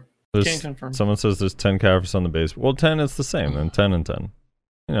special board. Can't confirm. Someone says there's 10 Caphras on the base. Well, 10 is the same, then 10 and 10.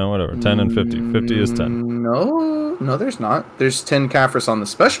 You know, whatever. 10 and 50. 50 is 10. No, there's not. There's 10 Caphras on the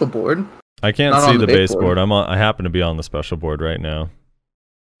special board. I can't see the base board. I happen to be on the special board right now.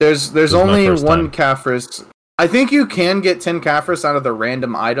 There's only one Caphras. I think you can get 10 Caphras out of the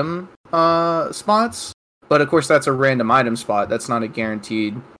random item spots. But of course, that's a random item spot. That's not a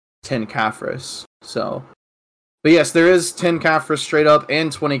guaranteed 10 Caphras. So, but yes, there is 10 Caphras straight up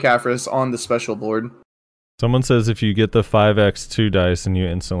and 20 Caphras on the special board. Someone says if you get the 5x2 dice and you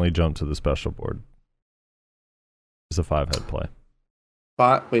instantly jump to the special board, it's a 5-head play.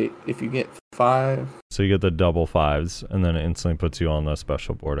 Wait, if you get 5, so you get the double 5s, and then it instantly puts you on the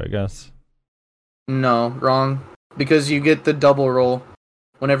special board, I guess. No, wrong. Because you get the double roll.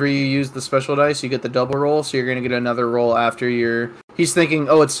 Whenever you use the special dice, you get the double roll, so you're going to get another roll after your... He's thinking,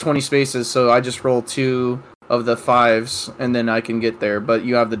 oh, it's 20 spaces, so I just roll 2 of the 5s, and then I can get there, but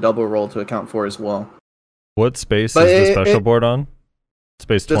you have the double roll to account for as well. What space is the special board on?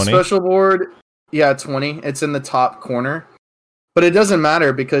 Space 20? The special board, yeah, 20. It's in the top corner. But it doesn't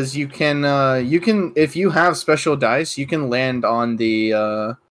matter, because you can if you have special dice, you can land on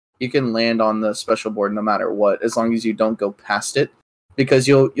the special board no matter what, as long as you don't go past it. Because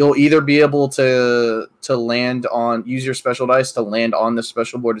you'll either be able to use your special dice to land on the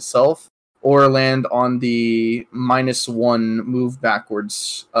special board itself, or land on the -1 move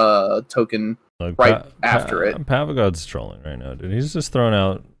backwards token after it. Pavagod's trolling right now, dude. He's just throwing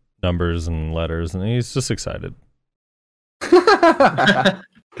out numbers and letters, and he's just excited.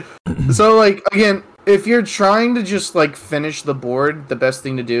 So, like, again, if you're trying to just, like, finish the board, the best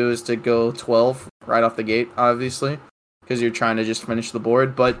thing to do is to go 12 right off the gate, obviously. Because you're trying to just finish the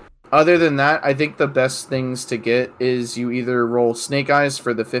board. But other than that, I think the best things to get is you either roll Snake Eyes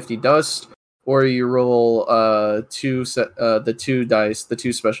for the 50 dust, or you roll the 2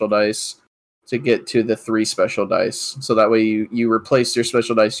 special dice to get to the 3 special dice. So that way you replace your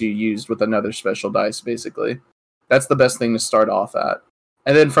special dice you used with another special dice, basically. That's the best thing to start off at.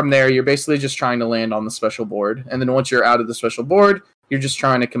 And then from there, you're basically just trying to land on the special board. And then once you're out of the special board, you're just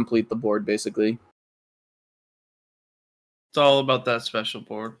trying to complete the board, basically. It's all about that special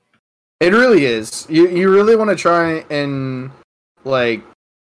board. It really is. You really want to try and, like,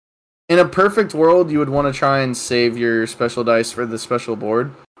 in a perfect world, you would want to try and save your special dice for the special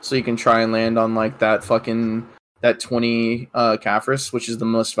board, so you can try and land on, like, that 20 Caphras, which is the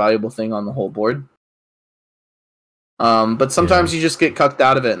most valuable thing on the whole board. But sometimes you just get cucked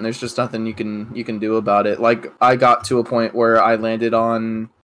out of it, and there's just nothing you can do about it. Like, I got to a point where I landed on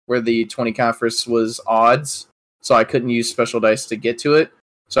where the 20 Caphras was odds, so I couldn't use special dice to get to it.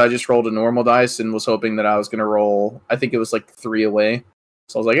 So I just rolled a normal dice and was hoping that I was going to roll, I think it was like 3 away.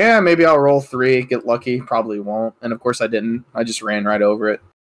 So I was like, yeah, maybe I'll roll 3, get lucky, probably won't. And of course I didn't. I just ran right over it.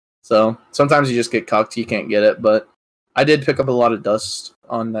 So sometimes you just get cucked, you can't get it. But I did pick up a lot of dust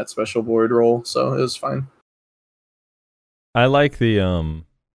on that special board roll, so it was fine. I like the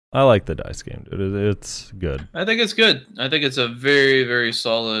dice game, dude. It's good. I think it's good. I think it's a very, very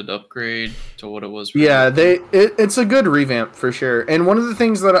solid upgrade to what it was. Yeah, it's a good revamp for sure. And one of the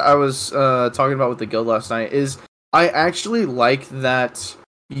things that I was talking about with the guild last night is I actually like that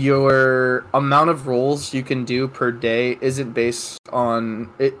your amount of rolls you can do per day isn't based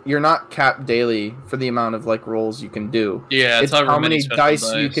on it. You're not capped daily for the amount of like rolls you can do. Yeah, it's how many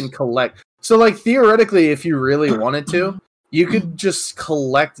dice you can collect. So like theoretically, if you really wanted to, you could just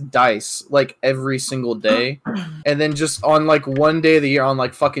collect dice like every single day, and then just on like one day of the year, on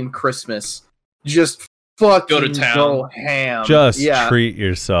like fucking Christmas, just fucking go to town, go ham. Just treat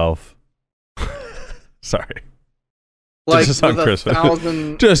yourself. Sorry. Like just on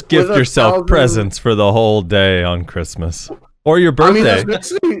Christmas. Just gift yourself presents for the whole day on Christmas. Or your birthday. I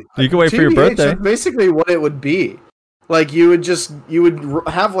mean, you can wait for your birthday. That's basically what it would be. Like you would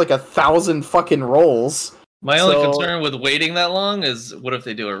have like 1,000 fucking rolls. My only concern with waiting that long is what if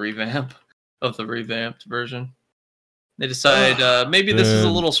they do a revamp of the revamped version? They decide maybe this is a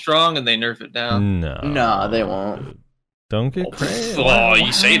little strong and they nerf it down. No, they won't. Don't get cray. Oh,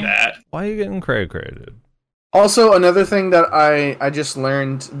 you say that. Why are you getting cray, dude? Also, another thing that I just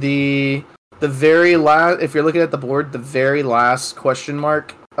learned, the very last, if you're looking at the board, the very last question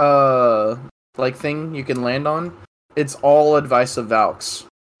mark like thing you can land on, it's all advice of Valks.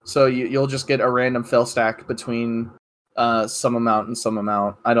 So you'll just get a random fail stack between some amount and some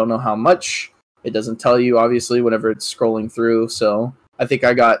amount. I don't know how much. It doesn't tell you, obviously, whenever it's scrolling through. So I think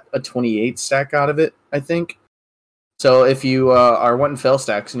I got a 28 stack out of it, I think. So if you are wanting fail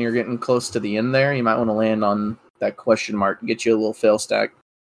stacks and you're getting close to the end there, you might want to land on that question mark and get you a little fail stack.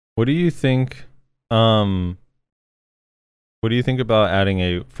 What do you think? What do you think about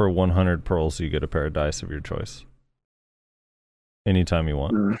adding for 100 pearls you get a pair of dice of your choice? Anytime you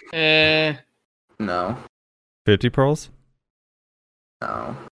want. No. 50 pearls?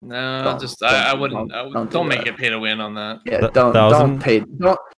 No. No, I wouldn't. Don't make it pay to win on that. Yeah,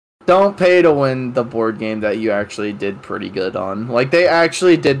 don't pay to win the board game that you actually did pretty good on. Like, they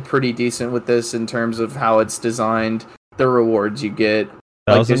actually did pretty decent with this in terms of how it's designed, the rewards you get.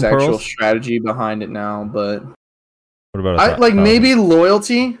 Like, there's actual strategy behind it now, but... What about maybe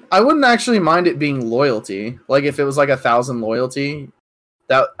loyalty? I wouldn't actually mind it being loyalty. Like, if it was like 1,000 loyalty,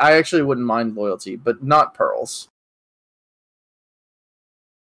 that I actually wouldn't mind loyalty, but not pearls.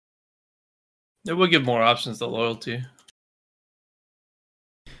 It would give more options to loyalty.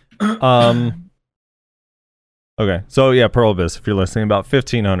 Okay, so yeah, Pearl Abyss, if you're listening, about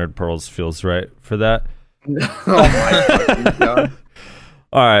 1,500 pearls feels right for that. Oh my fucking god.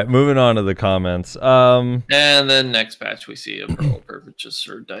 Alright, moving on to the comments. And then next patch we see a pearl purchase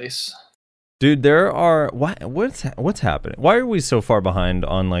or dice. Dude, there are what's happening? Why are we so far behind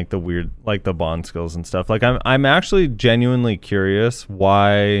on like the weird, like the bond skills and stuff? Like I'm actually genuinely curious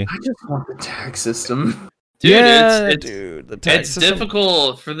why. I just want the tag system. Dude, it's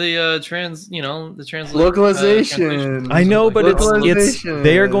difficult for the the localization. I know, but it's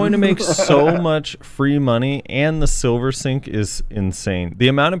they are going to make so much free money, and the silver sync is insane. The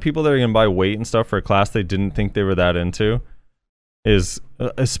amount of people that are going to buy weight and stuff for a class they didn't think they were that into is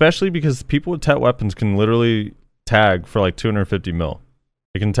especially because people with tet weapons can literally tag for like 250 mil.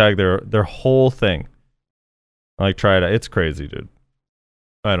 They can tag their whole thing. Like, try it out. It's crazy, dude.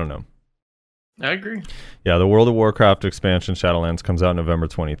 I don't know. I agree. Yeah, the World of Warcraft expansion Shadowlands comes out November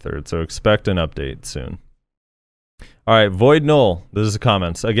 23rd, so expect an update soon. All right, Void Null, this is the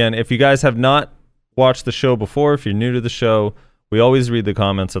comments. Again, if you guys have not watched the show before, if you're new to the show, we always read the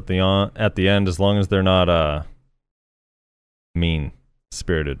comments at the end, as long as they're not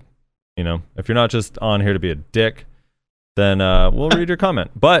mean-spirited. You know, if you're not just on here to be a dick, then we'll read your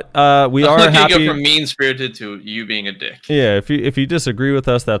comment. But we are happy. You go from mean-spirited to you being a dick. Yeah, if you disagree with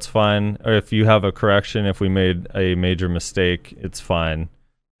us, that's fine. Or if you have a correction, if we made a major mistake, it's fine.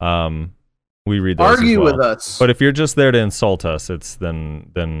 We read those Argue as well. with us. But if you're just there to insult us, it's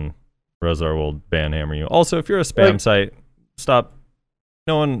then Rezar will banhammer you. Also, if you're a spam site, stop.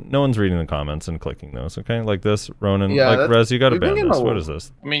 No one's reading the comments and clicking those. Okay, like this, Ronan. Yeah, like Rez, you got to ban this. What is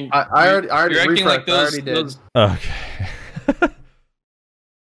this? I mean, I already you're acting like those. Okay.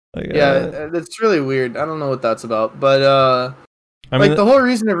 Yeah, that's really weird. I don't know what that's about, but I mean, the whole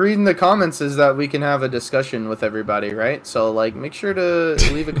reason of reading the comments is that we can have a discussion with everybody, right? So, like, make sure to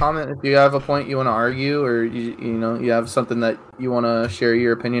leave a comment if you have a point you want to argue, or you have something that you want to share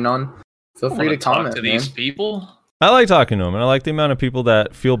your opinion on. Feel free to comment to these people. I like talking to them, and I like the amount of people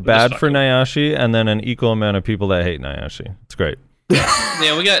that feel bad for Nayashe, and then an equal amount of people that hate Nayashe. It's great.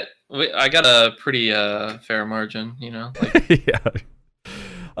 Yeah, I got a pretty fair margin, you know. Like...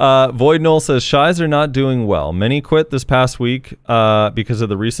 Yeah. Void Null says, Shies are not doing well. Many quit this past week because of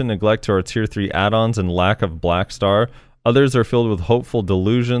the recent neglect to our Tier 3 add-ons and lack of Black Star. Others are filled with hopeful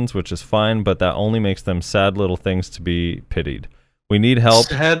delusions, which is fine, but that only makes them sad little things to be pitied. We need help.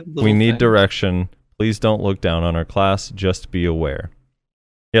 We need direction. Please don't look down on our class. Just be aware.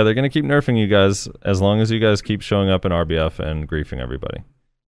 Yeah, they're gonna keep nerfing you guys as long as you guys keep showing up in RBF and griefing everybody.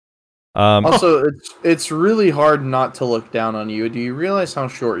 Also, it's really hard not to look down on you. Do you realize how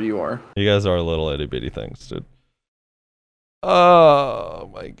short you are? You guys are little itty bitty things, dude.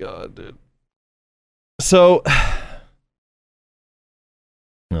 Oh my god, dude. So,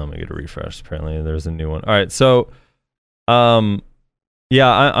 let me get a refresh. Apparently, there's a new one. All right, so,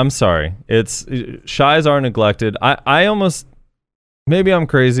 yeah, I'm sorry. Shies are neglected. I almost. Maybe I'm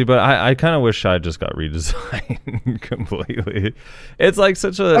crazy, but I kind of wish Shy just got redesigned completely. It's like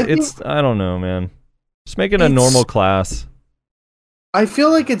such a... I don't know, man. Just make it a normal class. I feel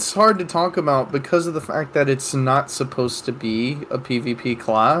like it's hard to talk about because of the fact that it's not supposed to be a PvP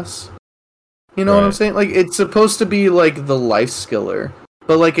class. You know what I'm saying? Like, it's supposed to be like the life skiller,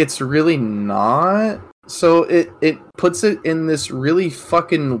 but like it's really not. So it puts it in this really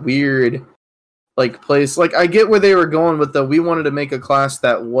fucking weird... like place. Like, I get where they were going with we wanted to make a class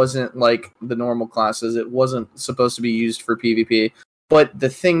that wasn't like the normal classes. It wasn't supposed to be used for PvP. But the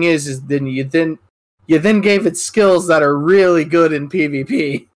thing is then you gave it skills that are really good in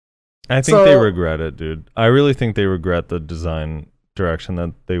PvP. I think they regret it, dude. I really think they regret the design direction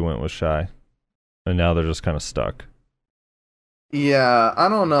that they went with Shy. And now they're just kind of stuck. Yeah, I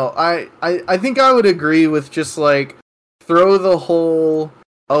don't know. I think I would agree with just like throw the whole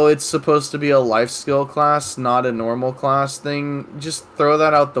it's supposed to be a life skill class, not a normal class thing. Just throw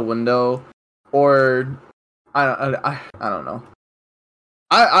that out the window, or I don't know.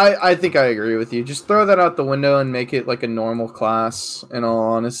 I think I agree with you. Just throw that out the window and make it like a normal class. In all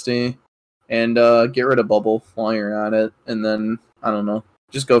honesty, and get rid of Bubble while you're at it, and then I don't know.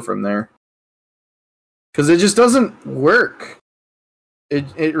 Just go from there, because it just doesn't work.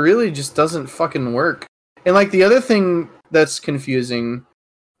 It really just doesn't fucking work. And like the other thing that's confusing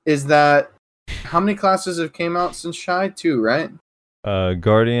is that how many classes have came out since Shy? 2, right?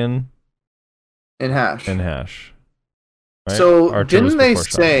 Guardian and Hash. Right? So Archer didn't they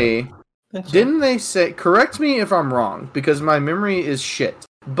say? Correct me if I'm wrong, because my memory is shit.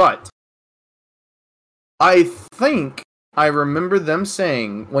 But I think I remember them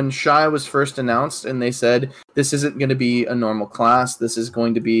saying when Shy was first announced, and they said this isn't going to be a normal class. This is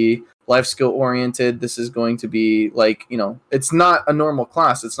going to be life skill oriented. This is going to be like, it's not a normal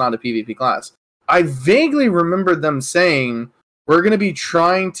class. It's not a PvP class. I vaguely remember them saying we're going to be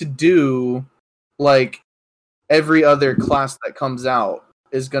trying to do like every other class that comes out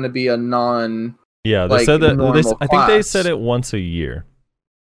is going to be a non. Yeah, they said that. I think they said it once a year.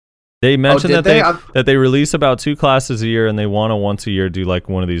 They mentioned that they release about 2 classes a year, and they want to once a year do like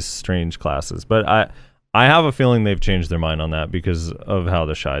one of these strange classes. But I have a feeling they've changed their mind on that because of how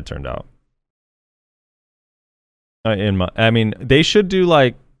the Shy turned out. I mean, they should do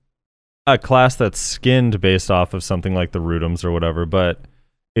like a class that's skinned based off of something like the Rudums or whatever, but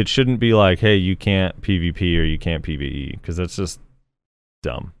it shouldn't be like, hey, you can't PvP or you can't PvE, because that's just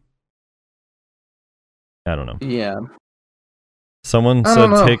dumb. I don't know. Yeah. Someone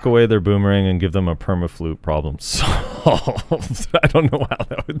said take away their boomerang and give them a permaflute, problem solved. I don't know how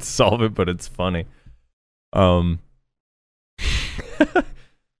that would solve it, but it's funny. Yeah,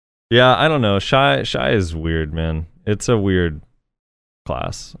 I don't know. Shy is weird, man. It's a weird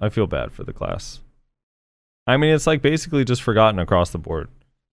class. I feel bad for the class. I mean, it's like basically just forgotten across the board.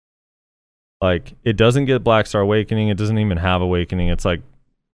 Like, it doesn't get Black Star Awakening. It doesn't even have Awakening. It's like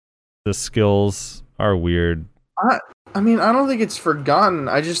the skills are weird. I mean, I don't think it's forgotten.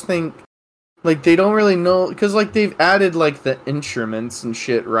 I just think like they don't really know, because like they've added like the instruments and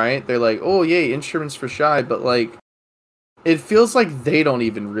shit, right? They're like, oh yay, instruments for Shy, but like it feels like they don't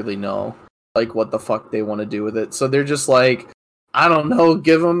even really know like what the fuck they want to do with it. So they're just like, I don't know,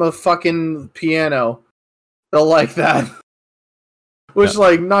 give them a fucking piano. They'll like that. Which,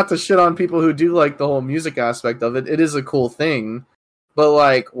 like, not to shit on people who do like the whole music aspect of it. It is a cool thing. But,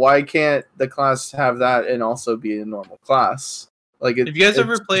 like, why can't the class have that and also be a normal class? Like, have you guys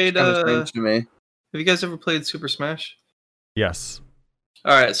ever played? Strange to me. Have you guys ever played Super Smash? Yes.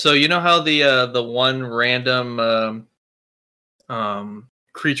 All right. So you know how the one random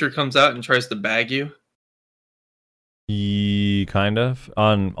creature comes out and tries to bag you? Kind of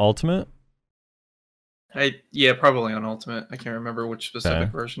on Ultimate. Yeah, probably on Ultimate. I can't remember which specific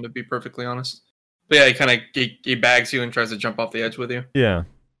version, to be perfectly honest. But yeah, he bags you and tries to jump off the edge with you. Yeah.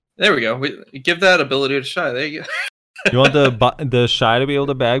 There we go. We give that ability to Shy. There you go. You want the Shy to be able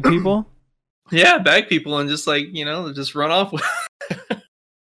to bag people? Yeah, bag people and just like, just run off with.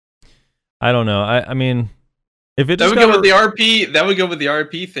 I don't know. I mean, If it that would go with the RP, that would go with the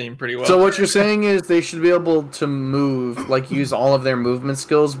RP theme pretty well. So what you're saying is they should be able to move, like use all of their movement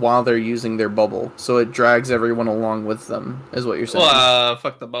skills while they're using their bubble, so it drags everyone along with them. Is what you're saying? Well,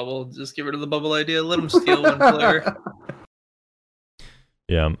 fuck the bubble. Just get rid of the bubble idea. Let them steal one player.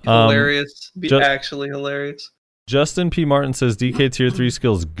 Yeah, hilarious. Be actually hilarious. Justin P. Martin says DK tier 3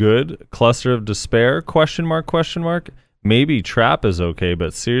 skills good. Cluster of Despair? Question mark? Question mark? Maybe Trap is okay,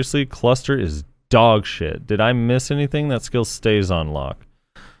 but seriously, Cluster is dog shit. Did I miss anything? That skill stays on lock.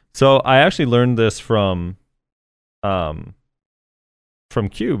 So I actually learned this from Q,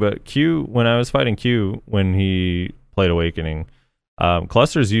 but Q, when I was fighting Q when he played Awakening,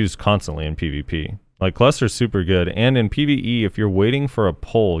 Cluster's used constantly in PvP. Like, Cluster's super good, and in PvE, if you're waiting for a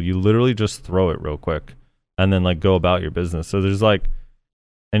pull, you literally just throw it real quick and then like go about your business. So there's like,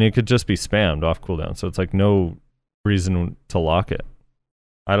 and it could just be spammed off cooldown, so it's like no reason to lock it.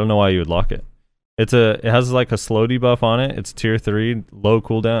 I don't know why you would lock it. It has like a slow debuff on it. It's tier 3, low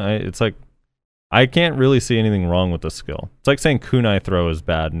cooldown. It's like, I can't really see anything wrong with the skill. It's like saying kunai throw is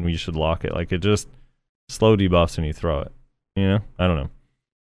bad and we should lock it. Like, it just slow debuffs when you throw it. You know? I don't know.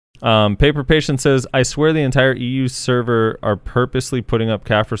 Paper Patient says, I swear the entire EU server are purposely putting up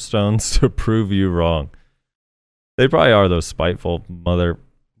Kaffir stones to prove you wrong. They probably are, those spiteful mother...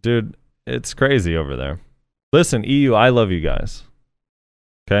 Dude, it's crazy over there. Listen, EU, I love you guys.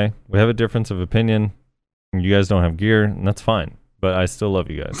 Okay? We have a difference of opinion. You guys don't have gear, and that's fine. But I still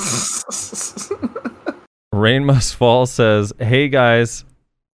love you guys. Rain Must Fall says, hey guys,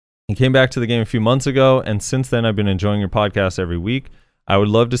 I came back to the game a few months ago, and since then I've been enjoying your podcast every week. I would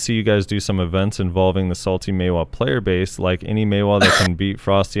love to see you guys do some events involving the salty Maywa player base, like any Maywa that can beat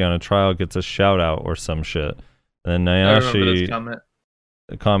Frosty on a trial gets a shout out or some shit. And then Nayashi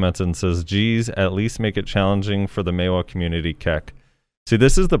comments and says, geez, at least make it challenging for the Maywa community, Keck. See,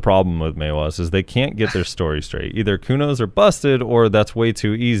 this is the problem with Maywas, is they can't get their story straight. Either Kunos are busted, or that's way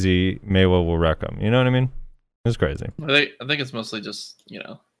too easy, Maywa will wreck them. You know what I mean? It's crazy. I think it's mostly just, you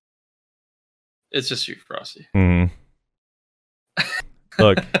know, it's just you, Frosty. Mm-hmm.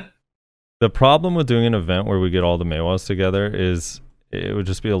 Look, the problem with doing an event where we get all the Maywas together is it would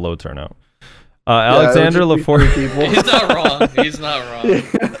just be a low turnout. Alexander LaFortune. He's not wrong. He's not wrong.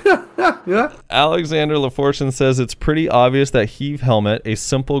 Yeah. Alexander LaFortune says it's pretty obvious that Heave Helmet, a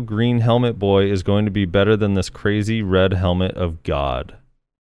simple green helmet boy, is going to be better than this crazy red helmet of God.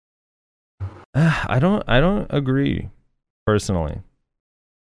 I don't agree, personally.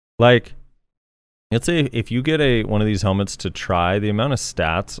 Like, let's say if you get one of these helmets to try, the amount of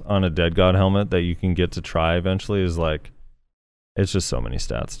stats on a Dead God helmet that you can get to try eventually is like, it's just so many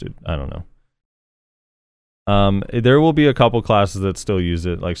stats, dude. I don't know. There will be a couple classes that still use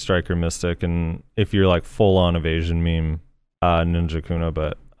it, like Striker Mystic, and if you're like full-on evasion meme, Ninja Kuna,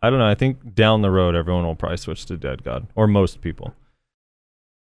 but I don't know. I think down the road, everyone will probably switch to Dead God, or most people.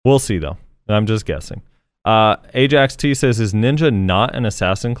 We'll see, though. I'm just guessing. Ajax T says, is Ninja not an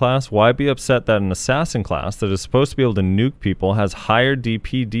assassin class? Why be upset that an assassin class that is supposed to be able to nuke people has higher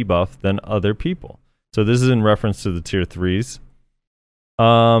DP debuff than other people? So this is in reference to the tier 3s.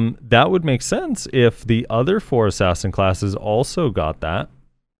 That would make sense if the other 4 assassin classes also got that.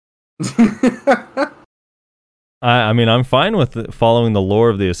 I mean, I'm fine with following the lore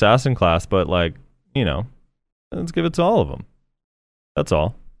of the assassin class, but like, you know, let's give it to all of them. That's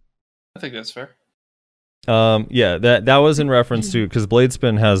all. I think that's fair. Yeah, that was in reference to, because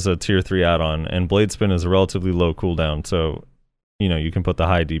Bladespin has a tier 3 add-on, and Bladespin is a relatively low cooldown, so, you know, you can put the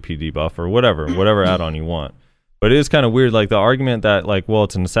high DP debuff or whatever add-on you want. But it is kind of weird, like the argument that, like, well,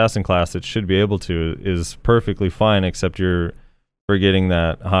 it's an assassin class, it should be able to, is perfectly fine, except you're forgetting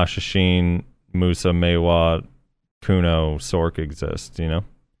that Hashashin, Musa, Maywa, Kuno, Sork exist, you know?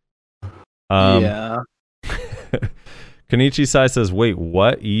 Yeah. Kenichi Sai says, wait,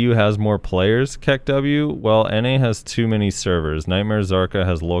 what? EU has more players? Keck W? Well, NA has too many servers. Nightmare Zarka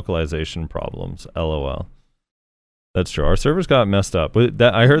has localization problems. LOL. That's true. Our servers got messed up. But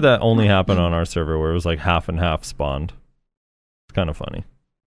I heard that only happened on our server where it was like half and half spawned. It's kind of funny.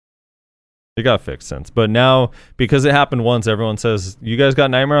 It got fixed since. But now, because it happened once, everyone says, you guys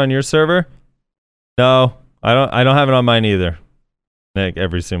got Nightmare on your server? No, I don't have it on mine either. Like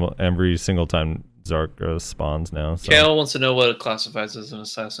every single time Zark spawns now. So. Kale wants to know what it classifies as an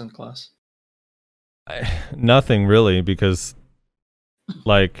assassin class. Nothing really, because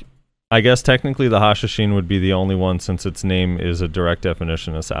like I guess technically the Hashashin would be the only one since its name is a direct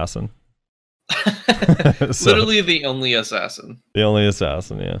definition assassin. So, literally the only assassin. The only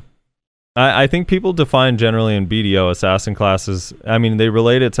assassin, yeah. I think people define generally in BDO assassin classes. I mean, they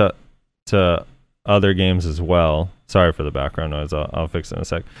relate it to other games as well. Sorry for the background noise. I'll fix it in a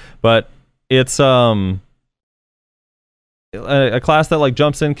sec. But it's a class that like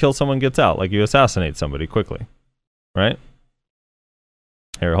jumps in, kills someone, gets out. Like you assassinate somebody quickly, right?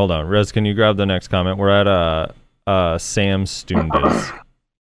 Here, hold on. Rez, can you grab the next comment? We're at Sam Stundis.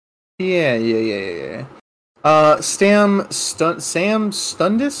 Yeah. Sam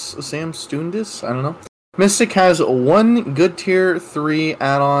Stundis? I don't know. Mystic has one good tier 3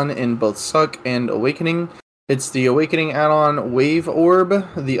 add-on in both Suck and Awakening. It's the Awakening add-on Wave Orb.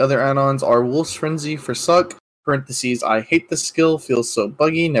 The other add-ons are Wolf's Frenzy for Suck, parentheses, I hate the skill, feels so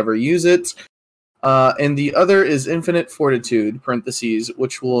buggy, never use it. And the other is Infinite Fortitude, parentheses,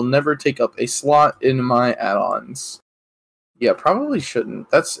 which will never take up a slot in my add-ons. Yeah, probably shouldn't.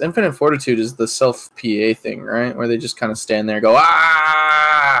 That's Infinite Fortitude is the self-PA thing, right? Where they just kind of stand there and go,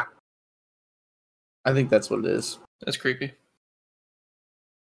 ah! I think that's what it is. That's creepy.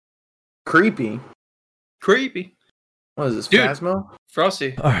 Creepy? What is this, Dude, Phasmo?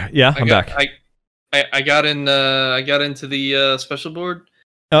 Frosty. All right, yeah, I'm back. I got into the special board.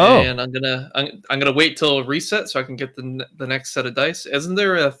 Oh. And I'm gonna wait till reset so I can get the next set of dice. Isn't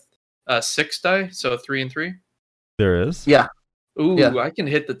there a 6 die? So 3 and 3? There is. Yeah. Ooh, yeah. I can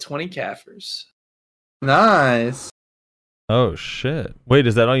hit the 20 Kaffers. Nice. Oh shit! Wait,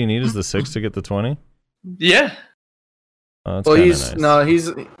 is that all you need? Is the 6 to get the 20? Yeah. Oh, that's well, nice.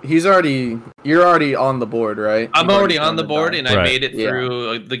 he's already. You're already on the board, right? I'm already on the board, and I right. made it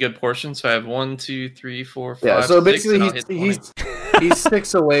through the good portion. So I have 1, 2, 3, 4, 5. Yeah. So 6, basically, he's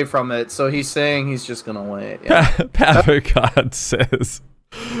 6 away from it. So he's saying he's just gonna wait. Yeah. Pavicod says,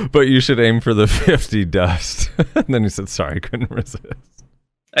 but you should aim for the 50 dust. And then he said, "Sorry, I couldn't resist."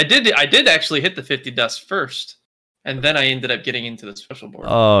 I did actually hit the 50 dust first. And then I ended up getting into the special board.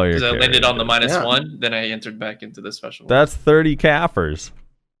 Oh, you're because I landed on the Yeah. -1. Then I entered back into the special board. That's 30 Kaffers.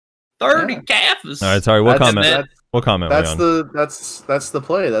 30 Kaffers. All right, sorry. What comment? What comment? That's the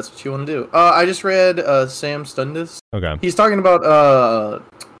play. That's what you want to do. I just read Sam Stundis. Okay. He's talking about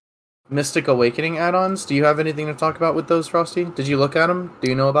Mystic Awakening add-ons. Do you have anything to talk about with those, Frosty? Did you look at them?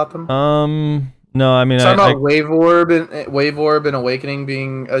 Do you know about them? No. I mean, talking about Wave Orb and Awakening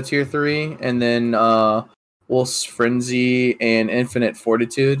being a tier 3, and then Wolf's Frenzy and Infinite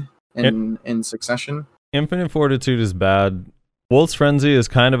Fortitude in succession. Infinite Fortitude is bad. Wolf's Frenzy is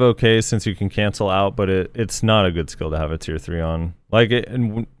kind of okay since you can cancel out, but it's not a good skill to have a tier 3 on.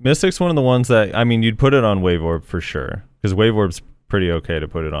 And Mystic's one of the ones that, I mean, you'd put it on Wave Orb for sure, because Wave Orb's pretty okay to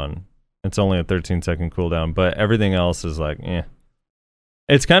put it on. It's only a 13-second cooldown, but everything else is like, eh.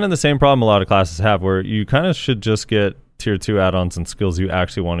 It's kind of the same problem a lot of classes have, where you kind of should just get tier 2 add-ons and skills you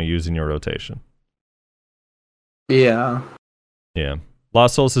actually want to use in your rotation. Yeah.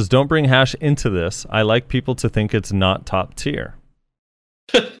 Lost Soul says, don't bring hash into this. I like people to think it's not top tier.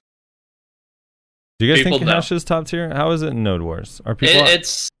 Do you guys think hash is top tier? How is it in Node Wars? Are people?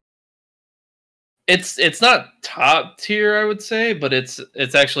 It's not top tier, I would say, but it's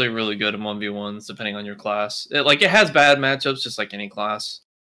actually really good in 1v1s depending on your class. It has bad matchups just like any class,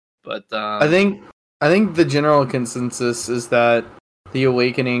 but I think the general consensus is that the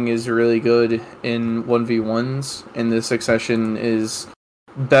Awakening is really good in 1v1s, and the Succession is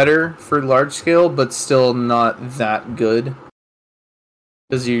better for large scale, but still not that good.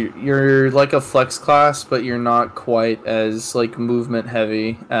 Because you're like a flex class, but you're not quite as like movement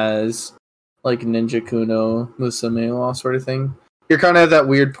heavy as like Ninja Kuno, Musamewa sort of thing. You're kind of at that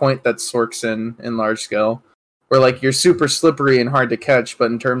weird point that Sork's in large scale, where like you're super slippery and hard to catch,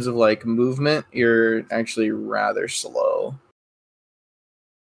 but in terms of like movement, you're actually rather slow.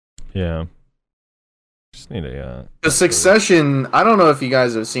 Yeah. Just need a the Succession. I don't know if you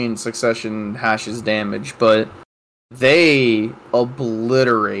guys have seen Succession hash's damage, but they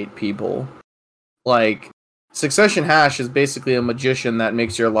obliterate people. Like, Succession hash is basically a magician that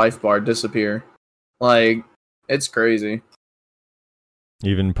makes your life bar disappear. Like, it's crazy.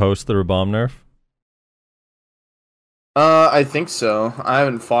 Even post the Rabam nerf? I think so. I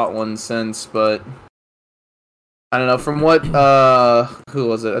haven't fought one since, but I don't know. From what who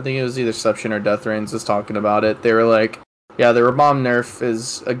was it? I think it was either Seption or Death Reigns was talking about it. They were like, yeah, the Rabam nerf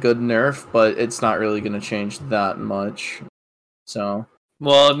is a good nerf, but it's not really going to change that much. So,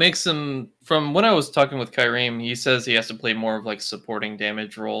 well, it makes him. From when I was talking with Kyreem, he says he has to play more of like supporting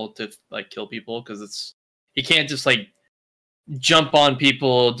damage role to like kill people, because he can't just like jump on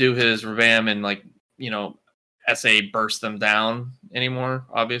people, do his Rabam, and like SA burst them down anymore.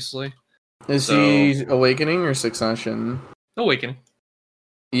 Obviously, is he Awakening or Succession? Awakening.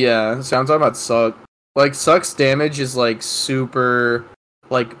 Yeah, so I'm talking about Suck. Like, Suck's damage is like super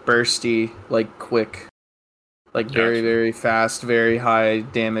like bursty, like quick. Like very, very fast, very high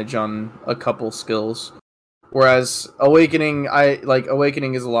damage on a couple skills. Whereas Awakening,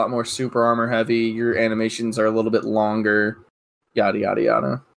 Awakening is a lot more super armor heavy. Your animations are a little bit longer. Yada yada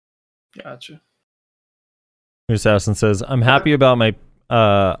yada. Gotcha. Assassin says, I'm happy about my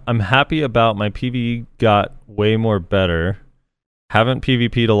PvE got way more better. Haven't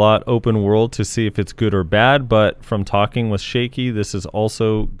PvP'd a lot open world to see if it's good or bad, but from talking with Shaky, this is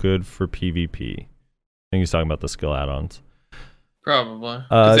also good for PvP. I think he's talking about the skill add-ons. Probably.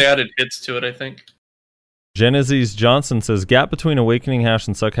 Because they added hits to it, I think. Genesis Johnson says, gap between Awakening Hash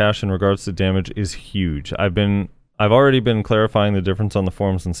and Suck Hash in regards to damage is huge. I've already been clarifying the difference on the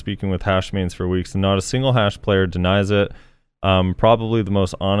forums and speaking with hash mains for weeks, and not a single hash player denies it. Probably the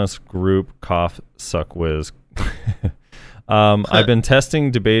most honest group, cough, suck whiz. I've been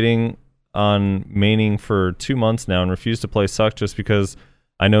debating on maining for 2 months now and refuse to play Suck just because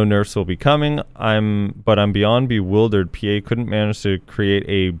I know nerfs will be coming. But I'm beyond bewildered. PA couldn't manage to create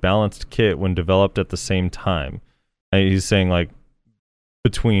a balanced kit when developed at the same time. He's saying like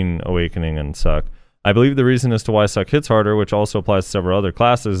between Awakening and Suck. I believe the reason as to why Suck hits harder, which also applies to several other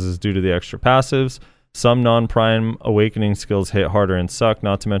classes, is due to the extra passives. Some non-prime Awakening skills hit harder in Suck,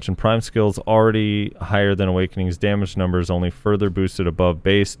 not to mention prime skills already higher than Awakening's damage numbers, only further boosted above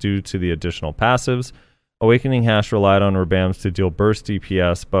base due to the additional passives. Awakening Hash relied on Rabams to deal burst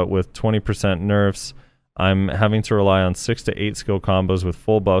DPS, but with 20% nerfs, I'm having to rely on 6 to 8 skill combos with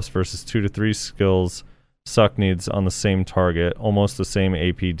full buffs versus 2 to 3 skills Suck needs on the same target, almost the same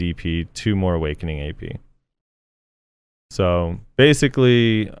AP DP, 2 more Awakening AP. So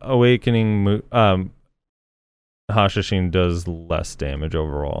basically, Awakening Hashashin does less damage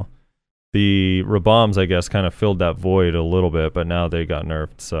overall. The Rabams, I guess, kind of filled that void a little bit, but now they got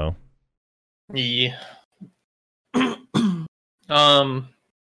nerfed, so. Yeah.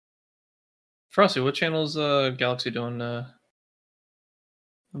 Frosty, what channel's Galaxy doing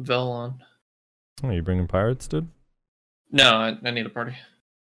Vel on? Oh, you bringing pirates, dude? No, I need a party.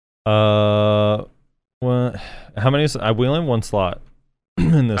 Well, how many? We only have one slot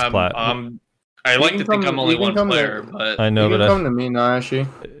in this plat. I like to think I'm only one player, but I know, you but can come to me, Naashi.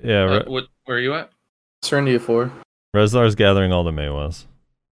 Yeah. Where are you at? Serendia 4. Reslar's gathering all the Maywas.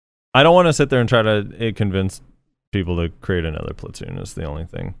 I don't want to sit there and try to convince people to create another platoon. Is the only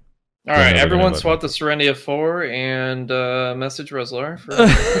thing. All right, everyone swap the Serendia 4 and message Reslar.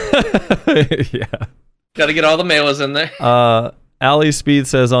 Yeah. Got to get all the Maywas in there. Ali Speed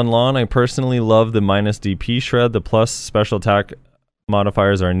says, on lawn, I personally love the minus DP shred. The plus special attack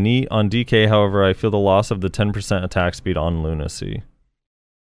modifiers are neat. On DK, however, I feel the loss of the 10% attack speed on Lunacy.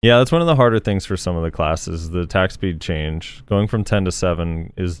 Yeah, that's one of the harder things for some of the classes. The attack speed change. Going from 10 to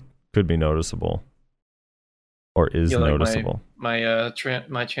 7 could be noticeable. Or is noticeable. My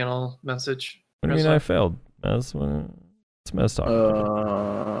channel message. What do you mean I failed? It's Mez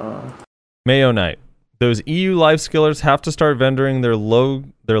talking. Mayo Knight. Those EU life skillers have to start vendoring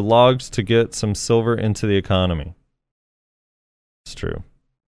their logs to get some silver into the economy. It's true.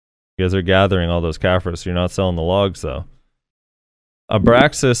 You guys are gathering all those Kaffras, so you're not selling the logs, though.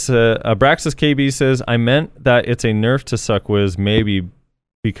 Abraxas KB says, I meant that it's a nerf to Suckwiz, maybe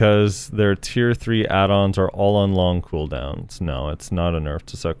because their tier 3 add-ons are all on long cooldowns. No, it's not a nerf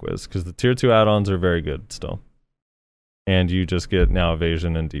to Suckwiz, because the tier 2 add-ons are very good still. And you just get now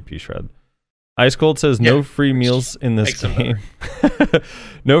evasion and DP shred. Ice Cold says, no free meals in this game.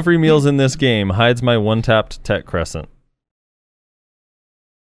 No free meals in this game. Hides my one-tapped tech crescent.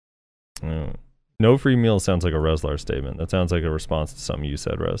 No free meals sounds like a Reslar statement. That sounds like a response to something you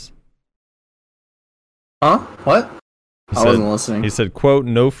said, Res. Huh? What? I wasn't listening. He said, quote,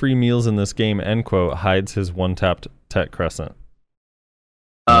 no free meals in this game, end quote, hides his one-tapped tech crescent.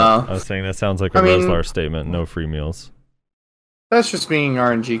 I was saying that sounds like a Reslar statement, no free meals. That's just being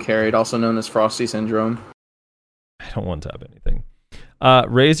RNG carried, also known as Frosty Syndrome. I don't one-tap anything.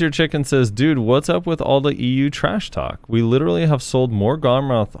 Raise Your Chicken says, dude, what's up with all the EU trash talk? We literally have sold more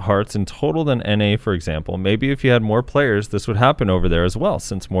Garmouth hearts in total than NA, for example. Maybe if you had more players, this would happen over there as well,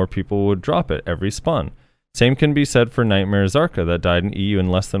 since more people would drop it every spawn. Same can be said for Nightmare Zarka that died in EU in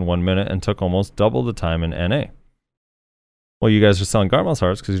less than 1 minute and took almost double the time in NA. Well, you guys are selling Garmouth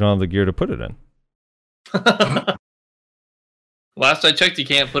hearts because you don't have the gear to put it in. Last I checked, you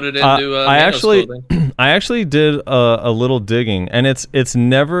can't put it into. I actually did a little digging, and it's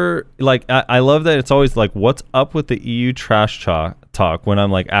never like I love that it's always like, what's up with the EU trash talk when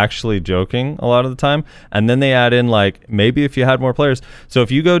I'm like actually joking a lot of the time, and then they add in like, maybe if you had more players. So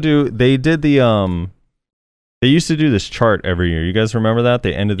if you go they did the they used to do this chart every year. You guys remember that?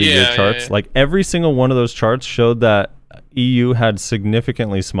 The end of the year charts. Yeah. Like every single one of those charts showed that EU had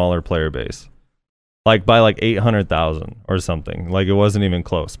significantly smaller player base. like by like 800,000 or something. Like it wasn't even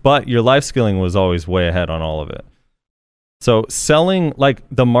close. But your life skilling was always way ahead on all of it. So selling, like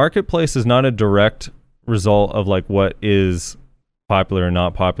the marketplace is not a direct result of like what is popular or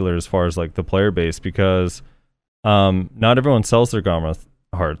not popular as far as like the player base, because not everyone sells their Garmoth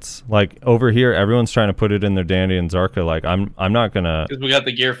hearts. Like over here, everyone's trying to put it in their Dandy and Zarka. Like I'm not gonna, because we got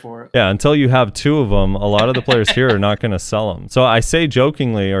the gear for it. yeah, until you have 2 of them, a lot of the players here are not gonna sell them. So I say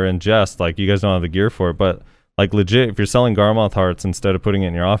jokingly or in jest, like you guys don't have the gear for it, but like legit, if you're selling Garmoth hearts instead of putting it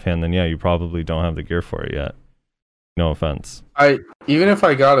in your offhand, then yeah, you probably don't have the gear for it yet. No offense. Even if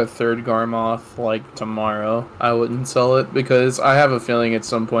I got a 3rd Garmoth like tomorrow, I wouldn't sell it, because I have a feeling at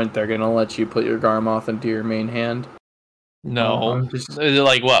some point they're gonna let you put your Garmoth into your main hand. No, is it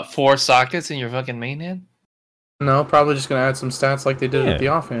like what, 4 sockets in your fucking main hand? No, probably just gonna add some stats like they did Yeah. at the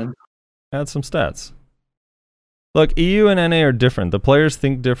offhand. Add some stats. Look, EU and NA are different. The players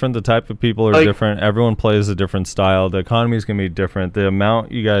think different. The type of people are different. Everyone plays a different style. The economy is going to be different. The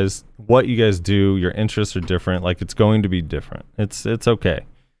amount you guys, what you guys do, your interests are different. Like, it's going to be different. It's okay.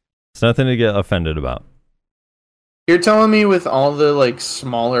 It's nothing to get offended about. You're telling me with all the like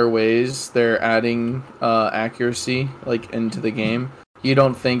smaller ways they're adding accuracy like into the game, you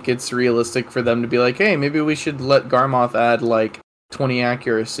don't think it's realistic for them to be like, hey, maybe we should let Garmoth add like 20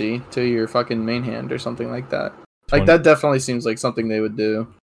 accuracy to your fucking main hand or something like that? 20. Like that definitely seems like something they would do.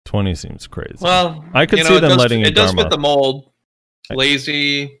 20 seems crazy. Well, I could see them letting it does fit the mold. Okay.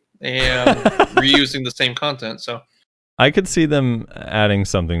 Lazy and reusing the same content. So I could see them adding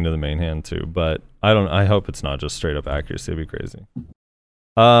something to the main hand too, but I hope it's not just straight up accuracy. It'd be crazy.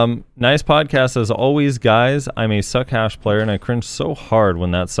 Nice podcast as always, guys. I'm a suck hash player and I cringed so hard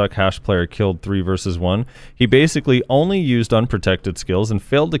when that suck hash player killed 3 versus 1. He basically only used unprotected skills and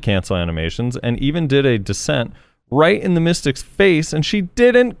failed to cancel animations, and even did a descent right in the Mystic's face, and she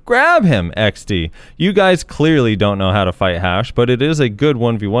didn't grab him. XD. You guys clearly don't know how to fight hash, but it is a good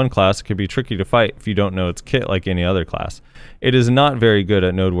 1v1 class. It can be tricky to fight if you don't know its kit like any other class. It is not very good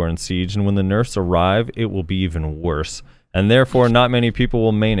at Node War and Siege, and when the nerfs arrive, it will be even worse. And therefore, not many people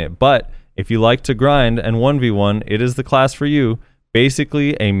will main it. But if you like to grind and 1v1, it is the class for you.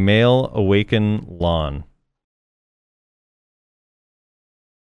 Basically, a male awaken lawn.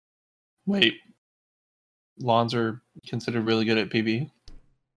 wait, lawns are considered really good at PB?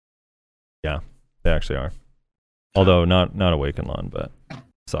 Yeah, they actually are. Although not awaken lawn, but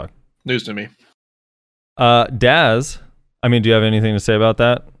suck. News to me. Daz, I mean, do you have anything to say about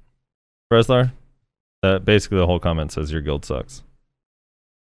that, Breslar? Basically, the whole comment says your guild sucks.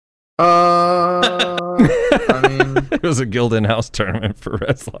 I mean, it was a guild in-house tournament for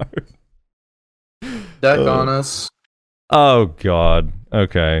Breslar. Deck on us. Oh God.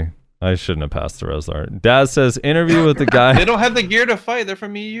 Okay, I shouldn't have passed the Breslar. Daz says interview with the guy. They don't have the gear to fight. They're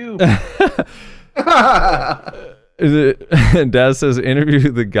from EU. Daz says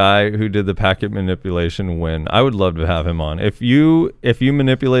interview the guy who did the packet manipulation win. I would love to have him on. If you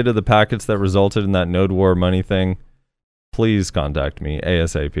manipulated the packets that resulted in that Node War money thing, please contact me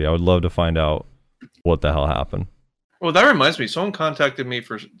ASAP. I would love to find out what the hell happened. Well, that reminds me. Someone contacted me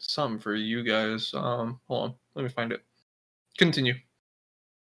for something for you guys. Hold on. Let me find it. Continue.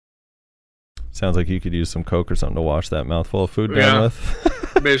 Sounds like you could use some Coke or something to wash that mouthful of food down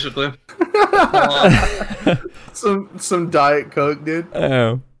with. Basically. Some Diet Coke, dude.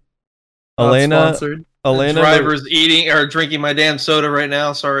 Oh. Elena Driver's eating or drinking my damn soda right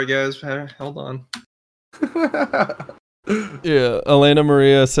now. Sorry, guys. Hold on. Yeah, Elena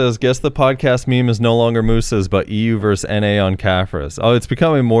Maria says, guess the podcast meme is no longer Moose's, but EU versus NA on Kafras. Oh, it's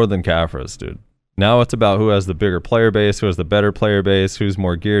becoming more than Kafras, dude. Now it's about who has the bigger player base, who has the better player base, who's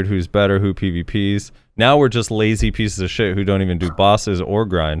more geared, who's better, who PvPs. Now we're just lazy pieces of shit who don't even do bosses or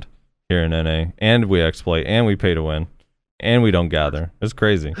grind here in NA. And we exploit, and we pay to win, and we don't gather. It's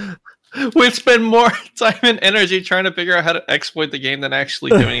crazy. We spend more time and energy trying to figure out how to exploit the game than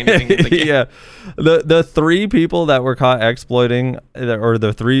actually doing anything in the game. Yeah, the 3 people that were caught exploiting, or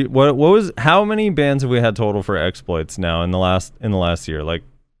the 3, what was, how many bans have we had total for exploits now in the last year? Like,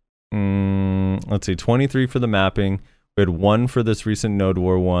 let's see, 23 for the mapping. We had 1 for this recent Node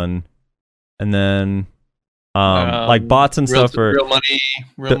War one, and then like bots and stuff for real money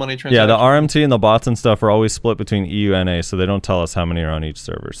transactions. Yeah, the RMT and the bots and stuff are always split between EU and NA, so they don't tell us how many are on each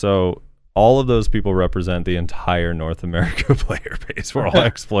server. So all of those people represent the entire North America player base. We're all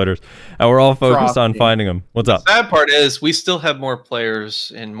exploiters, and we're all focused on finding them. What's up? The sad part is we still have more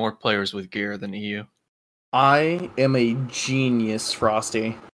players and more players with gear than EU. I am a genius,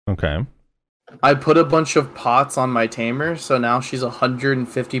 Frosty. Okay. I put a bunch of pots on my tamer, so now she's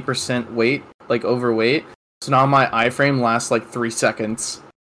 150% weight, like overweight. So now my iframe lasts like 3 seconds.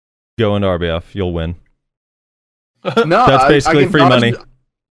 Go into RBF. You'll win. No, That's basically free money.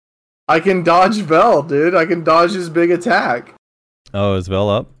 I can dodge Vel, dude. I can dodge his big attack. Oh, is Vel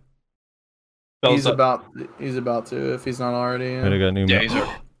up? He's about to, if he's not already. I got new he's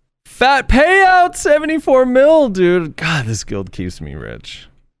Fat payout, 74 mil, dude. God, this guild keeps me rich.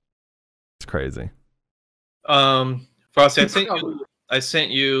 It's crazy. Frosty, I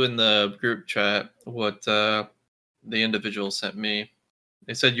sent you in the group chat what the individual sent me.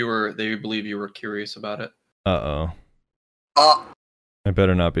 They said they believe you were curious about it. I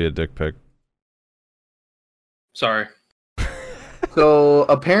better not be a dick pic. Sorry. So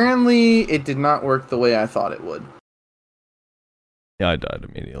apparently it did not work the way I thought it would. Yeah, I died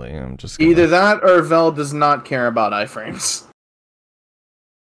immediately. I'm just either that or Vel does not care about iframes.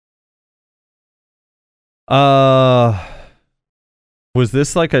 Was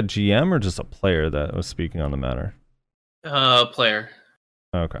this like a GM or just a player that was speaking on the matter? Player.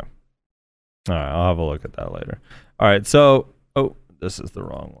 Okay. All right, I'll have a look at that later. All right, so this is the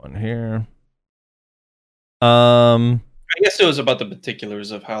wrong one here. I guess it was about the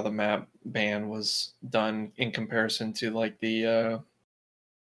particulars of how the map ban was done in comparison to like the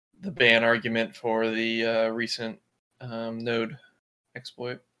ban argument for the recent node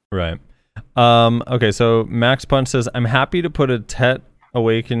exploit. Right. Okay, so Max Punch says, I'm happy to put a Tet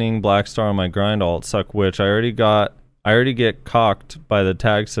Awakening Blackstar on my grind alt, suck which I already get cocked by the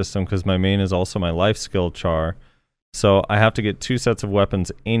tag system because my main is also my life skill char. So I have to get 2 sets of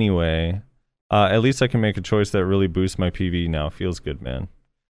weapons anyway. At least I can make a choice that really boosts my PV now. Feels good, man.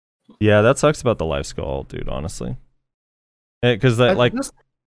 Yeah, that sucks about the life skill alt, dude, honestly. Because that, like...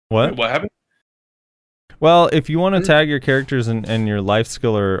 What? What happened? Well, if you want to tag your characters and your life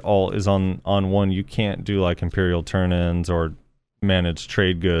skiller alt is on one, you can't do like Imperial turn-ins or manage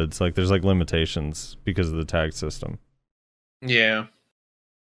trade goods. Like there's like limitations because of the tag system. Yeah.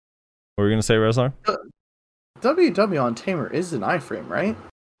 What were you gonna say, Reslar? WW on Tamer is an iframe, right?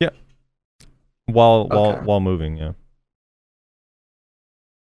 Yeah. While moving, yeah.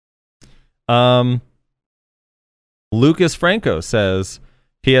 Lucas Franco says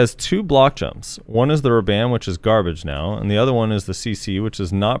he has 2 block jumps. One is the Rabam, which is garbage now, and the other one is the CC, which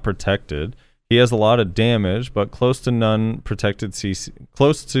is not protected. He has a lot of damage, but close to no protected CCs,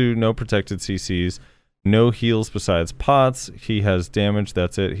 no heals besides pots. He has damage,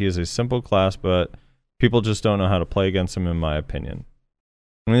 that's it. He is a simple class, but people just don't know how to play against him, in my opinion.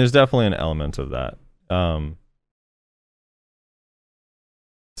 I mean, there's definitely an element of that.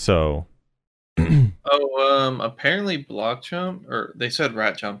 Apparently block jump, or they said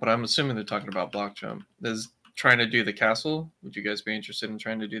rat jump, but I'm assuming they're talking about block jump, is trying to do the castle. Would you guys be interested in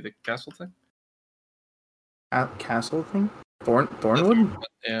trying to do the castle thing? Castle thing? Thornwood?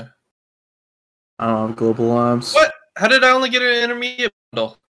 Yeah. I don't have global labs. What? How did I only get an intermediate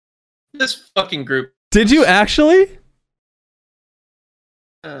bundle? This fucking group. Did you actually?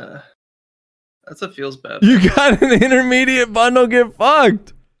 That's what feels bad. You got an intermediate bundle, get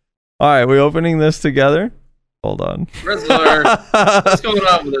fucked. Alright, we opening this together? Hold on. Reslar, what's going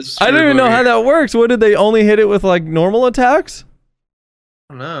on with this? I don't even know how that works. What, did they only hit it with like normal attacks?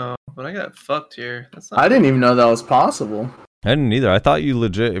 I don't know, but I got fucked here. I didn't even know that was possible. I didn't either. I thought you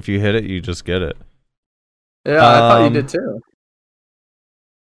legit, if you hit it, you just get it. Yeah, I thought you did too.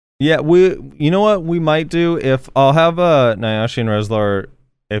 Yeah, you know what we might do? If I'll have Nayasha and Reslar,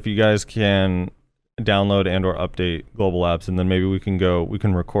 if you guys can download and or update global apps, and then maybe we can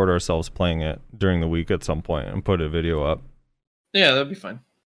record ourselves playing it during the week at some point and put a video up. Yeah, that'd be fine.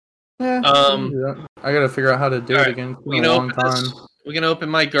 Yeah, I gotta figure out how to do it again. It's been a long time. We're gonna open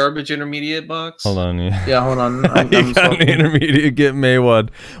my garbage intermediate box. Hold on, yeah, hold on. You got an intermediate get Maywad.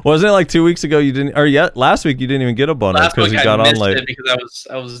 Wasn't it like 2 weeks ago you didn't, or last week you didn't even get a bundle because you got on late? Because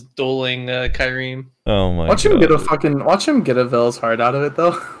I was doling Kyrene. Oh my god! Watch him get a Vel's heart out of it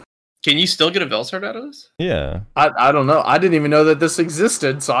though. Can you still get a Vel's heart out of this? Yeah. I don't know. I didn't even know that this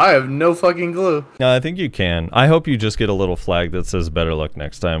existed, so I have no fucking clue. No, I think you can. I hope you just get a little flag that says "Better luck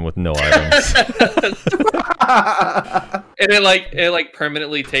next time" with no items. And it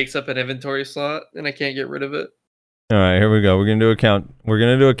permanently takes up an inventory slot, and I can't get rid of it. All right, here we go. We're gonna do a count. We're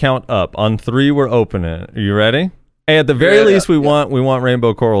gonna do a count up. On 3, we're opening it. Are you ready? Hey, at the very least, we want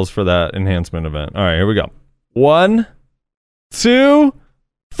rainbow corals for that enhancement event. All right, here we go. 1, 2,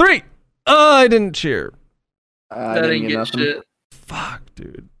 3. Oh, I didn't cheer. I didn't get shit. Fuck,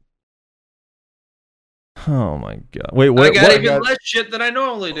 dude. Oh my god. Wait, what? I got even less shit than I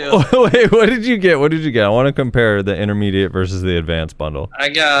normally do. Wait, what did you get? What did you get? I want to compare the intermediate versus the advanced bundle. I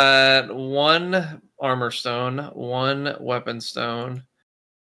got 1 armor stone, 1 weapon stone,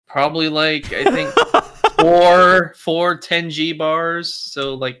 probably I think 4 10G bars.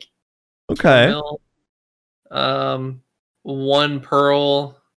 So Okay. One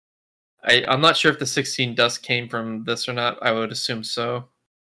pearl. I'm not sure if the 16 dust came from this or not. I would assume so.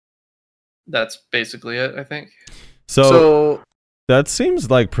 That's basically it, I think. So that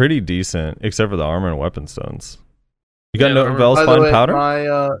seems like pretty decent, except for the armor and weapon stones. You got no Velspine powder?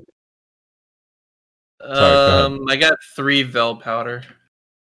 I got 3 Vel powder.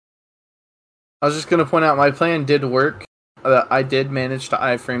 I was just gonna point out my plan did work. I did manage to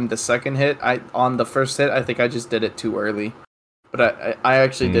iframe the second hit. On the first hit, I think I just did it too early. But I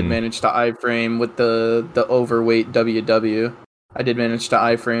actually did manage to iframe with the overweight WW. I did manage to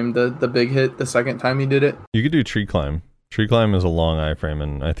iframe the big hit the second time you did it. You could do tree climb. Tree climb is a long iframe,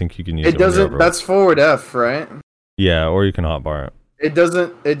 and I think you can use it. It doesn't. That's forward F, right? Yeah, or you can hotbar it.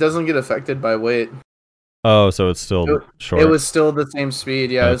 It doesn't get affected by weight. Oh, so it's still short. It was still the same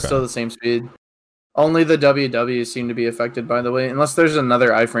speed. Yeah, it's still the same speed. Only the WW seem to be affected by the weight, unless there's another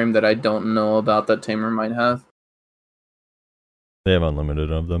iframe that I don't know about that Tamer might have. They have unlimited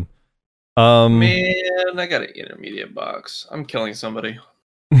of them. Man, I got an intermediate box. I'm killing somebody.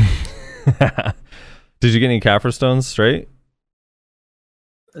 Did you get any Kaffir stones straight?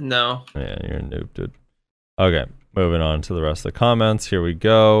 No. Yeah, you're a noob, dude. Okay, moving on to the rest of the comments. Here we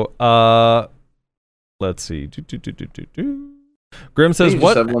go. Let's see. Grim says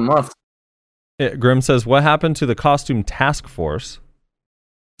what? Have one left. Yeah, Grim says what happened to the costume task force?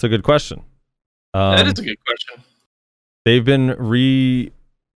 It's a good question. That is a good question. They've been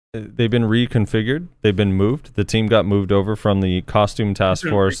reconfigured. They've been moved. The team got moved over from the costume task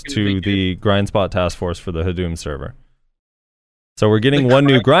force to the grind spot task force for the Hadoom server. So we're getting one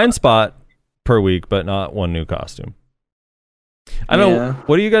new grind spot per week, but not one new costume. I don't know.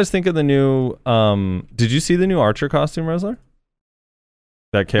 What do you guys think of the new? Did you see the new Archer costume, Resler?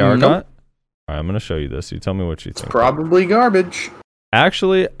 That KR got? All right, I'm going to show you this. You tell me what you think. It's probably garbage.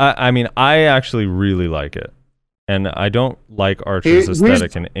 Actually, I mean, I actually really like it. And I don't like Archer's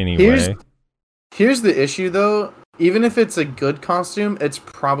aesthetic in any way. Here's the issue, though. Even if it's a good costume, it's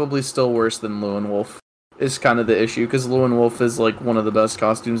probably still worse than Lewin Wolf. Is kind of the issue, because Lewin Wolf is like one of the best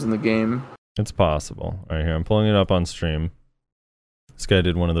costumes in the game. It's possible. All right, here, I'm pulling it up on stream. This guy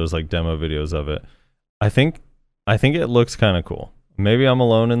did one of those like demo videos of it. I think it looks kind of cool. Maybe I'm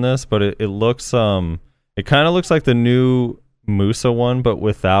alone in this, but it looks it kind of looks like the new Musa one, but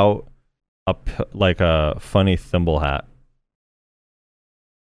without a funny thimble hat.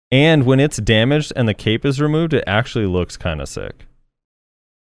 And when it's damaged and the cape is removed, it actually looks kind of sick.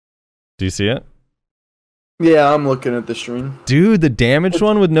 Do you see it? Yeah, I'm looking at the stream. Dude, the damaged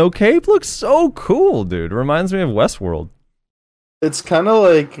one with no cape looks so cool, dude. Reminds me of Westworld. It's kind of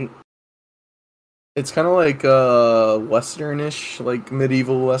like westernish, like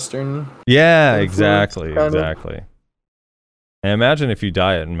medieval western. Yeah, exactly. And imagine if you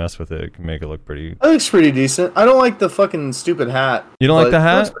dye it and mess with it, it can make it look pretty. It looks pretty decent. I don't like the fucking stupid hat. You don't like the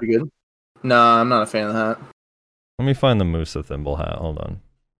hat? It looks pretty good. Nah, I'm not a fan of the hat. Let me find the Musa thimble hat. Hold on.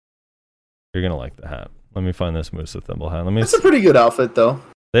 You're gonna like the hat. Let me find this Musa thimble hat. It's a pretty good outfit, though.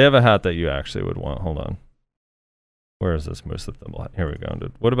 They have a hat that you actually would want. Hold on. Where is this Musa thimble hat? Here we go,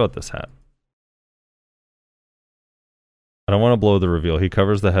 dude. What about this hat? I don't want to blow the reveal. He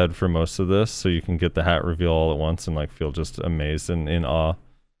covers the head for most of this, so you can get the hat reveal all at once and like feel just amazed and in awe.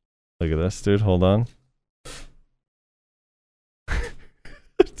 Look at this, dude. Hold on.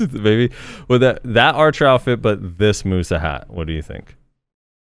 Maybe with that Archer outfit, but this Musa hat. What do you think?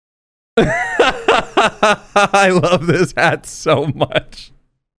 I love this hat so much.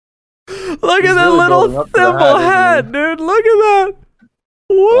 Look at that really little thimble hat, dude. Look at that.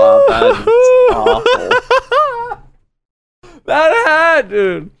 Whoa. Wow, that hat,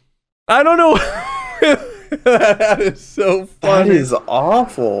 dude. I don't know. That hat is so funny. That is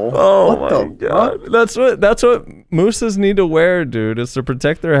awful. Oh my god. That's what mooses need to wear, dude. Is to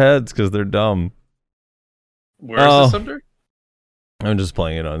protect their heads because they're dumb. Where is this under? I'm just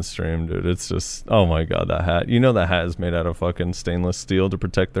playing it on stream, dude. It's just, oh my god, that hat. You know that hat is made out of fucking stainless steel to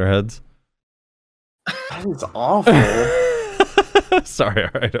protect their heads. That is awful. Sorry,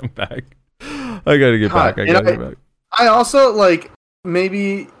 alright, I'm back. I gotta get back. I also, like,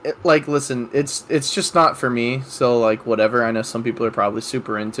 maybe, like, listen, it's just not for me, so, like, whatever. I know some people are probably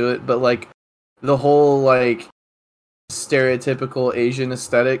super into it, but, like, the whole, like, stereotypical Asian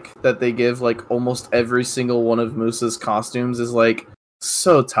aesthetic that they give, like, almost every single one of Moose's costumes is, like,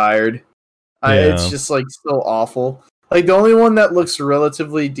 so tired. It's just, like, so awful. Like, the only one that looks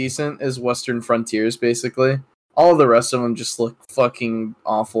relatively decent is Western Frontiers, basically. All of the rest of them just look fucking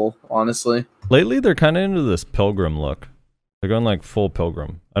awful, honestly. Lately, they're kind of into this pilgrim look. They're going, like, full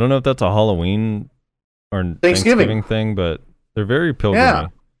pilgrim. I don't know if that's a Halloween or Thanksgiving thing, but they're very pilgrimy. Yeah.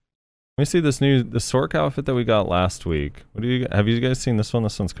 Let me see this the Sork outfit that we got last week. Have you guys seen this one?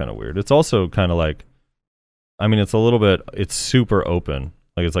 This one's kind of weird. It's also kind of like, I mean, it's super open.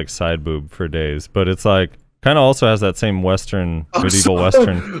 Like it's like side boob for days, but it's like kind of also has that same Western, medieval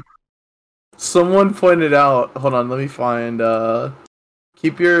Western. Someone pointed out, hold on, let me find,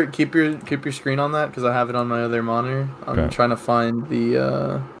 keep your screen on that because I have it on my other monitor. I'm trying to find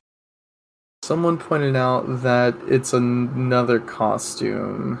the, someone pointed out that it's another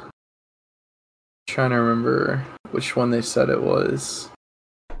costume. Trying to remember which one they said it was.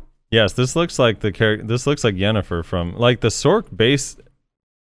 Yes, this looks like the character. This looks like Yennefer from like the Sork base,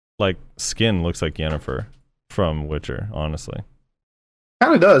 like skin looks like Yennefer from Witcher. Honestly,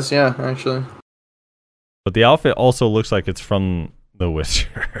 kind of does, yeah, actually. But the outfit also looks like it's from The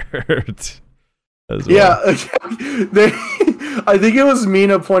Witcher. As well. Yeah, I think it was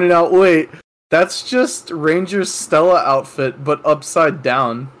Mina pointing out. Wait, that's just Ranger Stella outfit, but upside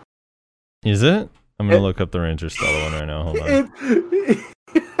down. Is it? I'm gonna look up the Ranger Stella one right now. Hold on.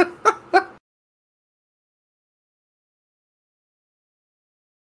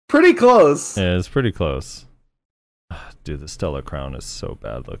 Pretty close. Yeah, it's pretty close. Dude, the Stella crown is so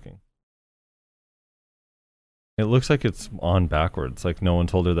bad looking. It looks like it's on backwards. Like no one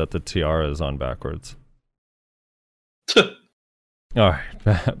told her that the tiara is on backwards. All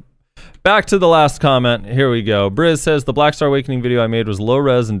right. Back to the last comment. Here we go. Briz says, the Black Star Awakening video I made was low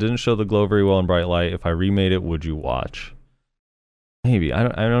res and didn't show the glow very well in bright light. If I remade it, would you watch? Maybe. I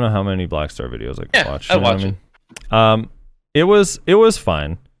don't know how many Black Star videos I could watch. I'd watch it. It was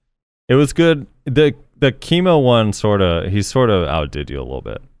fine. It was good. The chemo one he sort of outdid you a little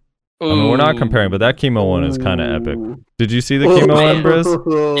bit. I mean, we're not comparing, but that chemo one is kind of epic. Did you see the chemo one,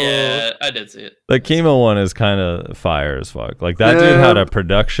 Briz? Yeah, I did see it. The chemo one is kind of fire as fuck. Like that dude had a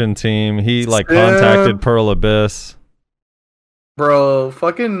production team. He like contacted Pearl Abyss. Bro,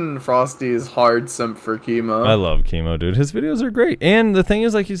 fucking Frosty is hard simp for chemo. I love chemo, dude. His videos are great. And the thing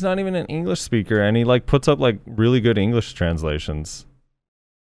is, like, he's not even an English speaker, and he like puts up like really good English translations.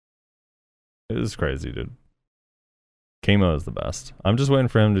 It is crazy, dude. Chemo is the best. I'm just waiting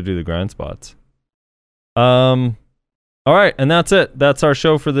for him to do the grind spots. All right, and that's it. That's our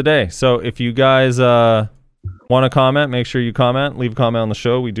show for the day. So if you guys want to comment, make sure you comment. Leave a comment on the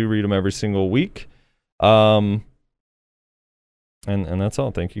show. We do read them every single week. And that's all.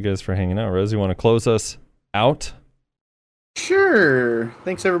 Thank you guys for hanging out. Rose, you want to close us out? Sure.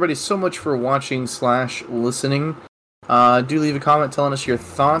 Thanks everybody so much for watching / listening. Do leave a comment telling us your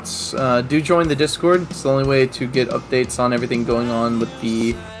thoughts. Do join the Discord. It's the only way to get updates on everything going on with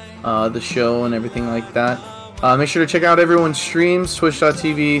the show and everything like that. Make sure to check out everyone's streams,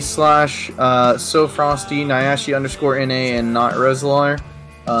 twitch.tv/SoFrosty, Nyashi_NA, and not Rezlar,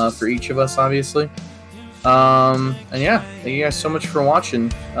 for each of us, obviously. And yeah, thank you guys so much for watching.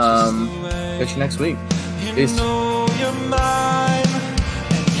 Catch you next week. Peace.